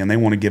somebody, and they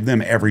want to give them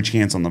every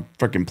chance on the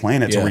freaking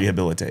planet to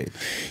rehabilitate.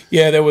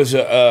 Yeah, there was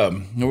a,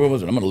 where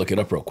was it? I'm going to look it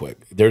up real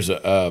quick. There's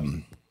a,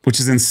 which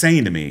is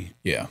insane to me.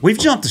 Yeah. We've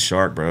jumped the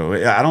shark, bro.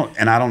 I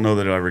don't know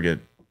that it'll ever get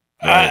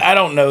right. I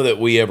don't know that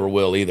we ever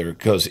will either,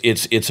 because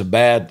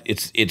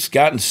it's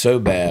gotten so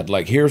bad.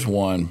 Like, here's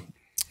one.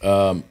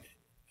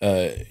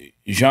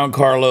 Jean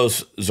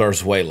Carlos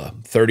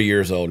Zarzuela, 30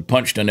 years old,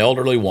 punched an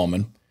elderly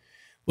woman,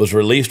 was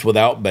released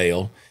without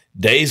bail.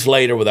 Days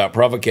later, without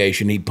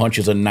provocation, he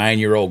punches a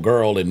 9-year-old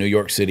girl in New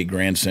York City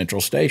Grand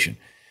Central Station.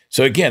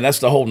 So again, that's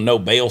the whole no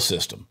bail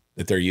system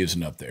that they're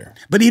using up there.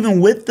 But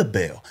even with the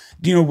bail,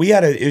 we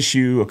had an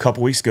issue a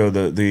couple weeks ago.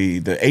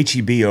 The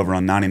HEB over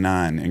on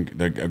 99 and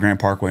the Grand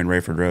Parkway and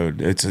Rayford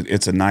Road.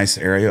 It's a nice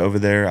area over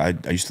there.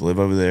 I used to live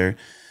over there.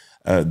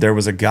 There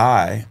was a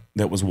guy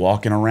that was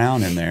walking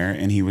around in there,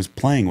 and he was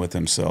playing with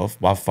himself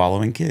while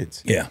following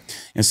kids. Yeah.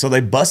 And so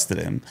they busted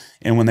him.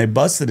 And when they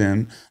busted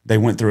him, they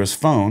went through his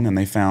phone, and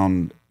they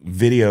found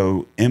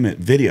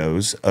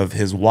videos of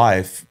his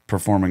wife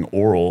performing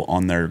oral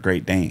on their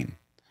Great Dane.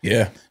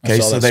 Yeah. Okay,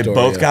 so they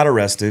both got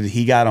arrested.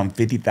 He got on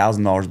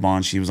 $50,000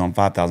 bond. She was on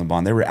 $5,000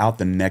 bond. They were out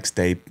the next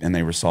day, and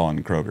they were saw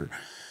in Kroger.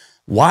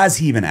 Why is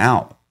he even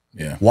out?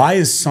 Yeah. Why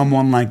is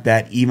someone like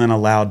that even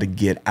allowed to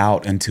get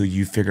out until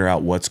you figure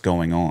out what's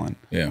going on?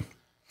 Yeah.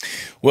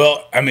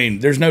 Well, I mean,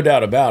 there's no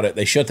doubt about it.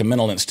 They shut the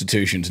mental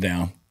institutions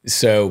down.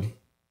 So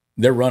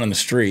they're running the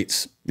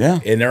streets.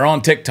 Yeah. And they're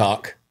on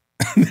TikTok.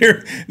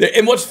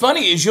 And what's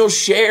funny is you'll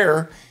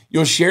share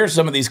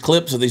some of these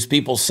clips of these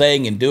people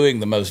saying and doing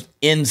the most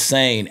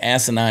insane,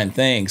 asinine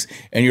things.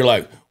 And you're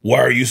like, why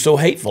are you so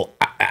hateful?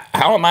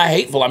 How am I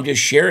hateful? I'm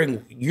just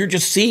sharing. You're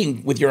just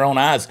seeing with your own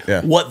eyes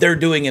what they're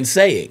doing and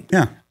saying.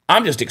 Yeah.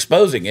 I'm just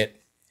exposing it.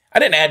 I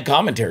didn't add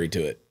commentary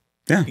to it.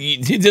 Yeah.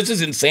 This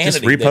is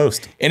insanity. Just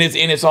repost. And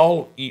it's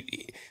all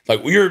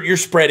like you're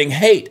spreading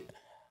hate.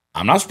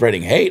 I'm not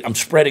spreading hate. I'm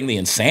spreading the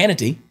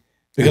insanity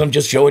because I'm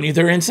just showing you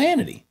their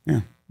insanity.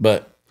 Yeah.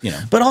 But,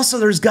 But also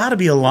there's got to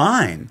be a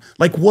line.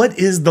 Like, what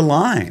is the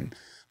line?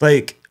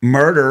 Like,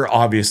 murder,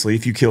 obviously,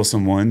 if you kill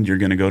someone, you're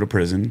going to go to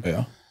prison.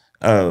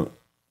 Yeah.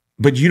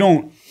 But you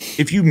don't,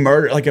 if you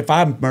murder, like if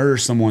I murder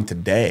someone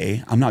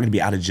today, I'm not going to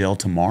be out of jail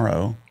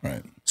tomorrow.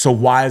 Right. So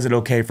why is it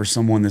okay for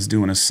someone that's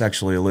doing a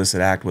sexually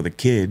illicit act with a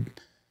kid?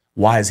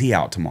 Why is he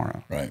out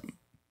tomorrow? Right.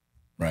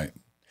 Right.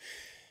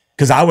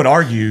 Because I would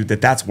argue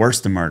that that's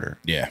worse than murder.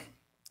 Yeah.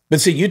 But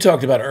see, you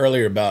talked about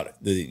earlier about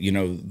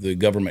the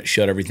government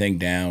shut everything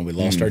down. We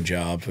lost our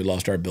jobs. We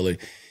lost our ability.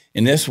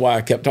 And that's why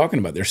I kept talking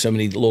about there's so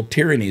many little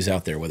tyrannies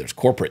out there, whether it's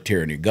corporate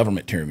tyranny,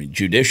 government tyranny,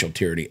 judicial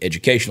tyranny,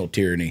 educational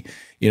tyranny.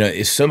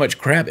 It's so much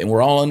crap, and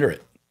we're all under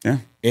it. Yeah.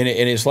 And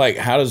it's like,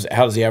 how does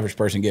the average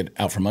person get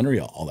out from under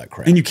all that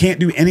crap? And you can't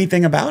do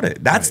anything about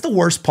it. That's the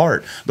worst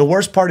part. The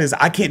worst part is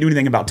I can't do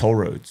anything about toll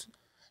roads.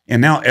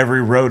 And now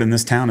every road in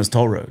this town is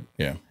toll road.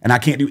 Yeah. And I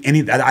can't do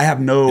any, I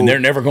have no. And they're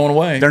never going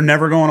away. They're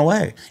never going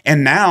away.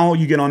 And now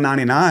you get on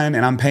 99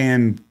 and I'm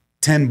paying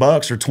 $10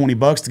 or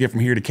 $20 to get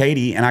from here to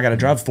Katy, and I got to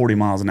drive 40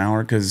 miles an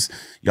hour because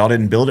y'all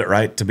didn't build it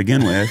right to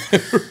begin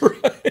with.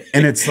 Right.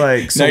 And it's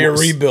like, so now you're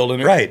rebuilding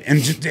it. Right.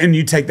 And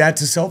you take that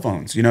to cell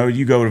phones.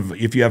 You go to,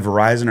 if you have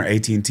Verizon or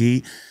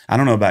AT&T, I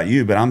don't know about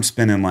you, but I'm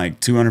spending like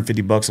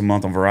 $250 a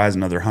month on Verizon,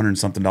 another $100 and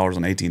something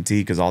on AT&T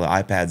because all the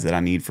iPads that I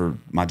need for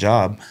my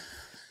job.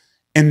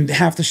 And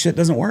half the shit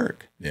doesn't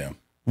work. Yeah.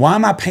 Why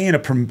am I paying a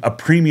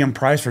premium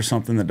price for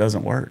something that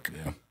doesn't work?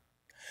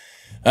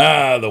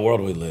 Yeah. The world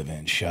we live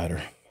in,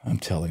 Shutter. I'm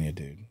telling you,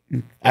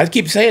 dude. I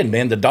keep saying,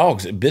 man, the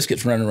dogs,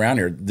 Biscuit's running around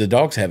here. The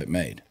dogs have it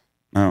made.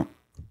 Oh.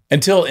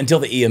 Until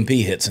the EMP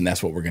hits, and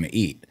that's what we're going to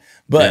eat.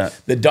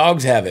 But the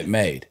dogs have it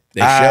made.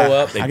 They show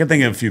up. I can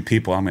think of a few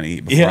people I'm going to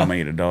eat before I'm going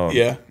to eat a dog.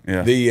 Yeah.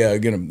 Yeah.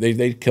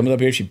 They come up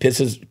here. She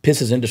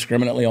pisses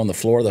indiscriminately on the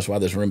floor. That's why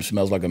this room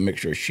smells like a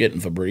mixture of shit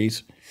and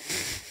Febreze.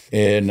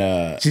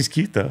 And she's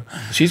cute though.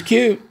 She's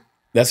cute.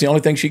 That's the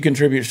only thing she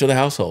contributes to the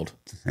household.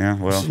 Yeah,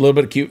 well, just a little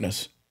bit of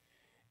cuteness.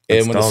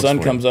 And when the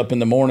sun comes up in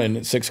the morning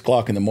at 6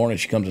 o'clock in the morning,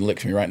 she comes and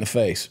licks me right in the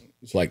face.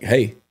 It's like,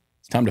 hey,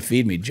 it's time to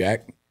feed me,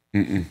 Jack.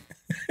 Dude,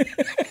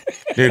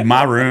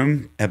 my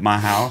room at my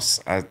house,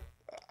 I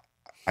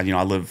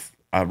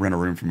rent a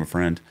room from a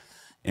friend,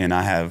 and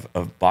I have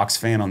a box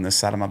fan on this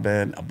side of my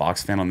bed, a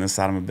box fan on this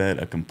side of my bed,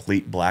 a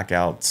complete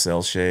blackout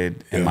cell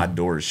shade, and my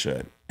door is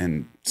shut.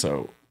 And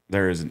so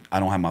I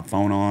don't have my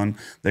phone on.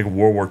 Like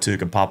World War II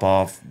could pop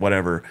off,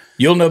 whatever.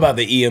 You'll know about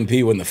the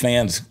EMP when the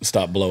fans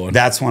stop blowing.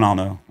 That's when I'll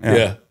know.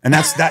 Yeah. And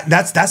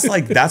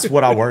that's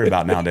what I worry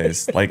about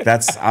nowadays. Like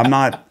I'm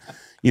not,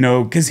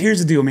 because here's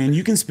the deal, man.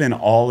 You can spend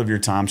all of your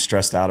time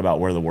stressed out about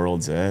where the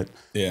world's at.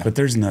 Yeah. But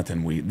there's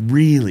nothing we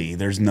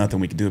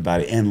can do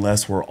about it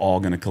unless we're all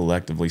going to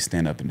collectively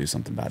stand up and do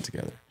something bad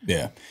together.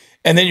 Yeah.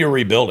 And then you're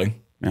rebuilding.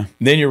 Yeah.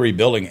 Then you're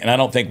rebuilding. And I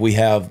don't think we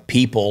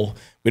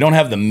don't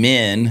have the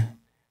men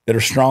that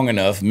are strong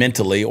enough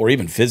mentally or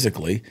even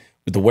physically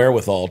with the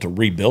wherewithal to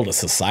rebuild a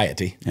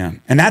society. Yeah.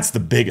 And that's the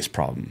biggest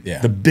problem. Yeah.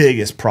 The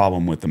biggest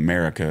problem with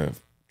America,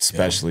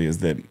 especially, is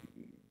that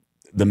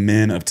the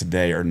men of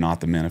today are not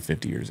the men of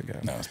 50 years ago.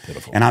 No, it's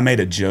pitiful. And I made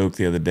a joke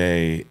the other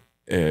day.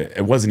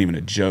 It wasn't even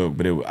a joke,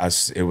 but it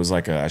was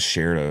like I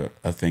shared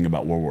a thing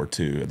about World War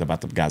II,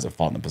 about the guys that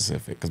fought in the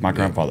Pacific, because my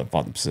grandfather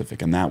fought in the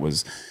Pacific, and that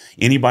was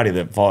anybody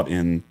that fought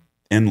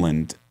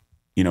inland,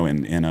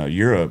 in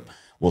Europe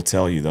will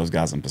tell you those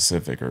guys in the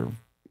Pacific are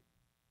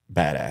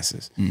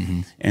badasses.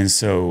 Mm-hmm. And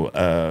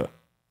so,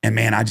 and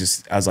man, I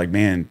was like,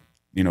 man,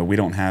 we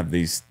don't have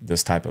this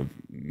type of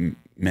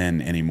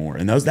men anymore.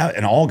 And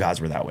and all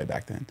guys were that way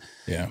back then.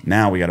 Yeah.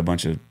 Now we got a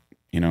bunch of,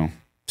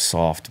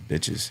 soft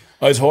bitches.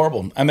 Oh, it's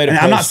horrible. I'm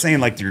not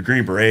saying like your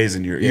Green Berets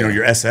and your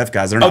SF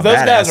guys. They're not. Those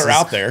badasses. Guys are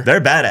out there. They're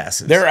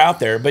badasses. They're out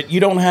there, but you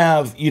don't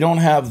have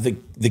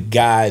the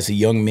guys, the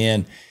young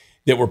men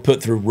that were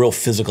put through real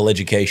physical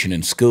education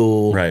in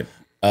school. Right.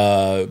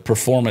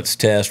 Performance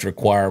test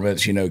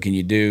requirements. Can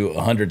you do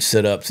 100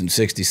 sit-ups in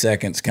 60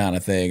 seconds kind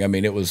of thing? I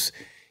mean, it was,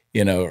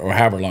 or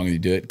however long you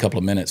do it, a couple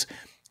of minutes.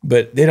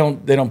 But they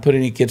don't put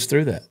any kids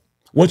through that.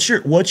 What's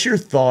your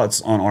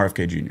thoughts on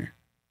RFK Jr.?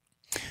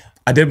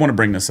 I did want to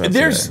bring this up.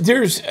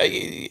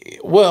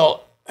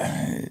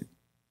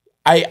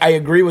 I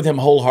agree with him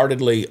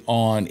wholeheartedly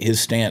on his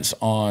stance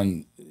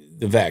on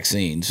the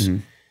vaccines,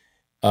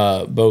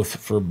 both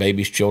for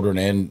babies, children,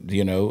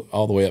 and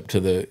all the way up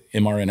to the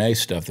mRNA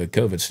stuff, the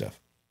COVID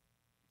stuff.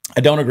 I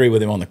don't agree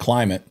with him on the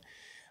climate.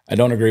 I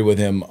don't agree with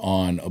him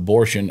on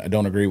abortion. I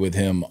don't agree with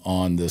him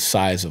on the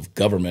size of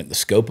government, the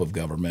scope of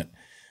government.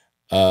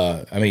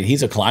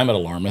 He's a climate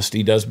alarmist.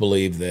 He does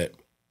believe that.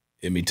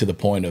 To the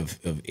point of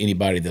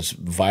anybody that's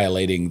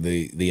violating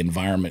the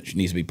environment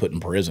needs to be put in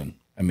prison.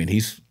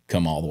 He's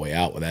come all the way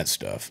out with that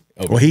stuff.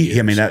 That's what he's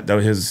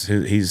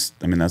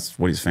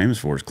famous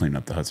for, is cleaning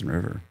up the Hudson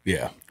River.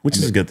 Yeah, which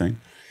is a good thing.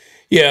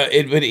 Yeah,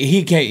 but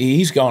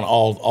he's gone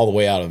all the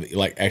way out of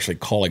like actually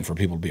calling for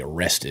people to be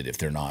arrested if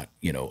they're not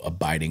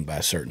abiding by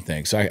certain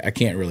things. So I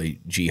can't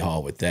really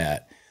jihad with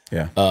that.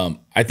 Yeah,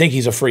 I think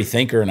he's a free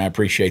thinker, and I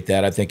appreciate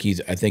that. I think he's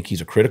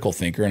a critical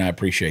thinker, and I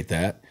appreciate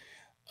that.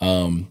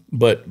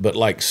 But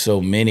like so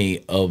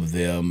many of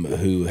them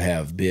who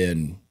have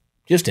been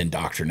just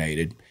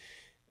indoctrinated,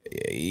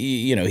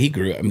 he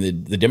grew.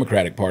 The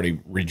Democratic Party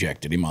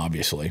rejected him,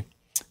 obviously,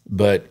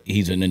 but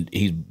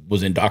he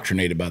was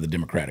indoctrinated by the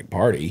Democratic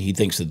Party. He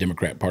thinks the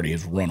Democratic Party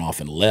has run off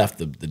and left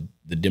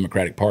the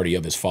Democratic Party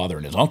of his father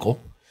and his uncle,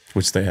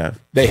 which they have.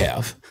 They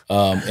have,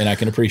 and I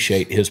can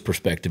appreciate his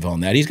perspective on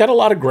that. He's got a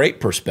lot of great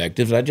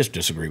perspectives. I just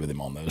disagree with him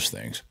on those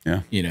things.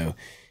 Yeah,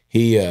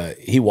 He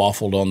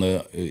waffled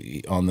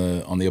on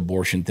the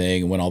abortion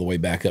thing and went all the way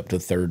back up to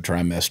third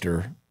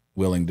trimester,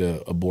 willing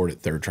to abort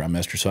at third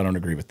trimester. So I don't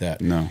agree with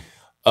that. No.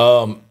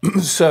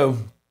 So,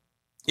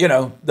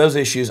 those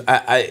issues.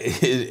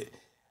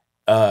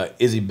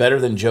 Is he better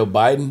than Joe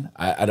Biden?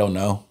 I don't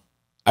know.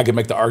 I could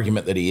make the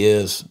argument that he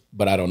is,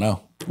 but I don't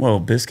know. Well,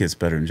 Biscuit's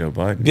better than Joe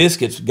Biden.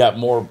 Biscuit's got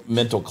more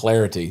mental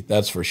clarity,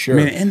 that's for sure.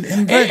 And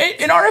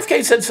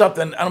RFK said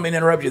something. I don't mean to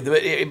interrupt you,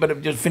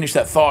 but just finish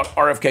that thought.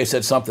 RFK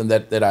said something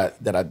that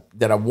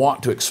I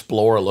want to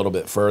explore a little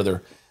bit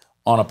further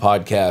on a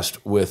podcast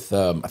with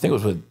I think it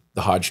was with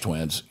the Hodge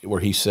twins, where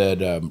he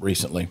said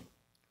recently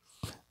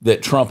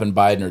that Trump and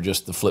Biden are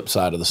just the flip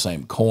side of the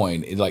same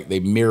coin. It's like they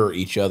mirror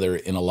each other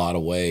in a lot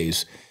of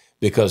ways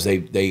because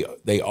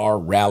they are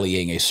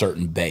rallying a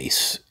certain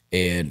base.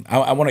 And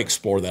I want to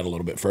explore that a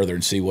little bit further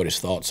and see what his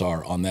thoughts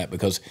are on that,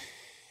 because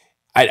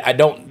I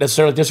don't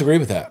necessarily disagree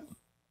with that.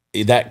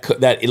 That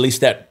at least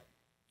that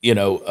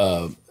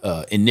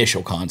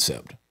initial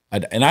concept.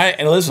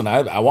 Listen,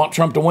 I want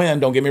Trump to win.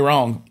 Don't get me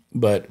wrong,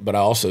 but I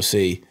also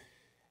see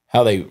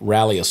how they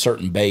rally a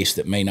certain base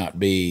that may not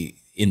be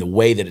in the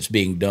way that it's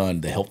being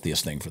done the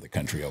healthiest thing for the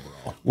country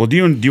overall. Well, do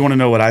you want to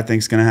know what I think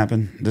is going to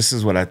happen? This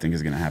is what I think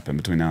is going to happen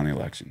between now and the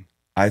election.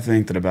 I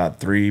think that about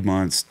 2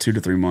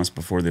 to 3 months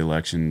before the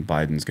election,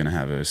 Biden's going to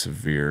have a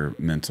severe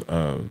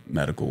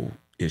medical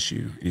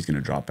issue. He's going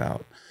to drop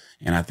out,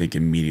 and I think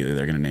immediately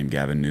they're going to name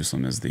Gavin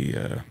Newsom as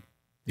the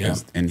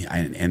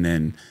and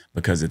then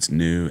because it's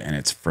new and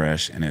it's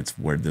fresh and it's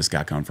where this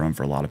guy come from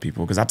for a lot of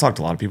people. Because I've talked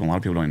to a lot of people, and a lot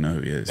of people don't even know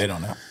who he is. They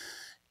don't know,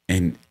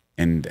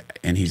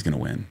 and he's going to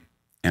win.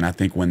 And I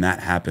think when that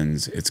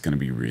happens, it's going to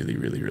be really,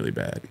 really, really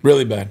bad.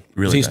 Really bad.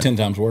 Really he's bad. 10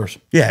 times worse.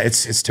 Yeah,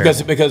 it's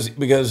terrible.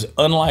 Because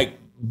unlike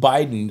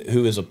Biden,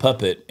 who is a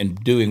puppet and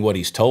doing what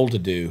he's told to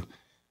do,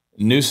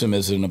 Newsom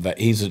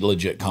he's a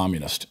legit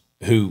communist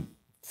who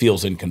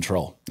feels in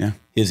control. Yeah.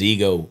 His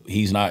ego,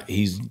 he's not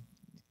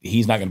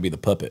going to be the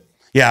puppet.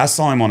 Yeah, I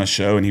saw him on a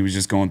show and he was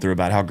just going through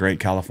about how great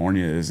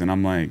California is, and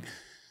I'm like,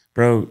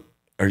 bro,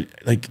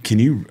 can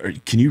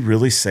you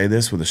really say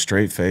this with a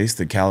straight face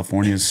that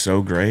California is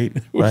so great?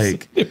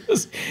 Like,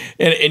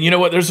 and you know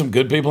what? There's some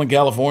good people in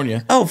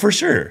California. Oh, for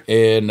sure.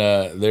 And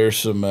there's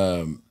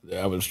some.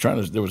 There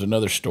was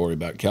another story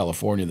about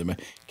California.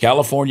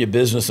 California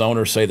business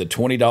owners say the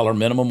 $20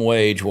 minimum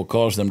wage will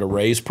cause them to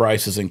raise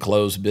prices and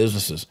close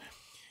businesses.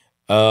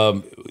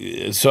 So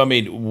I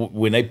mean,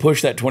 when they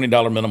pushed that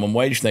 $20 minimum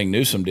wage thing,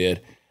 Newsom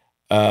did.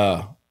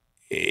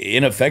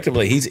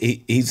 Ineffectively, he's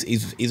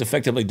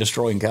effectively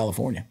destroying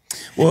California.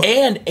 Well,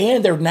 and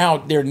they're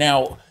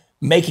now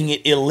making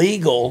it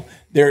illegal.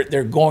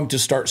 They're going to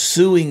start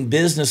suing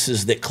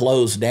businesses that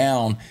close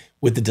down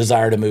with the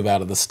desire to move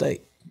out of the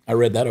state. I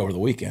read that over the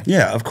weekend.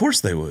 Yeah, of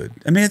course they would.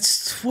 I mean,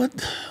 it's what.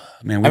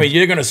 Man, I mean,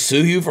 you're going to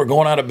sue you for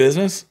going out of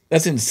business?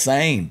 That's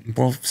insane.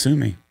 Well, sue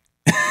me.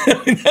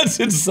 I mean, that's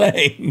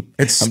insane.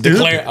 It's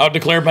stupid. I'll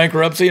declare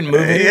bankruptcy and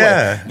move anyway.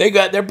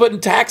 Yeah. They're putting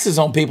taxes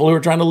on people who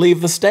are trying to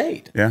leave the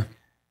state. Yeah.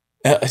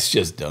 It's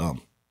just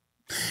dumb.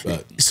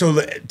 But.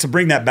 So to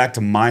bring that back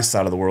to my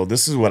side of the world,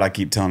 this is what I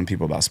keep telling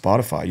people about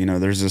Spotify. You know,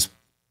 there's this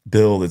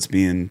bill that's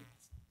being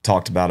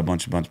talked about a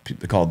bunch of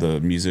people called the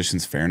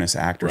Musicians Fairness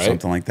Act or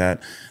something like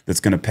that, that's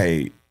going to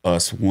pay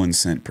us 1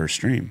 cent per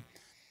stream.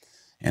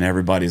 And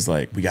everybody's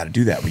like, we got to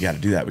do that. We got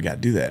to do that. We got to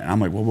do that. And I'm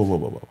like,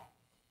 whoa.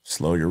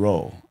 Slow your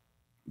roll,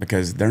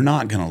 because they're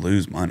not going to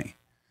lose money.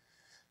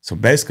 So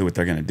basically what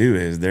they're going to do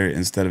is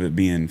instead of it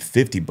being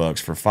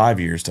 $50 for 5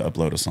 years to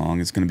upload a song,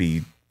 it's going to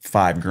be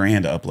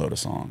 $5,000 to upload a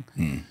song.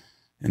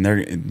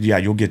 And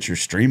you'll get your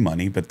stream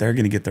money, but they're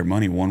going to get their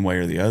money one way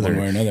or the other.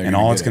 And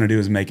all it's going to do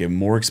is make it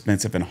more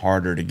expensive and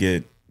harder to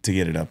get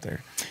it up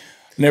there.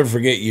 Never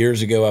forget,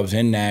 years ago, I was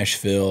in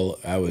Nashville.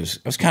 I was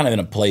kind of in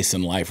a place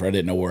in life where I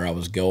didn't know where I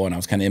was going. I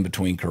was kind of in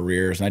between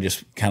careers, and I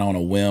just kind of on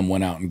a whim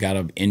went out and got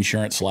an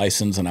insurance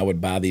license, and I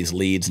would buy these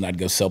leads, and I'd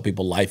go sell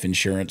people life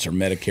insurance or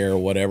Medicare or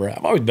whatever.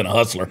 I've always been a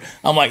hustler.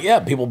 I'm like, yeah,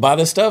 people buy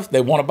this stuff.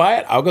 They want to buy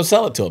it. I'll go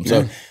sell it to them.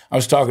 So I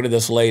was talking to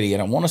this lady,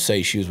 and I want to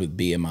say she was with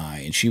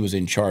BMI, and she was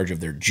in charge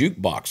of their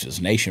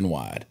jukeboxes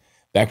nationwide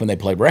back when they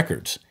played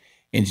records.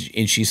 And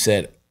she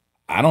said,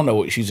 I don't know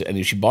what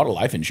she bought a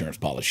life insurance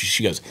policy.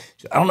 She goes,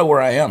 I don't know where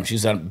I am. She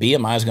said,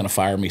 BMI is going to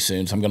fire me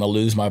soon, so I'm going to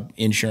lose my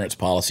insurance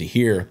policy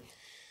here.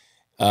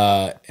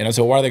 And I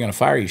said, why are they going to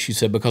fire you? She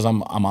said, because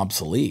I'm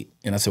obsolete.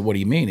 And I said, what do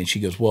you mean? And she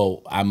goes,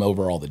 well, I'm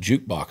over all the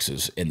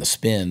jukeboxes and the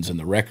spins and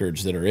the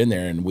records that are in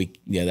there, and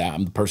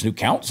I'm the person who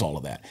counts all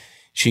of that.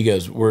 She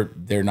goes,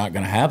 they're not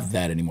going to have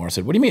that anymore. I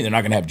said, what do you mean they're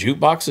not going to have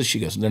jukeboxes? She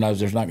goes,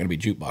 there's not going to be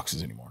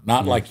jukeboxes anymore.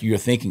 Not like you're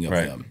thinking of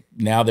them.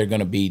 Now they're going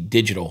to be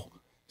digital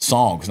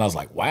songs. And I was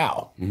like,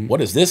 wow, what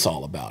is this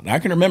all about? And I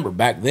can remember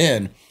back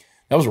then,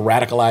 that was a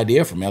radical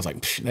idea for me. I was like,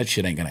 that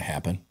shit ain't going to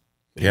happen.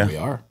 But here we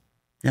are.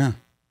 Yeah.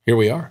 Here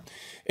we are.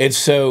 And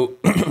so,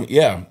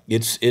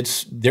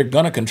 they're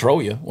going to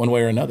control you one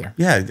way or another.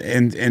 Yeah.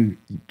 And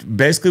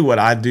basically what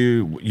I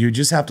do, you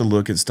just have to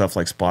look at stuff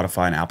like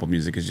Spotify and Apple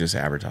Music is just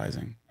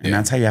advertising. And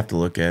that's how you have to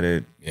look at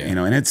it. Yeah. You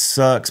know, and it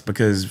sucks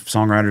because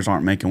songwriters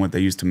aren't making what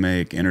they used to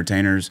make,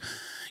 entertainers.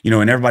 You know,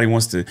 and everybody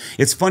wants to.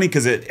 It's funny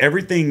because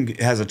everything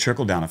has a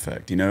trickle down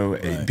effect. You know,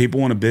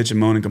 people want to bitch and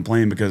moan and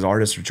complain because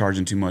artists are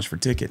charging too much for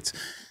tickets.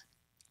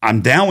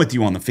 I'm down with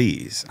you on the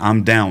fees.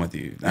 I'm down with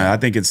you. I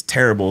think it's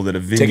terrible that a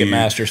venue,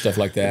 Ticketmaster, stuff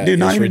like that. Dude,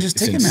 not even just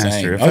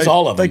Ticketmaster. It's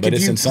all of them, but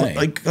it's insane.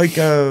 Like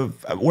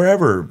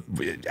wherever,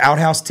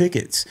 outhouse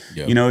tickets.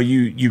 Yep. You know,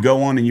 you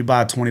go on and you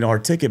buy a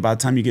 $20 ticket. By the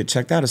time you get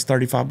checked out, it's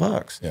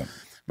 $35. Yeah,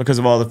 because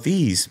of all the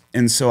fees.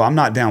 And so I'm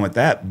not down with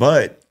that,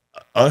 but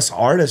us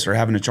artists are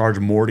having to charge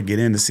more to get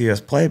in to see us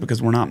play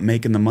because we're not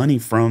making the money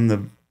from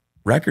the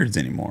records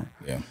anymore.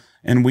 Yeah.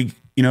 And we,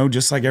 you know,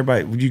 just like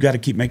everybody, you got to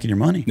keep making your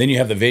money. Then you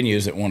have the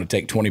venues that want to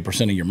take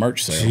 20% of your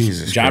merch sales.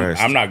 Jesus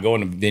Christ. I'm not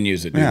going to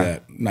venues that do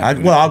that.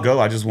 I'll go.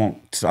 I just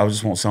won't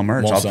sell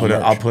merch. I'll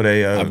put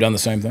a I've done the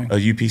same thing. A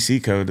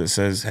UPC code that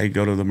says, hey,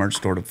 go to the merch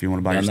store if you want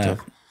to buy your stuff.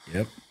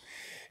 Yep.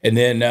 And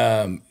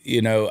then,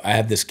 you know, I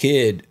have this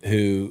kid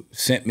who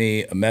sent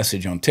me a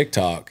message on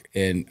TikTok,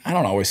 and I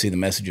don't always see the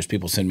messages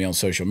people send me on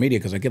social media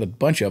because I get a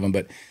bunch of them,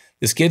 but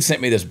this kid sent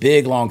me this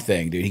big, long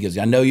thing, dude. He goes,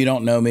 I know you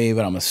don't know me,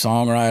 but I'm a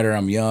songwriter.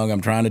 I'm young. I'm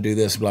trying to do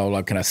this, blah, blah,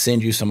 blah. Can I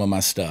send you some of my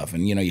stuff?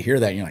 And, you know, you hear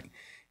that, and you're like,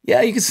 yeah,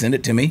 you can send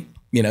it to me.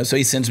 You know, so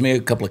he sends me a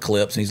couple of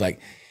clips, and he's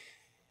like,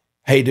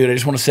 hey, dude, I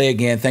just want to say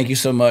again, thank you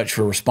so much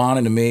for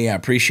responding to me. I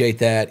appreciate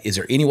that. Is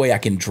there any way I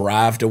can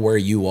drive to where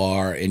you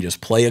are and just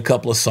play a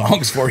couple of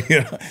songs for you?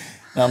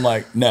 And I'm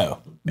like, no.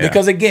 Yeah.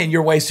 Because, again,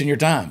 you're wasting your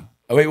time.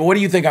 I mean, what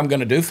do you think I'm going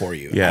to do for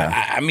you?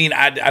 Yeah. I mean,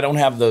 I don't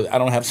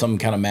have some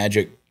kind of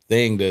magic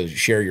thing to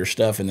share your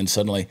stuff, and then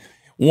suddenly,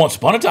 once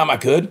upon a time I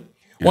could.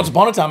 Yeah. Once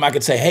upon a time I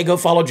could say, hey, go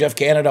follow Jeff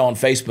Canada on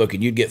Facebook,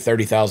 and you'd get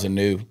 30,000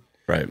 new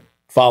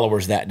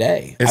followers that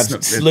day. I've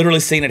literally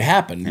seen it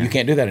happen. Yeah. You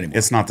can't do that anymore.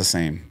 It's not the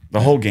same.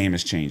 The whole game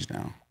has changed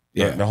now.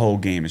 The whole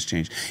game has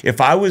changed.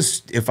 If I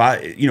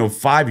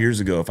 5 years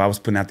ago, if I was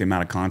putting out the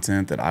amount of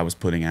content that I was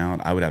putting out,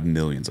 I would have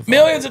millions of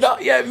followers.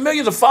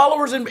 Millions of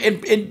followers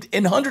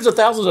and hundreds of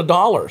thousands of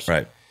dollars.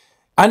 Right.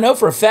 I know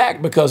for a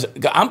fact because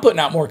I'm putting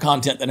out more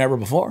content than ever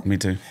before. Me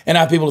too. And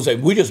I have people who say,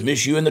 we just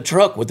miss you in the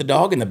truck with the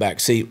dog in the back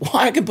seat. Well,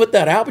 I can put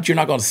that out, but you're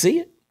not going to see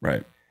it.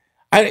 Right.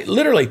 I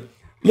literally,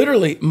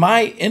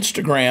 my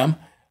Instagram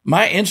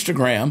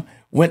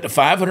went to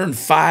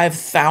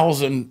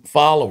 505,000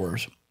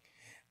 followers.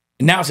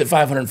 Now it's at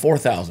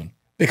 504,000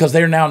 because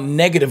they're now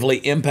negatively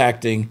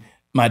impacting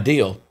my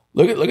deal.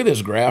 Look at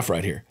this graph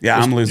right here. Yeah,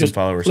 I'm losing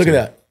followers. Look at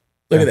that.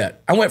 Look at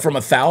that. I went from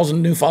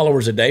 1,000 new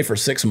followers a day for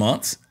 6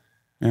 months.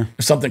 Yeah.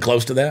 Or something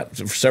close to that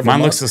for several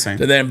Mine months. looks the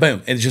same. And then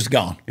boom, it's just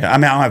gone. Yeah, I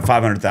mean, I don't have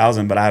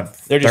 500,000, but I have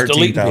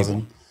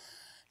 13,000.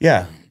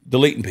 Yeah.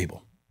 Deleting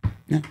people.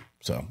 Yeah.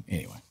 So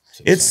anyway.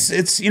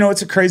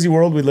 It's a crazy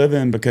world we live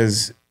in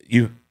because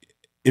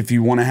if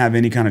you want to have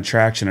any kind of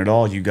traction at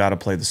all, you got to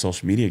play the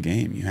social media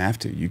game. You have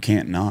to. You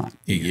can't not.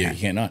 You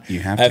can't not.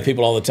 You have I have to.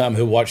 people all the time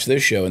who watch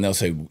this show and they'll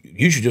say,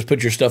 you should just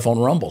put your stuff on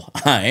Rumble.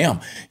 I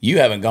am. You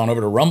haven't gone over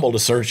to Rumble to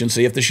search and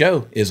see if the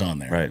show is on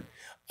there. Right.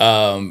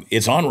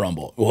 It's on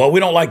Rumble. Well, we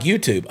don't like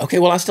YouTube. Okay,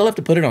 well, I still have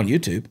to put it on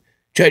YouTube.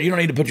 Chad, you don't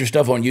need to put your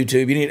stuff on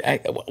YouTube.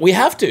 We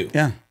have to.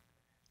 Yeah.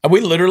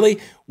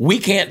 We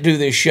can't do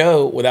this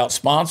show without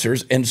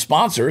sponsors, and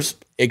sponsors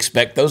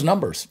expect those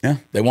numbers. Yeah.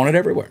 They want it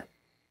everywhere.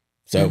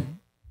 So,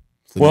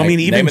 well, I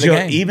mean,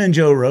 even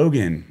Joe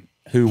Rogan,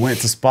 who went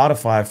to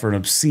Spotify for an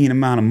obscene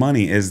amount of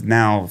money, is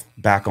now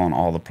back on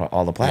all the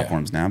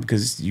platforms now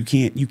because you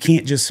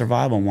can't just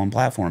survive on one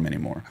platform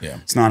anymore. Yeah.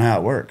 It's not how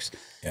it works.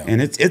 Yeah.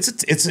 And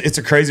it's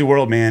a crazy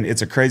world, man.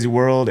 It's a crazy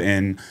world,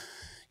 and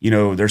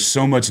there's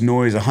so much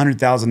noise.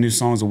 100,000 new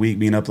songs a week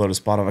being uploaded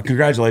to Spotify.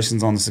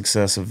 Congratulations on the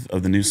success of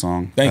the new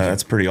song. Thank you.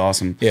 That's pretty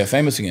awesome. Yeah,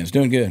 Famous Again. It's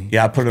doing good.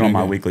 Yeah, I put it on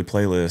my weekly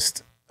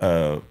playlist.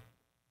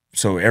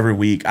 So every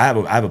week I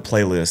have a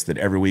playlist that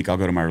every week I'll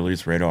go to my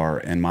release radar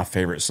and my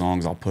favorite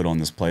songs I'll put on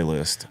this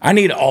playlist. I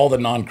need all the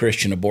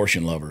non-Christian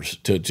abortion lovers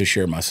to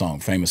share my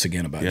song, Famous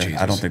Again, about Jesus.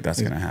 I don't think that's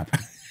going to happen.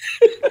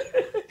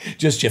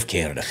 Just Jeff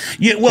Canada.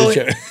 Yeah, well,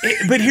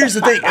 but here's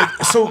the thing.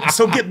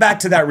 So get back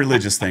to that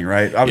religious thing,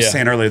 right? I was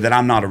saying earlier that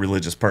I'm not a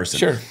religious person.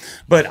 Sure.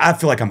 But I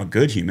feel like I'm a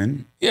good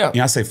human. Yeah.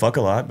 I say fuck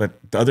a lot, but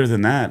other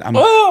than that, I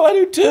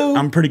do too.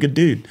 I'm a pretty good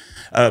dude.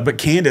 But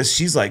Candace,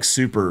 she's like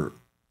super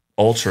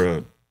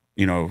ultra,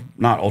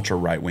 not ultra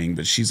right wing,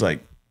 but she's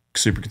like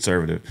super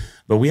conservative.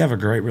 But we have a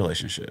great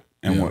relationship.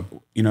 And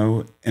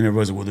and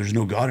everybody's like, well, there's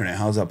no God in it.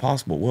 How is that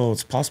possible? Well,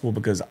 it's possible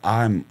because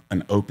I'm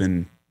an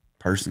open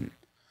person.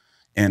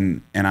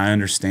 And I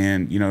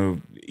understand,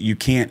 you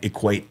can't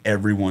equate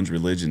everyone's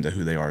religion to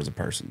who they are as a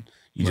person.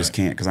 You just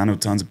can't, because I know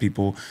tons of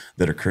people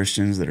that are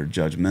Christians that are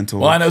judgmental.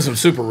 Well, I know some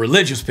super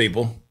religious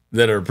people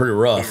that are pretty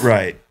rough.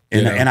 Right.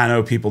 And I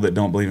know people that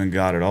don't believe in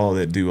God at all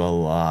that do a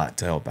lot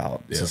to help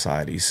out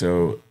society.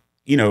 So,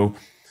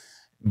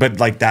 but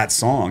like that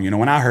song,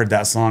 when I heard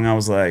that song, I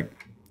was like,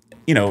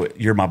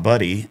 you're my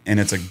buddy and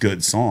it's a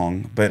good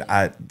song, but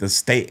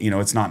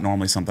it's not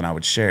normally something I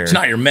would share. It's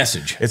not your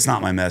message. It's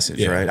not my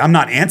message, right? I'm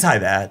not anti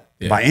that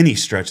by any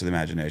stretch of the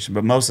imagination,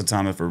 but most of the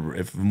time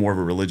if more of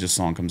a religious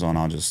song comes on,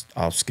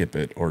 I'll skip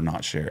it or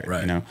not share it,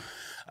 right.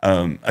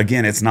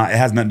 Again, it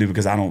has nothing to do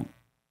because I don't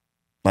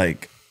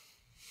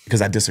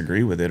because I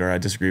disagree with it or I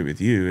disagree with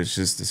you. It's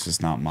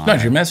just not my. It's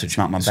not your message. It's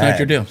not my bag. It's not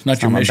your deal. It's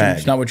not your mission.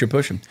 It's not what you're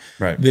pushing.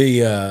 Right.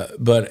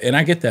 And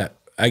I get that.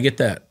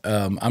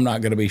 I'm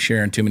not going to be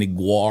sharing too many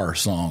Guar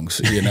songs,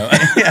 and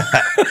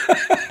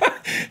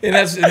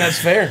that's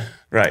fair.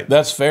 Right.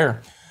 That's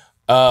fair.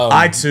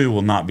 I too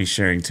will not be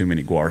sharing too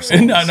many Guar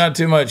songs. Not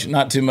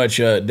too much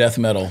death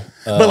metal.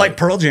 But like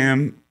Pearl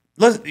Jam,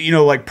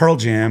 like Pearl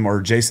Jam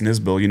or Jason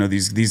Isbell,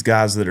 these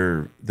guys that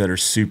are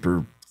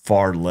super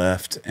far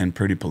left and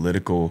pretty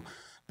political,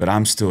 but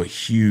I'm still a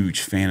huge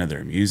fan of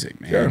their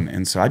music, man. Sure.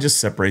 And so I just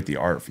separate the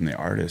art from the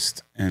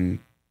artist and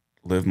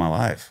live my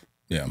life.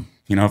 Yeah.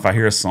 If I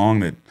hear a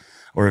song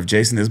or if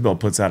Jason Isbell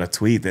puts out a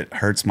tweet that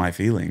hurts my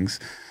feelings,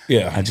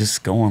 I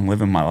just go on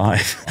living my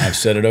life. I've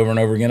said it over and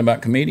over again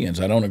about comedians.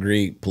 I don't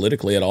agree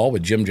politically at all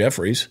with Jim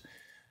Jeffries.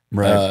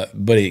 Right.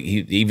 But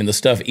even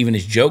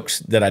his jokes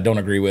that I don't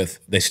agree with,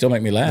 they still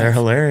make me laugh. They're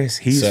hilarious.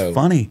 He's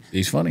funny.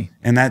 He's funny.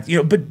 And that,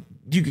 but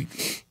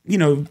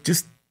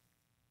just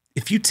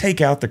if you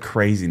take out the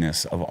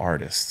craziness of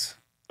artists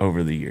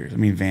over the years, I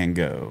mean, Van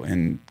Gogh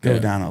and go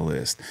down a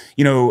list,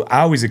 I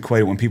always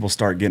equate it when people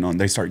start getting on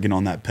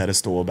that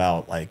pedestal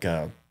about like,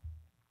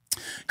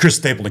 Chris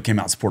Stapleton came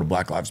out and supported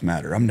Black Lives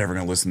Matter. I'm never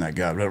going to listen to that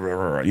guy. Blah, blah,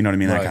 blah, you know what I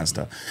mean? That kind of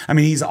stuff. I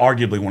mean, he's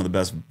arguably one of the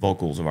best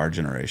vocals of our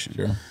generation.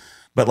 Sure.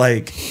 But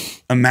like,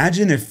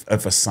 imagine if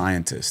a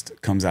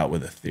scientist comes out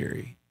with a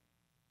theory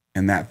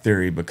and that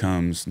theory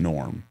becomes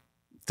norm,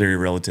 theory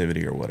of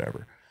relativity or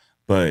whatever.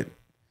 But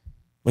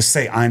let's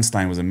say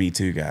Einstein was a Me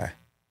Too guy.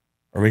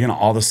 Are we going to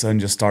all of a sudden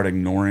just start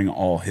ignoring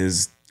all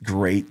his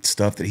great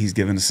stuff that he's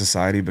given to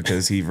society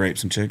because he raped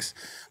some chicks?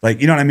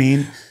 Like, you know what I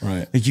mean?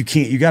 Right. Like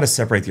you got to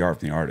separate the art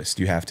from the artist.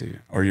 You have to,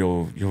 or you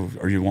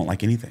won't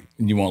like anything.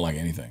 You won't like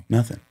anything.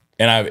 Nothing.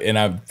 And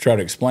I've tried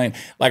to explain,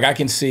 like I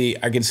can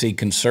see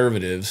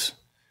conservatives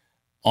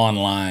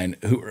online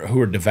who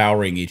are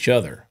devouring each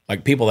other.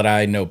 Like people that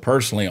I know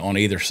personally on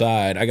either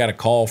side. I got a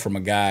call from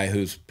a guy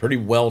who's pretty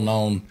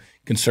well-known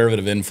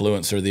conservative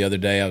influencer the other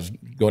day. I was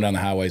going down the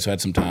highway, so I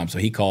had some time. So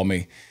he called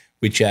me.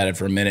 We chatted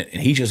for a minute,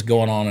 and he's just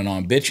going on and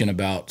on bitching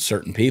about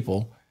certain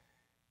people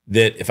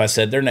that if I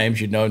said their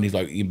names, you'd know. And he's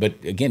like,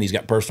 but again, he's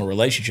got personal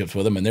relationships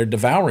with them, and they're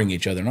devouring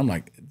each other. And I'm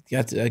like,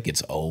 yeah, that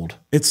gets old.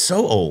 It's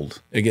so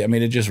old. I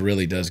mean, it just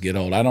really does get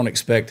old. I don't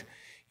expect,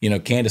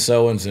 Candace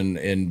Owens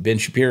and Ben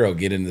Shapiro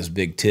get into this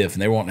big tiff,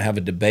 and they won't have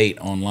a debate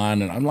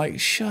online. And I'm like,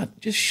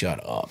 just shut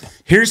up.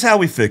 Here's how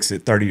we fix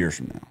it 30 years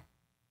from now.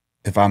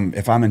 If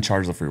I'm in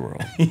charge of the free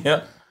world.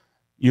 Yeah.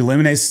 You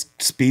eliminate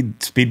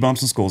speed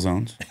bumps in school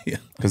zones. Yeah.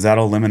 Because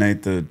that'll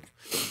eliminate the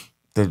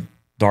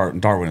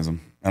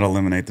Darwinism. That'll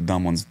eliminate the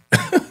dumb ones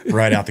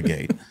right out the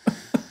gate.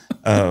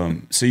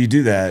 So you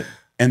do that,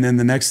 and then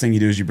the next thing you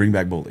do is you bring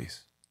back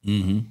bullies.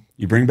 Mm-hmm.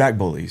 You bring back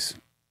bullies,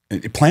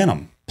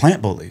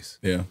 plant bullies.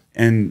 Yeah,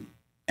 and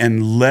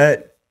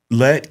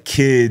let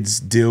kids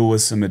deal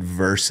with some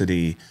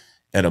adversity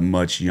at a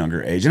much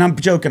younger age. And I'm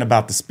joking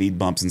about the speed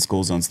bumps and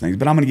school zones things,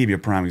 but I'm going to give you a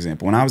prime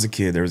example. When I was a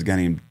kid, there was a guy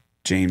named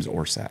James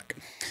Orsak.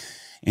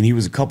 And he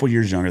was a couple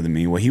years younger than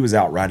me. Well, he was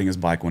out riding his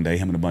bike one day,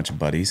 him and a bunch of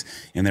buddies,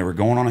 and they were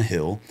going on a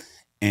hill,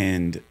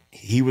 and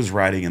he was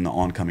riding in the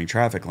oncoming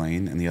traffic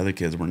lane, and the other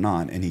kids were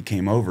not, and he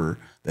came over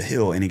the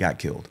hill, and he got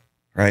killed,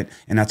 right?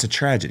 And that's a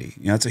tragedy.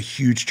 That's a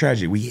huge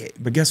tragedy.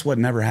 But guess what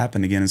never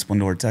happened again in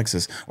Splendora,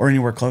 Texas, or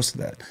anywhere close to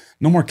that?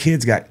 No more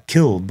kids got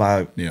killed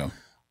by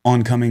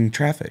oncoming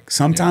traffic.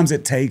 Sometimes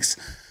it takes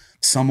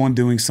someone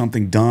doing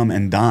something dumb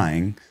and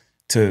dying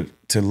to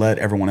let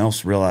everyone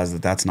else realize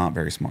that that's not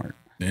very smart.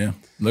 Yeah.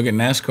 Look at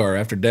NASCAR.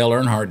 After Dale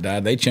Earnhardt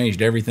died, they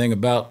changed everything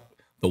about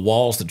the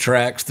walls, the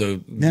tracks,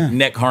 the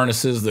neck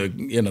harnesses,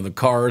 the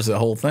cars, the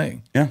whole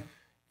thing. Yeah.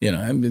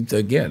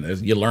 Again,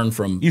 you learn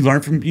from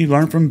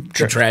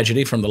the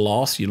tragedy, from the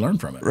loss. You learn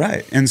from it.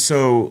 Right. And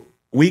so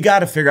we got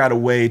to figure out a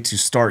way to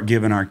start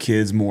giving our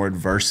kids more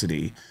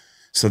adversity.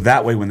 So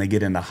that way, when they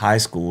get into high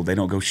school, they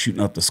don't go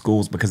shooting up the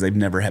schools because they've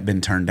never been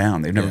turned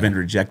down. They've never been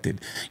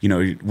rejected.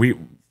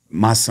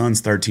 My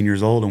son's 13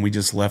 years old, and we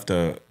just left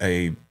a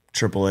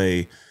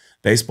AAA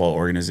baseball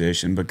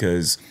organization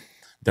because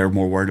they're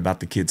more worried about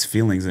the kids'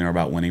 feelings than they're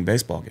about winning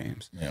baseball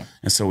games. Yeah.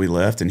 And so we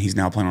left, and he's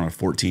now playing on a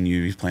 14U.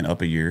 He's playing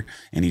up a year,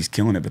 and he's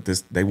killing it. But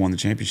they won the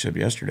championship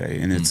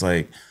yesterday, and it's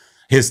like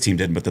his team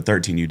didn't, but the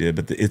 13U did.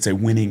 But it's a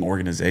winning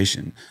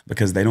organization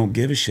because they don't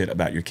give a shit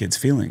about your kids'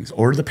 feelings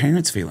or the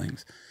parents'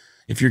 feelings.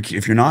 If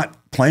you're not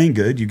playing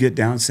good, you get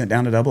sent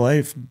down to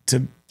AA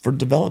for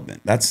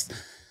development.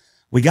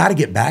 We got to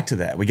get back to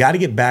that. We got to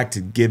get back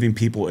to giving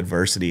people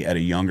adversity at a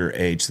younger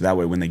age, so that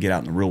way when they get out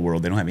in the real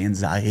world, they don't have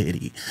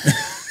anxiety.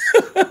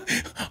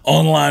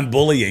 Online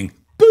bullying.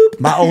 Boop.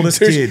 My oldest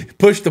kid.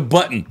 Push the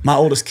button. My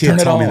oldest kid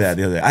told me that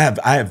the other day.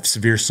 I have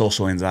severe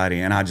social anxiety,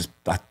 and I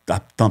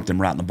thumped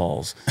him right in the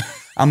balls.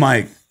 I'm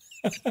like,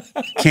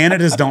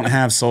 Canada's don't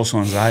have social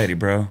anxiety,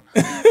 bro.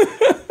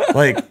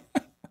 Like,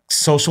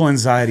 social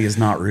anxiety is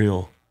not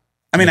real.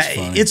 I mean,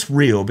 it's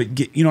real,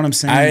 but you know what I'm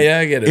saying?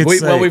 I get it.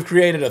 We've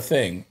created a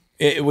thing.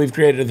 We've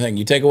created a thing.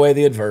 You take away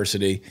the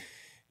adversity,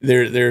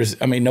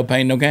 there's no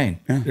pain, no gain.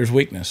 Yeah. There's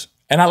weakness.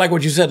 And I like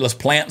what you said. Let's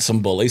plant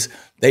some bullies.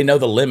 They know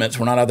the limits.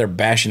 We're not out there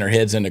bashing their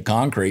heads into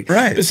concrete.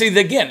 Right. But see,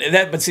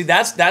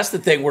 that's the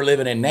thing we're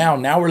living in now.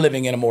 Now we're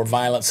living in a more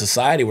violent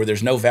society where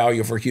there's no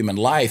value for human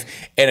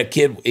life. And a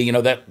kid,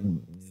 that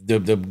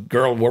the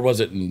girl, where was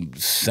it, in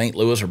St.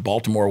 Louis or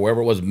Baltimore, or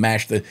wherever it was,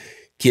 mashed the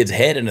kid's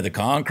head into the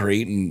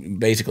concrete and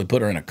basically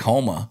put her in a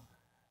coma.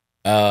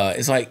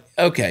 It's like,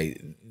 okay,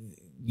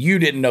 you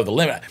didn't know the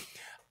limit.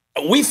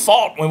 We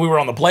fought when we were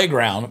on the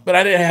playground, but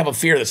I didn't have a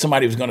fear that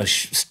somebody was going to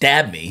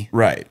stab me.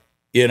 Right.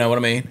 You know what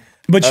I mean?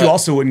 But you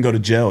also wouldn't go to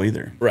jail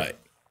either. Right.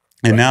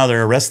 And now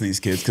they're arresting these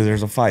kids because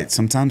there's a fight.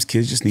 Sometimes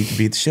kids just need to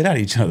beat the shit out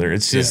of each other.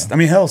 It's just,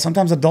 hell,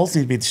 sometimes adults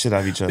need to beat the shit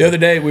out of each other. The other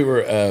day where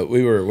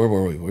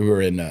were we? We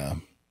were in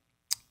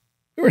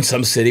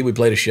some city. We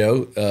played a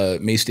show,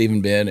 me, Steve,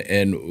 and Ben,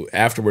 and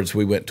afterwards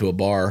we went to a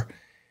bar,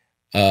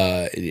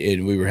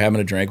 and we were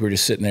having a drink. We were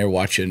just sitting there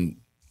watching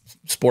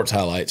sports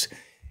highlights,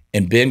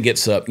 and Ben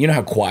gets up. You know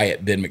how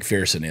quiet Ben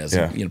McPherson is.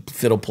 Yeah.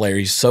 Fiddle player.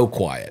 He's so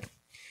quiet.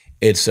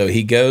 And so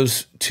he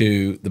goes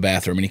to the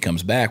bathroom, and he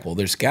comes back. Well,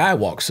 this guy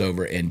walks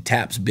over and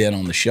taps Ben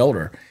on the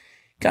shoulder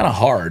kind of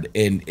hard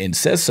and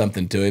says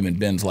something to him, and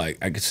Ben's like,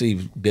 I could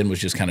see Ben was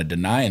just kind of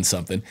denying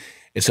something.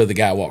 And so the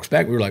guy walks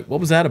back. We were like, what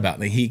was that about?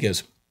 And he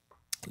goes,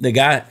 the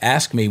guy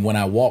asked me when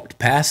I walked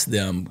past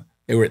them,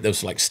 they were at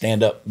those like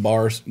stand-up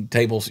bars,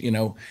 tables,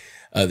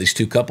 these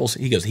two couples.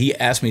 He goes, he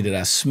asked me, did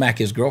I smack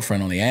his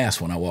girlfriend on the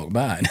ass when I walked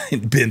by?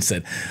 And Ben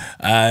said,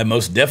 I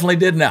most definitely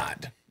did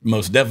not.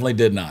 Most definitely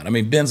did not. I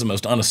mean, Ben's the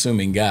most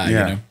unassuming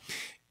guy,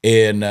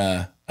 And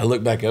I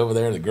looked back over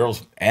there. The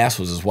girl's ass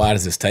was as wide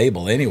as this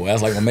table anyway. I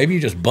was like, well, maybe you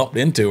just bumped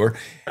into her.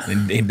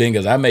 And Ben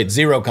goes, I made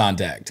zero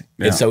contact.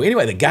 Yeah. And so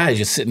anyway, the guy is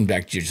just sitting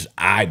back, just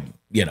eyed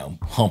you know,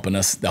 humping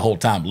us the whole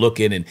time,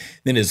 looking, and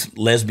then his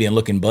lesbian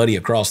looking buddy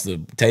across the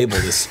table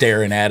is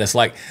staring at us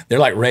like they're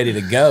like ready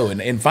to go.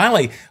 And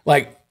finally,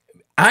 like,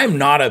 I'm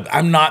not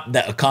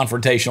that a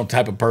confrontational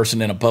type of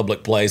person in a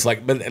public place.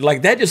 But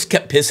that just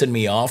kept pissing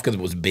me off because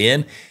it was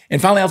Ben.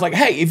 And finally I was like,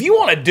 hey, if you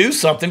want to do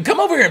something, come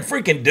over here and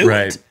freaking do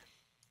it.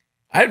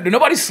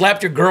 Nobody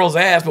slapped your girl's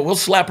ass, but we'll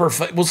slap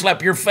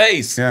your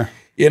face. Yeah.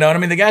 You know what I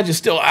mean? The guy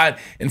just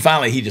and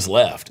finally he just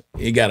left.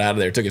 He got out of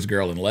there, took his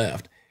girl and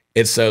left.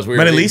 But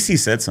at least he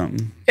said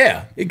something.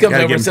 Yeah. He comes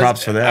over and says,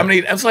 props for that. I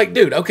mean, I was like,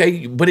 dude,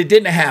 okay, but it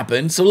didn't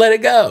happen, so let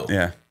it go.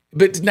 Yeah.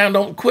 But now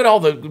don't quit all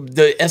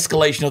the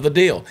escalation of the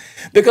deal.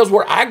 Because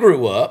where I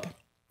grew up,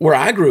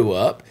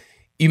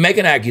 you make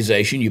an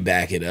accusation, you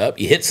back it up,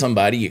 you hit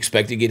somebody, you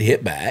expect to get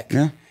hit back.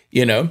 Yeah.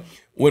 You know,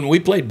 when we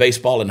played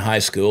baseball in high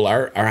school,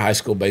 our high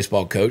school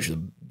baseball coach, the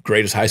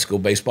greatest high school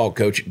baseball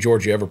coach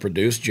Georgia ever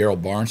produced,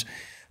 Gerald Barnes,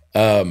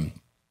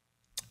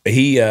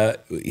 he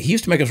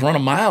used to make us run a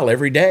mile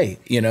every day,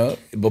 you know,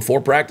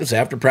 before practice,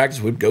 after practice,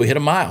 we'd go hit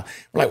a mile.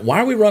 We're like, why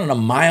are we running a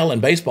mile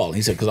in baseball? And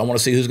he said, because I want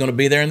to see who's going to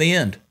be there in the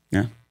end.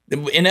 Yeah.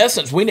 In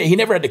essence, he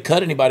never had to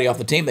cut anybody off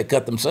the team. They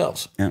cut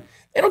themselves. Yeah.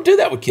 They don't do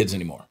that with kids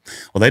anymore.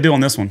 Well, they do on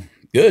this one.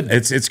 Good.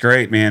 It's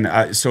great,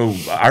 man. So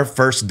our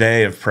first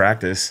day of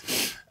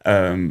practice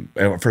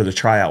for the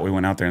tryout, we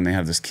went out there and they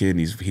have this kid and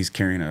he's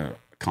carrying a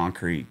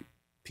concrete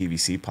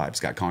PVC pipe. It's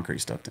got concrete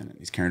stuffed in it.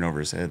 He's carrying it over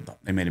his head.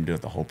 They made him do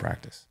it the whole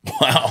practice.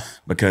 Wow.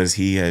 Because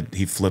he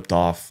flipped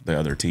off the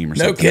other team or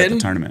something at the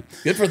tournament.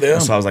 Good for them.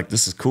 And so I was like,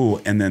 this is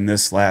cool. And then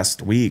this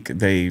last week,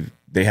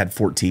 they had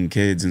 14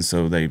 kids, and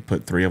so they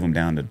put 3 of them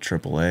down to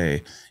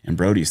AAA, and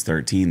Brody's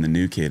 13, the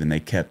new kid, and they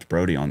kept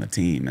Brody on the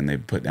team, and they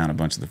put down a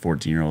bunch of the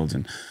 14-year-olds,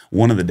 and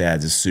one of the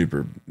dads is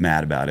super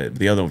mad about it.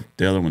 The other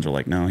ones are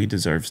like, no, he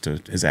deserves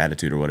to, his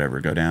attitude or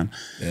whatever, go down.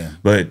 Yeah.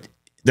 But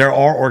there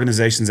are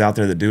organizations out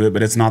there that do it,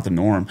 but it's not the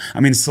norm. I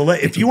mean,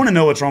 if you want to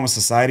know what's wrong with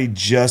society,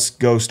 just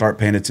go start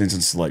paying attention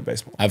to select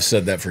baseball. I've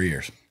said that for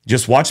years.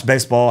 Just watch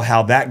baseball.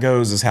 How that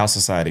goes is how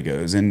society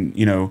goes. And,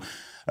 you know,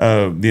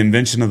 the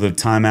invention of the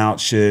timeout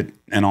shit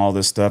and all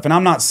this stuff. And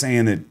I'm not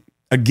saying that,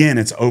 again,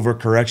 it's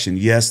overcorrection.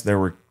 Yes, there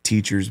were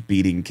teachers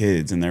beating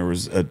kids and there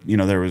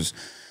was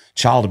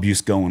child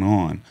abuse going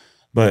on.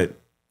 But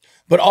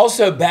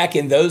also back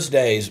in those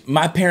days,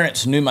 my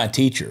parents knew my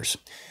teachers.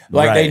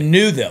 Like they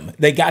knew them,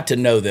 they got to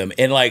know them,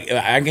 and like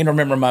I can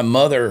remember my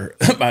mother,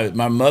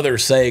 my mother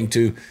saying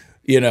to,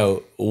 you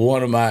know,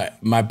 one of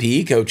my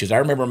PE coaches. I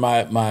remember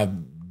my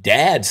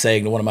dad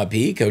saying to one of my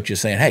PE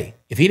coaches, saying, "Hey,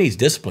 if he needs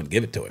discipline,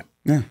 give it to him."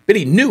 Yeah. But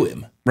he knew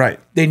him. Right.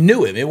 They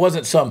knew him. It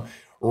wasn't some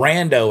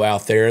rando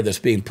out there that's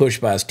being pushed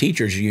by his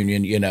teachers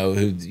union, you know,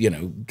 who, you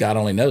know, God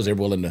only knows they're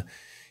willing to,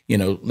 you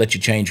know, let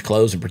you change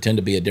clothes and pretend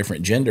to be a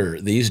different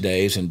gender these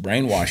days and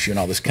brainwash you and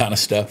all this kind of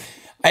stuff.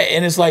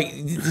 And it's like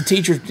the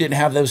teachers didn't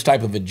have those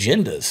type of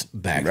agendas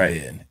back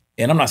then.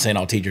 And I'm not saying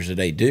all teachers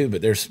today do,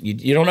 but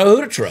you don't know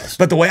who to trust.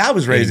 But the way I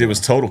was raised, it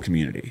was total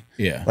community.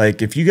 Yeah.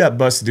 Like if you got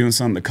busted doing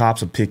something, the cops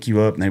would pick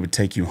you up and they would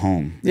take you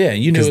home. Yeah,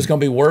 you knew it was going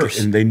to be worse.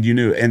 And then you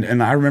knew.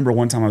 And I remember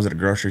one time I was at a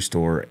grocery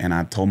store and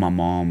I told my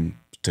mom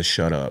to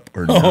shut up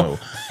or no.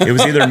 It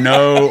was either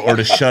no or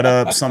to shut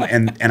up.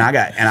 And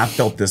I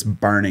felt this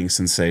burning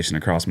sensation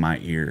across my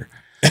ear.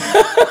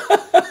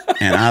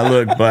 And I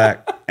look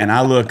back and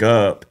I look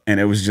up and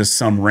it was just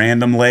some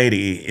random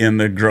lady in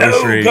the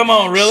grocery. Oh, come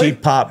on, really? She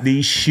popped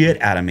the shit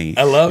out of me.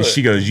 I love it.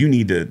 She goes, "You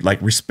need to like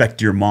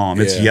respect your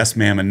mom. It's yes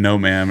ma'am and no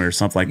ma'am," or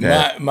something like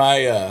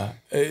that.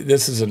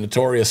 This is a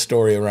notorious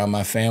story around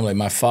my family.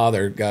 My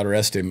father, God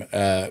rest him,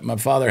 my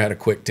father had a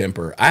quick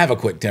temper. I have a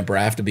quick temper.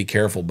 I have to be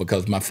careful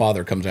because my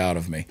father comes out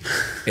of me.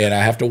 And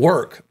I have to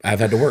work.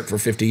 I've had to work for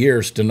 50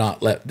 years to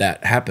not let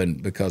that happen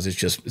because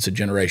it's a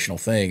generational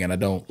thing and I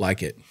don't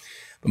like it.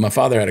 But my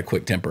father had a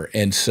quick temper.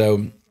 And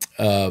so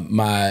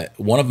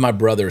one of my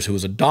brothers who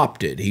was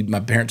adopted, my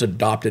parents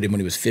adopted him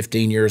when he was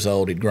 15 years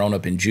old. He'd grown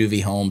up in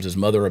juvie homes. His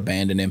mother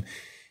abandoned him.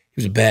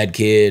 He was a bad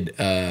kid.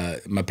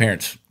 My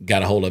parents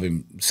got a hold of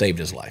him, saved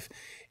his life.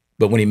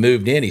 But when he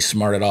moved in, he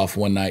smarted off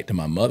one night to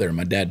my mother, and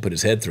my dad put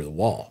his head through the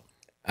wall.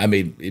 I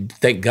mean,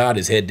 thank God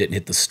his head didn't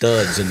hit the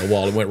studs in the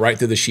wall. It went right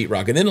through the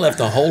sheetrock and then left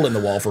a hole in the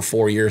wall for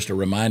 4 years to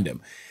remind him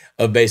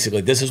of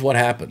basically, this is what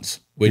happens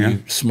when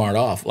you smart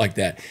off like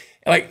that.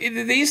 Like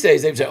these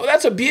days, they'd say, "Oh,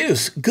 that's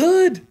abuse."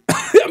 Good.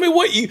 I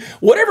mean,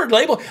 whatever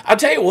label. I'll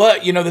tell you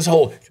what. You know, this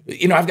whole.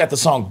 You know, I've got the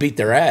song "Beat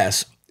Their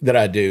Ass" that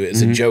I do.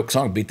 It's a joke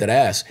song, "Beat That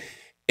Ass."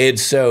 And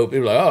so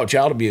people are like, "Oh,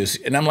 child abuse,"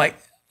 and I'm like,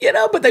 you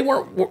know, but they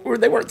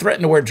weren't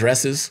threatened to wear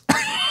dresses.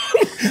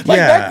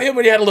 Back then,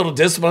 when you had a little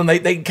discipline,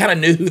 they kind of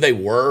knew who they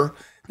were.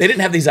 They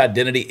didn't have these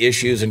identity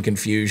issues and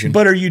confusion.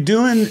 But are you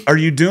doing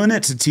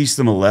it to teach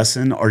them a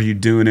lesson? Or are you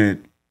doing it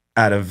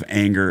out of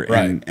anger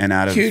and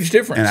out of huge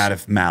difference and out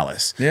of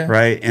malice. Yeah.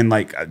 Right. And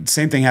like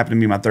same thing happened to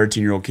me, my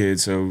 13-year-old kid.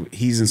 So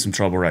he's in some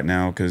trouble right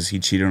now because he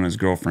cheated on his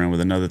girlfriend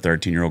with another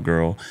 13-year-old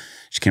girl.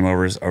 She came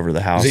over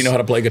the house. Does he know how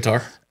to play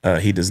guitar?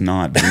 He does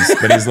not, but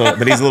he's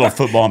a little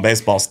football and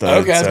baseball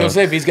stud. Okay, I was gonna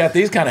say if he's got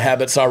these kind of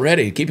habits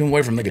already, keep him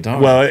away from the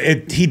guitar. Well,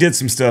 he did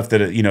some stuff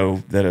that a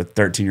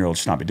 13-year-old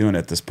should not be doing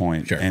at this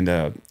point. Sure.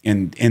 And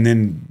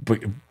then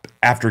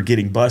after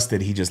getting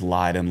busted, he just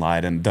lied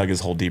and dug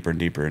his hole deeper and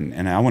deeper.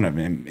 And I want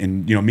to,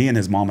 and me and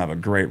his mom have a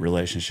great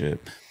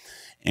relationship.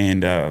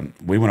 And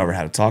we went over and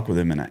had a talk with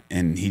him,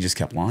 and he just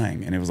kept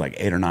lying. And it was like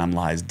 8 or 9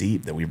 lies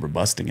deep that we were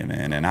busting him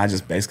in. And I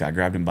just basically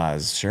grabbed him by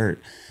his shirt,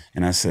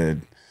 and I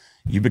said,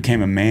 "You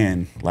became a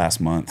man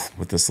last month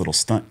with this little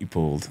stunt you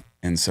pulled.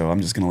 And so I'm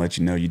just going to let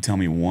you know, you tell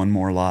me one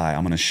more lie,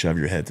 I'm going to shove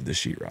your head through the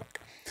sheetrock."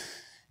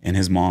 And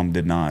his mom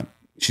did not.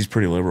 She's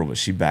pretty liberal, but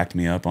she backed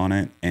me up on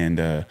it.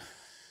 And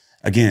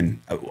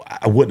again,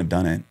 I wouldn't have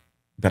done it,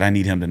 but I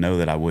need him to know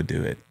that I would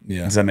do it.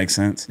 Yeah. Does that make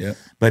sense? Yeah.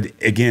 But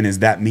again, is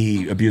that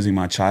me abusing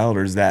my child,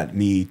 or is that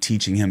me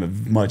teaching him a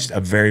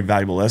very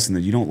valuable lesson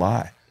that you don't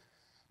lie?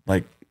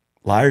 Like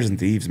liars and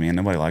thieves, man,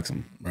 nobody likes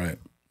them. Right.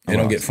 They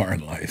don't get far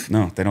in life.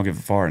 No, they don't get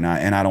far, and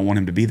I don't want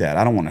him to be that.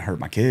 I don't want to hurt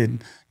my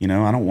kid. I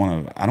don't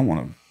want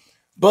to.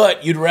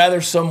 But you'd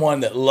rather someone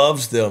that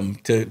loves them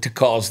to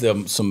cause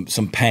them some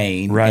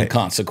pain and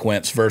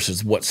consequence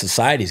versus what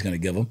society's going to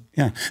give them.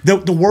 Yeah,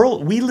 the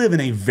world, we live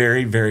in a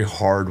very, very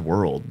hard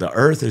world. The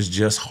earth is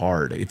just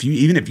hard.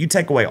 Even if you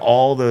take away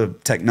all the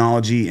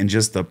technology and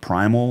just the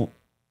primal,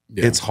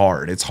 it's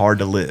hard. It's hard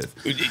to live.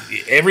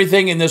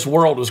 Everything in this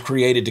world was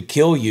created to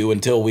kill you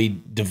until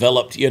we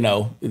developed,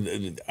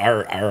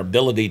 our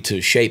ability to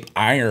shape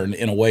iron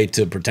in a way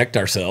to protect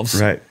ourselves.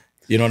 Right.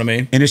 You know what I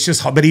mean? And it's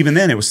just, but even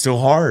then, it was still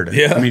hard.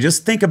 Yeah. I mean,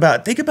 just think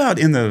about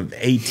in the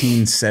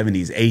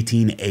 1870s,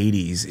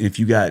 1880s, if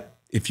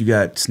you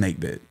got snake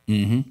bit,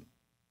 you're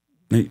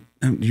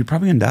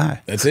probably gonna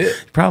die. That's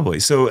it. Probably.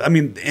 So I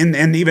mean,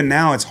 and even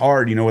now it's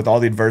hard. With all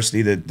the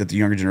adversity that the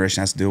younger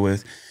generation has to deal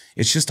with.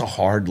 It's just a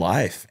hard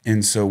life.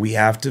 And so we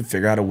have to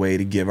figure out a way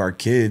to give our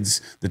kids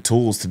the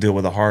tools to deal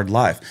with a hard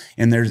life.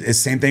 And it's the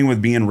same thing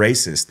with being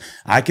racist.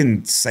 I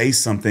can say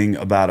something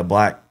about a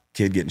black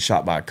kid getting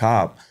shot by a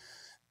cop.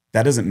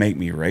 That doesn't make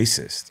me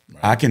racist. Right.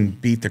 I can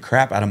beat the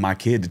crap out of my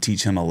kid to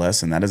teach him a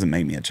lesson. That doesn't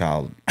make me a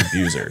child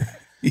abuser.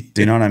 Do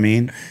you know what I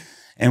mean?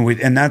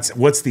 And that's,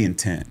 what's the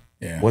intent?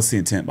 Yeah. What's the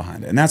intent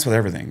behind it? And that's with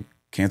everything.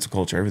 Cancel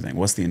culture, everything.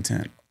 What's the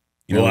intent?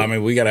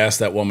 We got to ask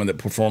that woman that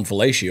performed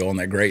fellatio on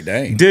that Great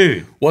Dane.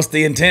 Dude. What's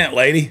the intent,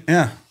 lady?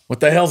 Yeah.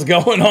 What the hell's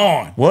going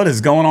on? What is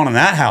going on in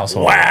that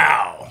household?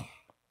 Wow.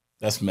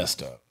 That's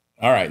messed up.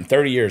 All right. In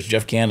 30 years,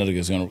 Jeff Canada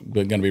is going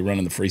to be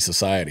running the Free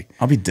Society.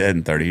 I'll be dead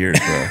in 30 years,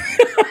 bro.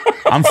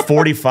 I'm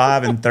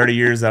 45 in 30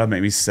 years. That'll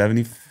make me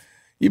 70.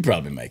 You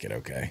probably make it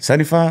okay.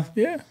 75?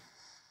 Yeah.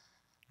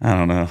 I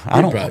don't know.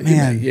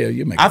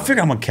 You make it. I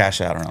figure I'm going to cash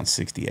out around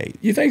 68.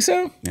 You think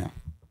so? Yeah.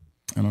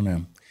 I don't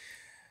know.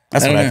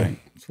 That's what I think.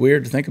 It's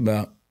weird to think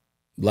about.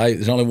 Life.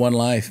 There's only one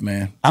life,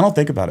 man. I don't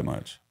think about it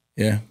much.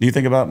 Yeah. Do you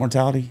think about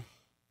mortality?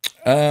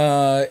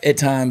 At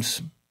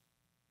times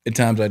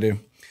I do.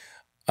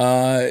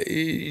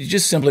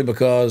 Just simply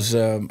because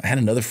I had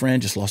another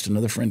friend, just lost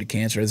another friend to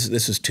cancer.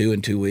 This is 2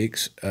 in 2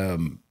 weeks,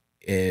 and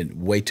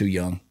way too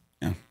young.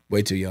 Yeah.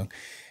 Way too young,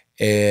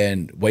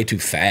 and way too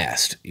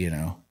fast.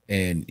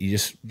 And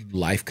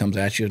life comes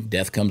at you,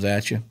 death comes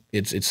at you.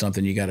 It's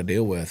something you got to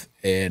deal with,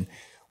 and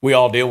we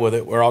all deal with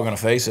it. We're all going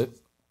to face it.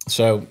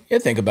 So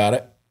think about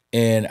it.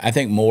 And I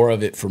think more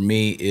of it for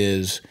me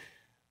is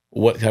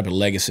what type of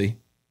legacy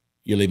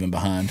you're leaving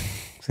behind.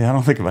 See, I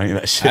don't think about any of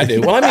that shit. I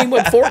do. Well, I mean,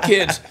 with 4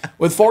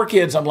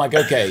 kids, I'm like,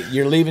 okay,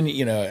 you're leaving,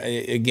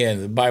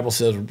 again, the Bible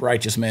says a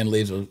righteous man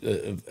leaves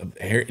an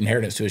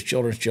inheritance to his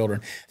children's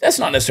children. That's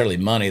not necessarily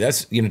money.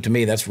 That's, to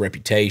me, that's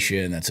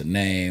reputation. That's a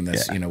name.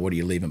 That's, what are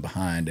you leaving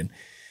behind? And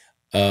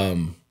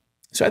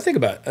so I think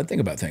about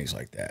things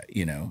like that,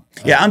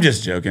 Yeah, I'm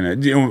just joking.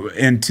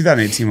 In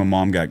 2018, my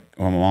mom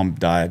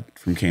died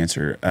from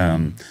cancer.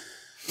 I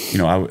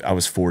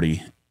was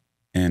 40.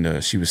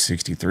 And she was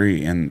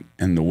 63, and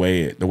the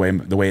way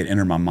it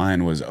entered my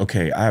mind was,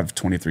 okay, I have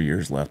 23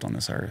 years left on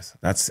this earth.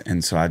 I was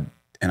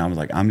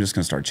like, I'm just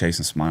gonna start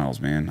chasing smiles,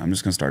 man. I'm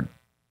just gonna start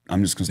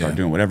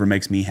doing whatever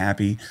makes me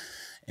happy,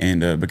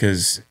 and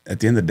because at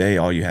the end of the day,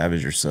 all you have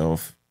is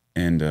yourself,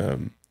 and I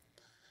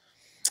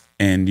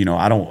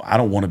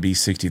don't want to be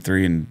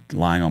 63 and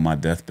lying on my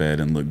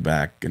deathbed and look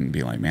back and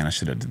be like, man, I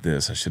should have did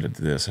this, I should have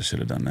did this, I should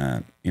have done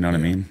that. You know what I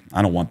mean?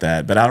 I don't want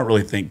that, but I don't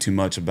really think too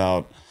much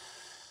about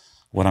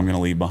what I'm going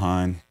to leave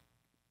behind.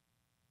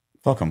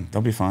 Fuck them.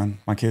 They'll be fine.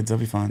 My kids, they'll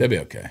be fine. They'll be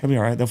okay. They'll be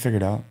all right. They'll figure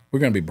it out.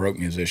 We're going to be broke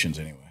musicians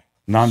anyway.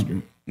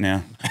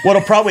 Yeah.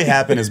 What'll probably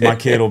happen is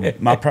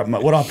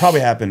what'll probably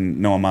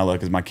happen, knowing my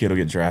luck, is my kid will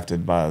get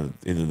drafted by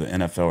either the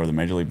NFL or the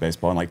Major League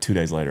Baseball, and like 2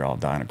 days later, I'll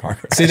die in a car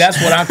crash. See, that's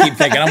what I keep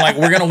thinking. I'm like,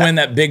 we're going to win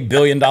that big $1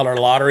 billion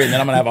lottery, and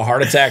then I'm going to have a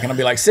heart attack, and I'll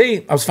be like,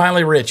 see, I was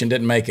finally rich and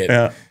didn't make it.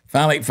 Yeah.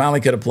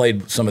 Finally could have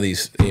played some of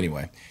these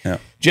anyway. Yeah.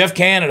 Jeff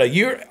Canada,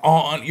 you're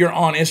on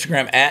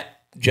Instagram at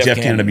Jeff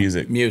Canada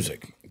Music.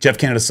 Music.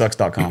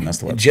 JeffCanadaSucks.com. That's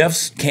the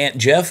website.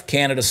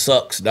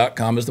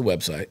 JeffCanadaSucks.com is the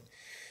website.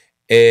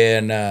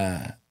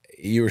 And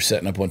you were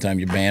setting up one time.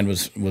 Your band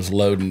was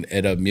loading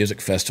at a music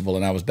festival,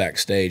 and I was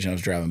backstage, and I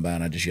was driving by,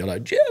 and I just yelled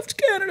out, "Jeff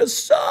Canada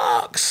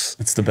sucks!"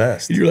 It's the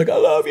best. And you're like, "I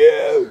love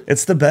you."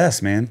 It's the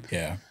best, man.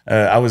 Yeah.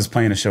 I was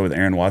playing a show with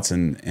Aaron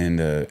Watson,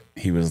 and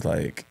he was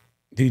like,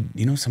 "Dude,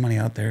 you know somebody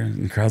out there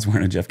in the crowd's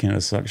wearing a Jeff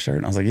Canada Sucks shirt?"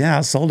 And I was like, "Yeah,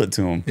 I sold it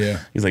to him." Yeah.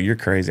 He's like, "You're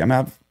crazy." I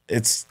mean,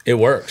 it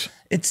works.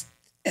 It's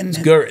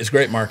good. It's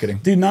great marketing,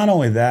 dude. Not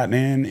only that,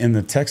 man. In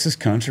the Texas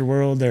country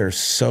world, there are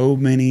so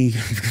many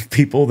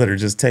people that are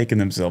just taking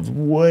themselves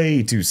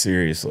way too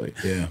seriously.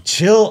 Yeah,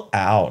 chill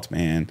out,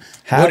 man.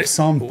 Have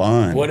some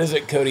fun. What is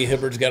it? Cody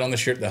Hibbard's got on the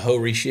shirt, the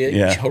Hori shit.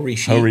 Yeah, Hori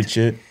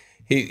shit.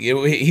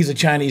 He's a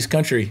Chinese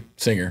country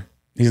singer.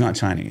 He's not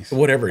Chinese.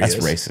 Whatever he is.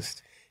 That's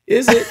racist.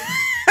 Is it?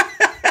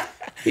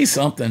 He's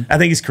something. I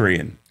think he's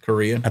Korean.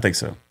 Korean. I think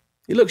so.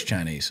 He looks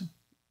Chinese.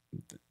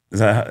 Is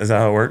that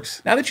how it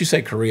works? Now that you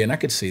say Korean, I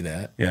could see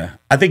that. Yeah.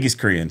 I think he's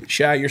Korean.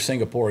 Shai, you're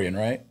Singaporean,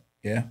 right?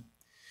 Yeah.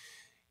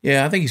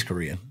 Yeah, I think he's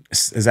Korean.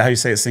 Is that how you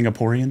say it,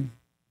 Singaporean?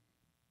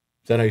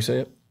 Is that how you say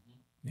it?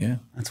 Yeah.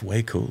 That's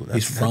way cool.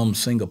 He's from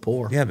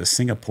Singapore. Yeah, but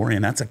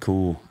Singaporean, that's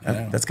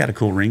that's got a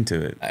cool ring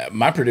to it.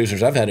 My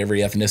producers, I've had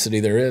every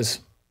ethnicity there is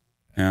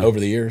over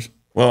the years.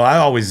 Well,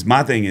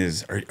 my thing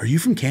is, are you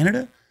from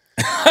Canada?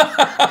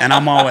 And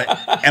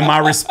my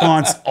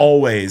response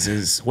always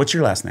is, what's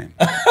your last name?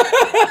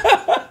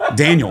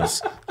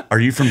 Daniels.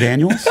 Are you from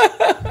Daniels?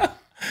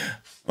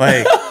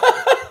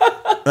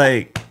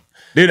 Like,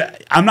 dude,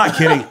 I'm not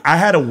kidding. I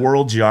had a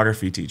world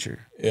geography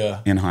teacher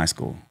in high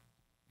school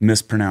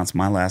mispronounce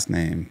my last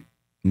name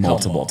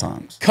multiple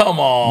times. Come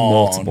on.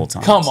 Multiple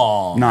times. Come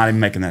on. Not even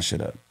making that shit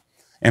up.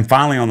 And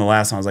finally, on the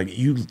last one, I was like,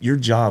 your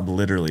job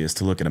literally is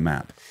to look at a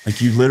map.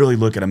 Like, you literally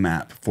look at a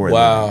map for it.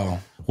 Wow.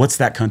 What's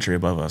that country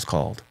above us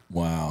called?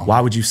 Wow.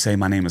 Why would you say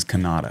my name is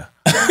Canada?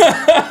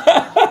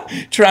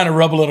 Trying to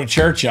rub a little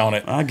church on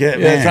it. I get,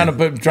 man. Trying to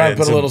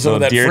put a little some of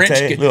that French,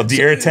 little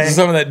Dierte,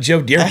 some of that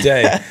Joe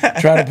Dierte.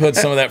 Trying to put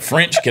some of that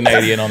French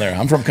Canadian on there.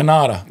 I'm from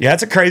Canada. Yeah,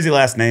 it's a crazy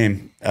last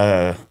name,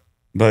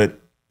 but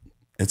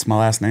it's my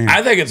last name.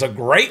 I think it's a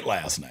great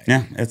last name.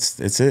 Yeah, it's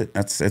it.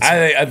 It's.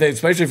 I think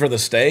especially for the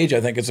stage, I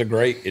think it's a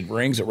great. It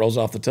rings. It rolls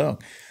off the tongue.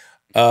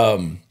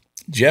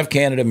 Jeff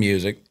Canada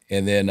Music.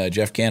 And then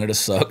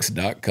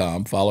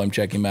JeffCanadaSucks.com. Follow him,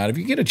 check him out. If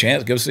you get a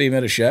chance, go see him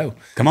at a show.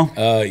 Come on.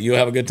 You'll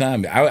have a good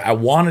time. I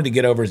wanted to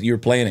get over. You were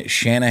playing at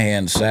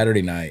Shanahan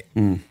Saturday night.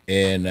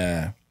 And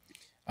I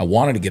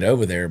wanted to get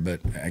over there,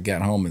 but I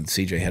got home and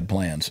CJ had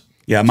plans.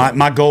 Yeah,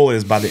 my goal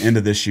is by the end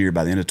of this year,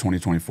 by the end of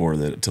 2024,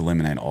 to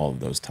eliminate all of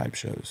those type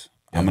shows.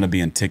 Yeah. I'm going to be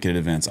in ticketed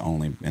events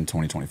only in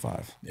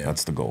 2025. Yeah.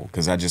 That's the goal.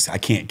 Because I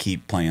can't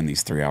keep playing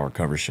these 3-hour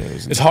cover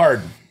shows. It's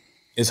hard.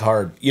 It's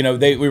hard. You know,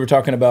 we were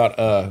talking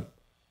about...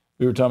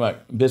 We were talking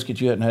about Biscuit.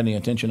 You hadn't had any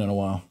attention in a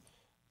while.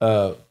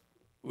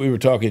 We were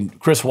talking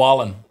Chris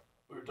Wallen.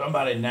 We were talking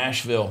about in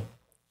Nashville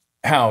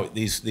how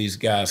these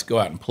guys go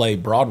out and play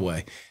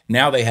Broadway.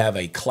 Now they have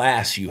a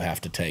class you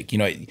have to take.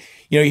 You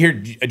hear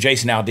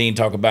Jason Aldean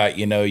talk about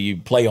you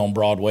play on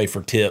Broadway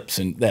for tips,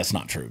 and that's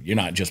not true. You're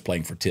not just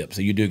playing for tips.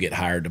 So you do get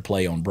hired to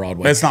play on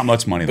Broadway. It's not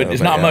much money, but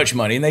it's not much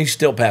money, and they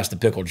still pass the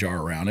pickle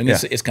jar around, and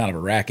it's kind of a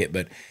racket.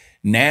 But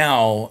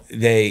now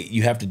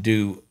you have to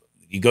do.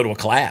 You go to a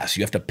class.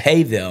 You have to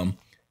pay them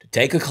to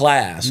take a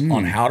class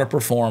on how to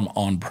perform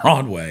on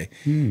Broadway.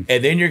 And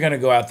then you're going to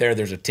go out there.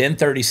 There's a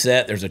 10:30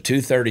 set. There's a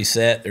 2:30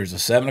 set. There's a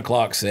 7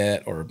 o'clock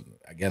set, or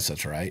I guess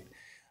that's right,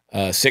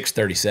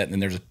 6:30 set, and then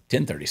there's a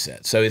 10:30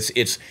 set. So it's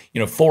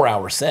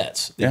 4-hour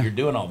sets that you're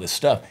doing all this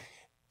stuff.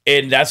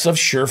 And that's a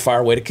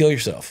surefire way to kill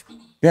yourself.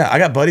 Yeah, I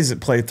got buddies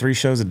that play 3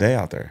 shows a day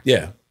out there.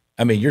 Yeah.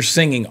 I mean, you're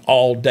singing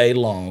all day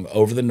long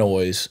over the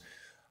noise,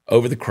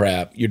 over the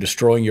crap. You're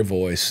destroying your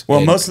voice.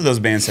 Well, most of those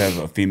bands have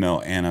a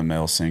female and a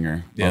male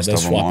singer. Yeah, most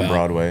of them on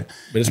Broadway.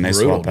 But it's and they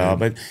brutal, swap out.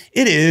 But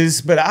it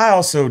is. But I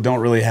also don't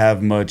really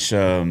have much.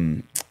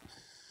 I've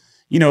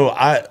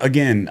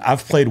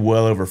played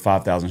well over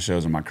 5,000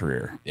 shows in my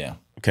career. Yeah.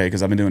 Okay,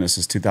 because I've been doing this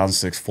since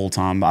 2006 full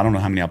time. I don't know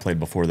how many I played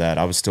before that.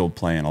 I was still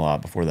playing a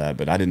lot before that,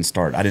 but I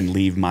didn't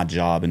leave my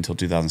job until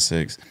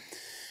 2006.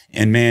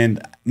 And man,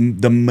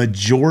 the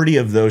majority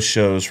of those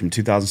shows from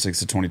 2006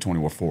 to 2020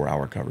 were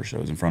 4-hour cover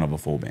shows in front of a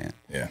full band.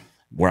 Yeah.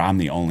 Where I'm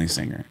the only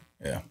singer.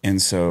 Yeah. And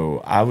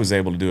so I was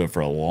able to do it for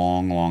a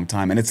long, long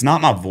time. And it's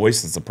not my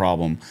voice that's the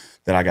problem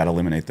that I got to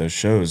eliminate those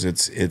shows.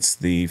 It's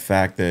the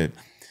fact that,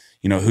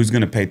 who's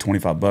going to pay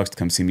 $25 to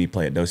come see me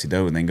play at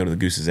Do-Si-Do and then go to the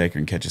Goose's Acre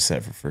and catch a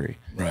set for free.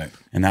 Right.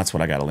 And that's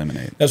what I got to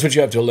eliminate. That's what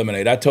you have to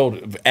eliminate. I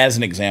told, as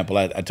an example,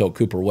 I told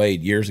Cooper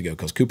Wade years ago,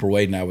 because Cooper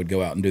Wade and I would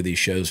go out and do these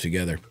shows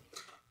together.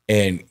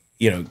 And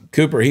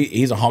Cooper,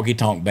 he's a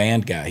honky-tonk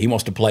band guy. He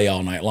wants to play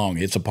all night long.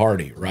 It's a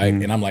party, right?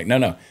 And I'm like,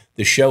 no.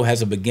 The show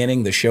has a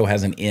beginning. The show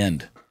has an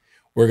end.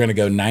 We're going to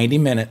go 90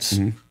 minutes,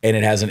 and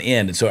it has an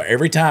end. And so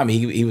every time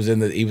he was in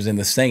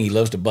this thing, he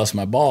loves to bust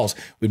my balls.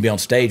 We'd be on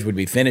stage, we'd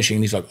be finishing,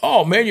 and he's like,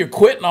 "Oh man, you're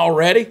quitting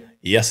already?"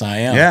 Yes, I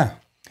am. Yeah.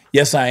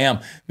 Yes, I am,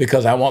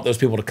 because I want those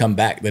people to come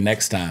back the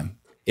next time.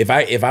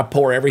 if I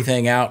pour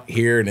everything out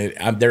here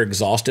and they're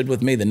exhausted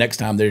with me, the next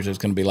time they're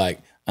just going to be like,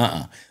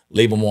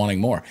 leave them wanting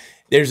more.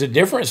 There's a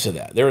difference to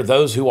that. There are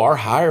those who are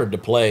hired to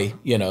play,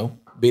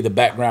 be the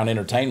background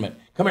entertainment.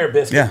 Come here,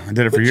 Biscuit. Yeah, I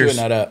did it for years. Chewing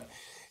that up.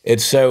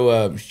 It's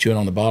so chewing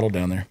on the bottle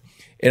down there.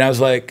 And I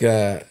was like,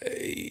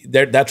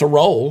 that's a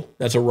role.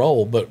 That's a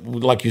role. But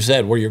like you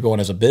said, where you're going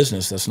as a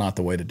business, that's not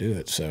the way to do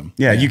it. So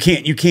yeah.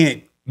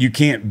 you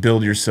can't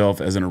build yourself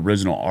as an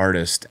original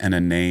artist and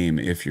a name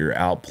if you're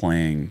out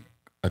playing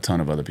a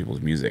ton of other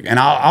people's music. And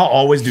I'll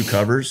always do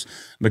covers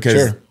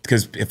because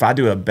if I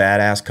do a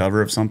badass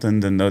cover of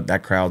something, then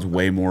that crowd's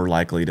way more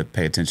likely to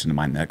pay attention to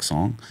my next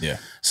song. Yeah.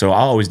 So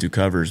I'll always do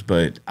covers,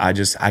 but I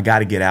got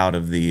to get out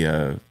of the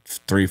 $300,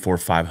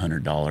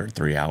 $400, $500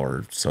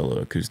 3-hour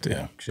solo acoustic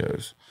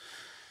shows.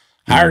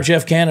 Hire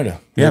Jeff Canada.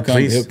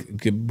 Please.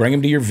 He'll bring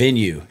him to your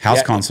venue.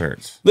 House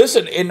concerts.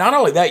 Listen, and not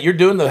only that, you're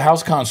doing the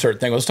house concert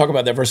thing. Let's talk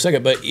about that for a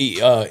second. But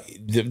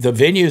the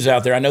venues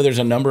out there, I know there's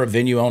a number of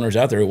venue owners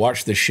out there who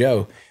watch this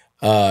show.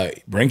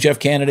 Bring Jeff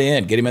Canada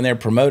in. Get him in there,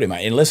 promote him.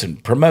 And listen,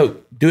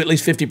 promote. Do at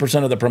least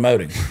 50% of the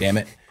promoting, damn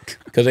it.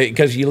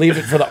 Because you leave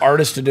it for the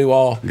artist to do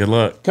all. Good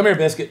luck. Come here,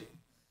 Biscuit.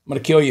 I'm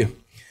going to kill you.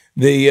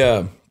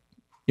 You're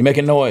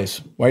making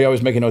noise. Why are you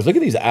always making noise? Look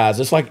at these eyes.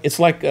 It's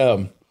like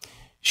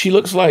she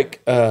looks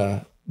like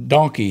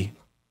Donkey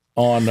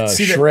on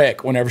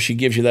Shrek whenever she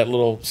gives you that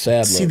little sad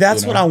look. See,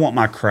 that's what I want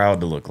my crowd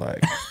to look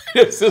like.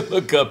 Just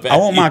look up at I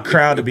want my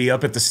crowd to be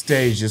up at the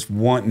stage just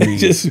wanting me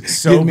just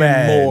so give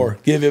bad. Him more.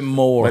 Give him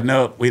more. But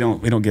no, we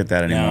don't get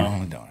that anymore.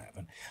 No, it don't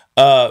happen.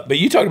 But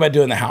you talked about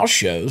doing the house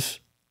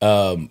shows,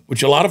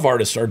 which a lot of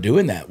artists are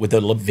doing that with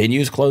the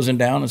venues closing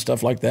down and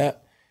stuff like that.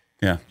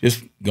 Yeah,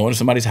 just going to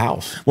somebody's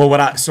house. Well,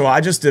 I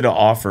just did an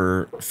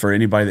offer for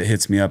anybody that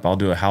hits me up. I'll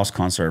do a house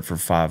concert for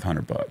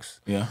 $500.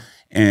 Yeah,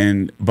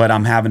 but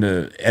I'm having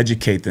to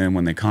educate them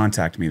when they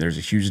contact me. There's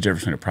a huge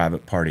difference between a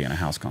private party and a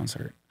house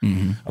concert.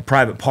 A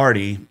private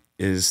party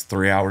is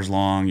 3 hours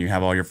long. You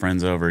have all your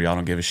friends over. Y'all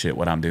don't give a shit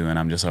what I'm doing.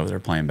 I'm just over there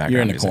playing background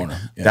You're in the music. corner.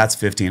 Yeah. That's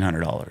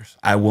 $1,500.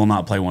 I will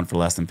not play one for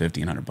less than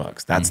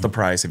 $1,500. That's the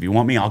price. If you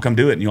want me, I'll come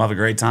do it, and you'll have a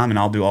great time, and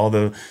I'll do all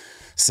the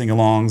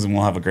sing-alongs, and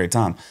we'll have a great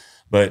time.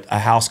 But a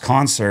house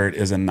concert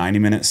is a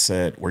 90-minute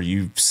set where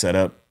you set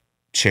up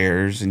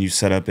chairs and you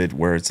set up it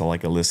where it's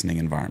like a listening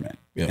environment.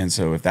 Yep. And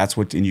so if that's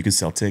and you can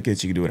sell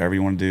tickets, you can do whatever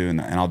you want to do,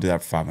 and I'll do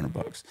that for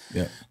 $500.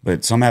 Yeah.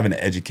 But so I'm having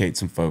to educate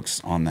some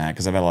folks on that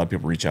because I've had a lot of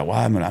people reach out. Well,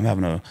 I'm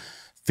having a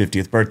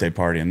 50th birthday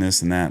party and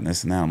this and that and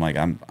this and that. I'm like,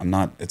 I'm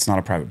not. It's not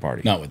a private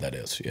party. Not what that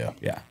is. Yeah.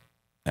 Yeah.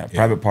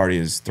 Private party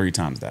is 3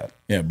 times that.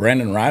 Yeah,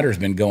 Brandon Ryder's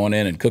been going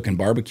in and cooking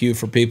barbecue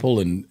for people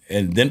and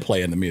then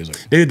playing the music.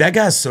 Dude, that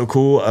guy's so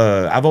cool.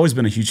 I've always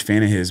been a huge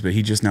fan of his, but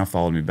he just now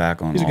followed me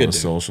back on all the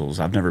socials.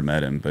 I've never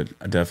met him, but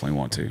I definitely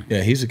want to.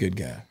 Yeah, he's a good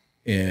guy.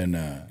 And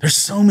there's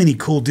so many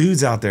cool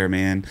dudes out there,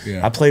 man.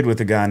 Yeah. I played with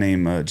a guy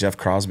named Jeff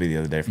Crosby the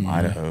other day from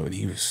Idaho, and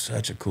he was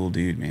such a cool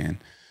dude, man.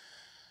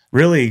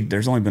 Really,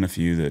 there's only been a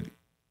few that...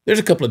 There's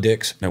a couple of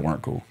dicks. That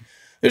weren't cool.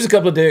 There's a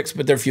couple of dicks,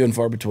 but they're few and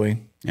far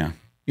between. Yeah.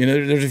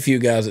 There's a few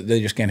guys that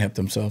they just can't help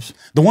themselves.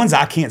 The ones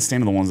I can't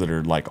stand are the ones that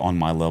are like on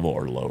my level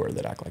or lower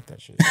that act like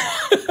that shit.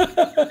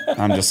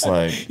 I'm just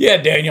like... Yeah,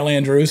 Daniel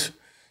Andrews.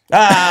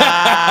 Let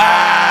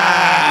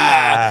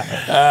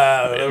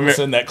me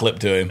send that clip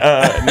to him.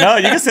 No,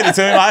 you can send it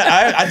to him.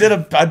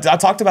 I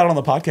talked about it on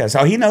the podcast.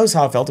 How he knows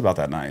how I felt about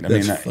that night. I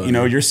mean,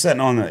 you're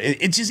sitting on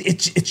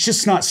it's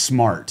just not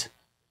smart.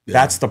 Yeah.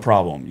 That's the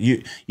problem.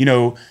 You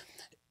know,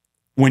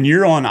 when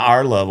you're on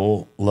our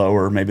level,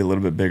 lower, maybe a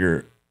little bit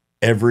bigger,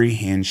 every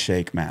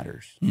handshake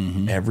matters.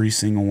 Every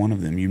single one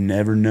of them. You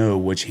never know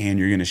which hand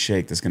you're going to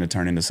shake that's going to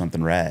turn into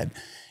something rad.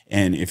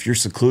 And if you're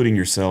secluding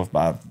yourself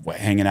by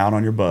hanging out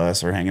on your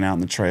bus or hanging out in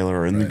the trailer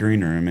or in the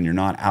green room, and you're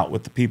not out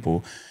with the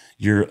people,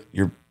 you're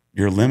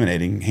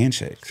eliminating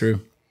handshakes.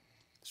 True,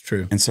 it's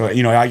true. And so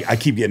I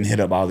keep getting hit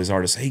up by all these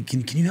artists. Hey,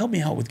 can you help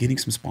me out with getting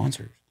some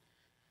sponsors?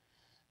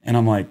 And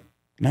I'm like,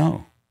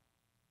 no.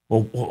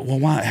 Well,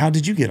 why? How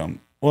did you get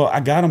them? Well, I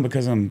got them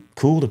because I'm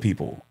cool to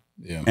people.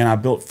 Yeah. And I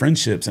built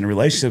friendships and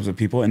relationships with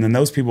people, and then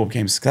those people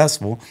became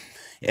successful,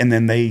 and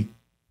then they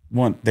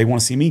want to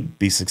see me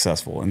be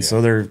successful, and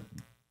so they're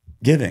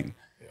giving.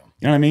 Yeah.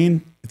 You know what I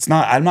mean?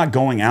 I'm not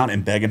going out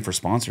and begging for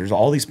sponsors.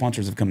 All these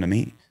sponsors have come to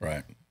me.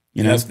 Right.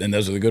 You know? And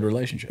those are the good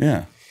relationships.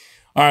 Yeah.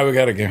 All right, we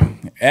got to go.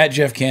 At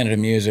Jeff Canada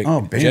Music,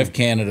 oh,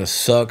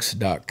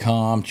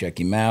 JeffCanadaSucks.com. Check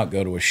him out.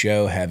 Go to a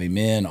show, have him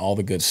in, all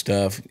the good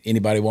stuff.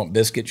 Anybody want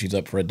Biscuit? She's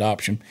up for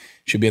adoption.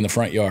 She'll be in the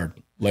front yard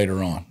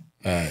later on.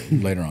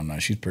 No,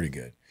 she's pretty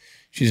good.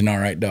 She's an all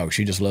right dog.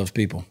 She just loves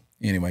people.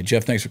 Anyway,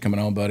 Jeff, thanks for coming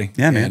on, buddy.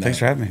 Yeah, man. Thanks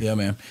for having me. Yeah,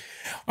 man.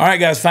 All right,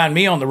 guys, find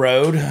me on the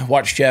road.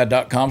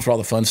 WatchChad.com is where all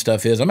the fun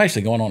stuff is. I'm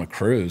actually going on a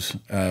cruise.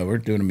 We're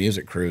doing a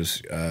music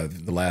cruise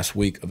the last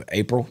week of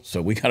April, so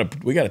we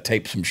gotta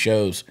tape some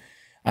shows.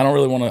 I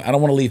don't want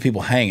to leave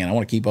people hanging. I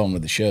want to keep on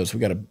with the shows. We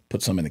got to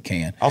put some in the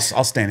can. I'll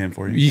stand in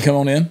for you. You come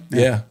on in,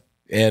 yeah.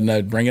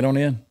 And bring it on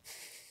in.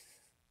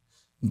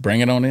 Bring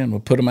it on in. We'll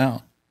put them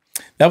out.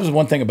 That was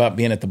one thing about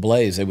being at the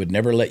Blaze. They would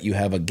never let you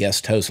have a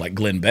guest host. Like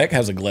Glenn Beck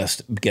has a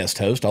guest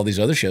host. All these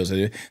other shows,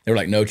 they were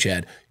like, no,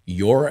 Chad,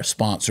 your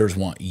sponsors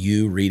want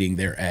you reading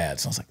their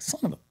ads. And I was like,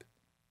 son of a,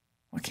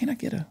 why can't I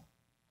get a,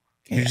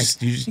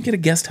 you get a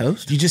guest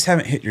host? You just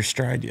haven't hit your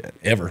stride yet.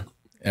 Ever.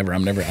 I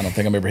don't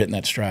think I'm ever hitting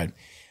that stride.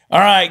 All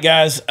right,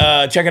 guys,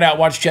 check it out,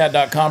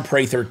 watchchad.com.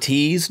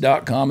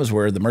 Prathertees.com is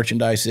where the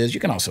merchandise is.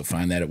 You can also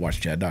find that at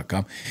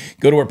watchchad.com.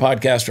 Go to where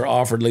podcasts are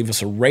offered. Leave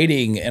us a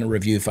rating and a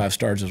review. 5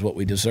 stars is what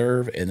we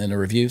deserve. And then a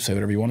review. Say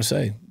whatever you want to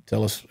say.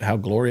 Tell us how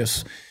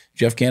glorious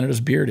Jeff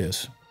Canada's beard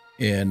is.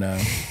 And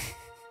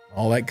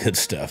all that good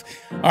stuff.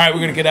 All right, we're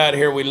going to get out of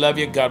here. We love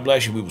you. God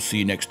bless you. We will see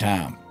you next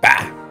time.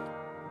 Bye.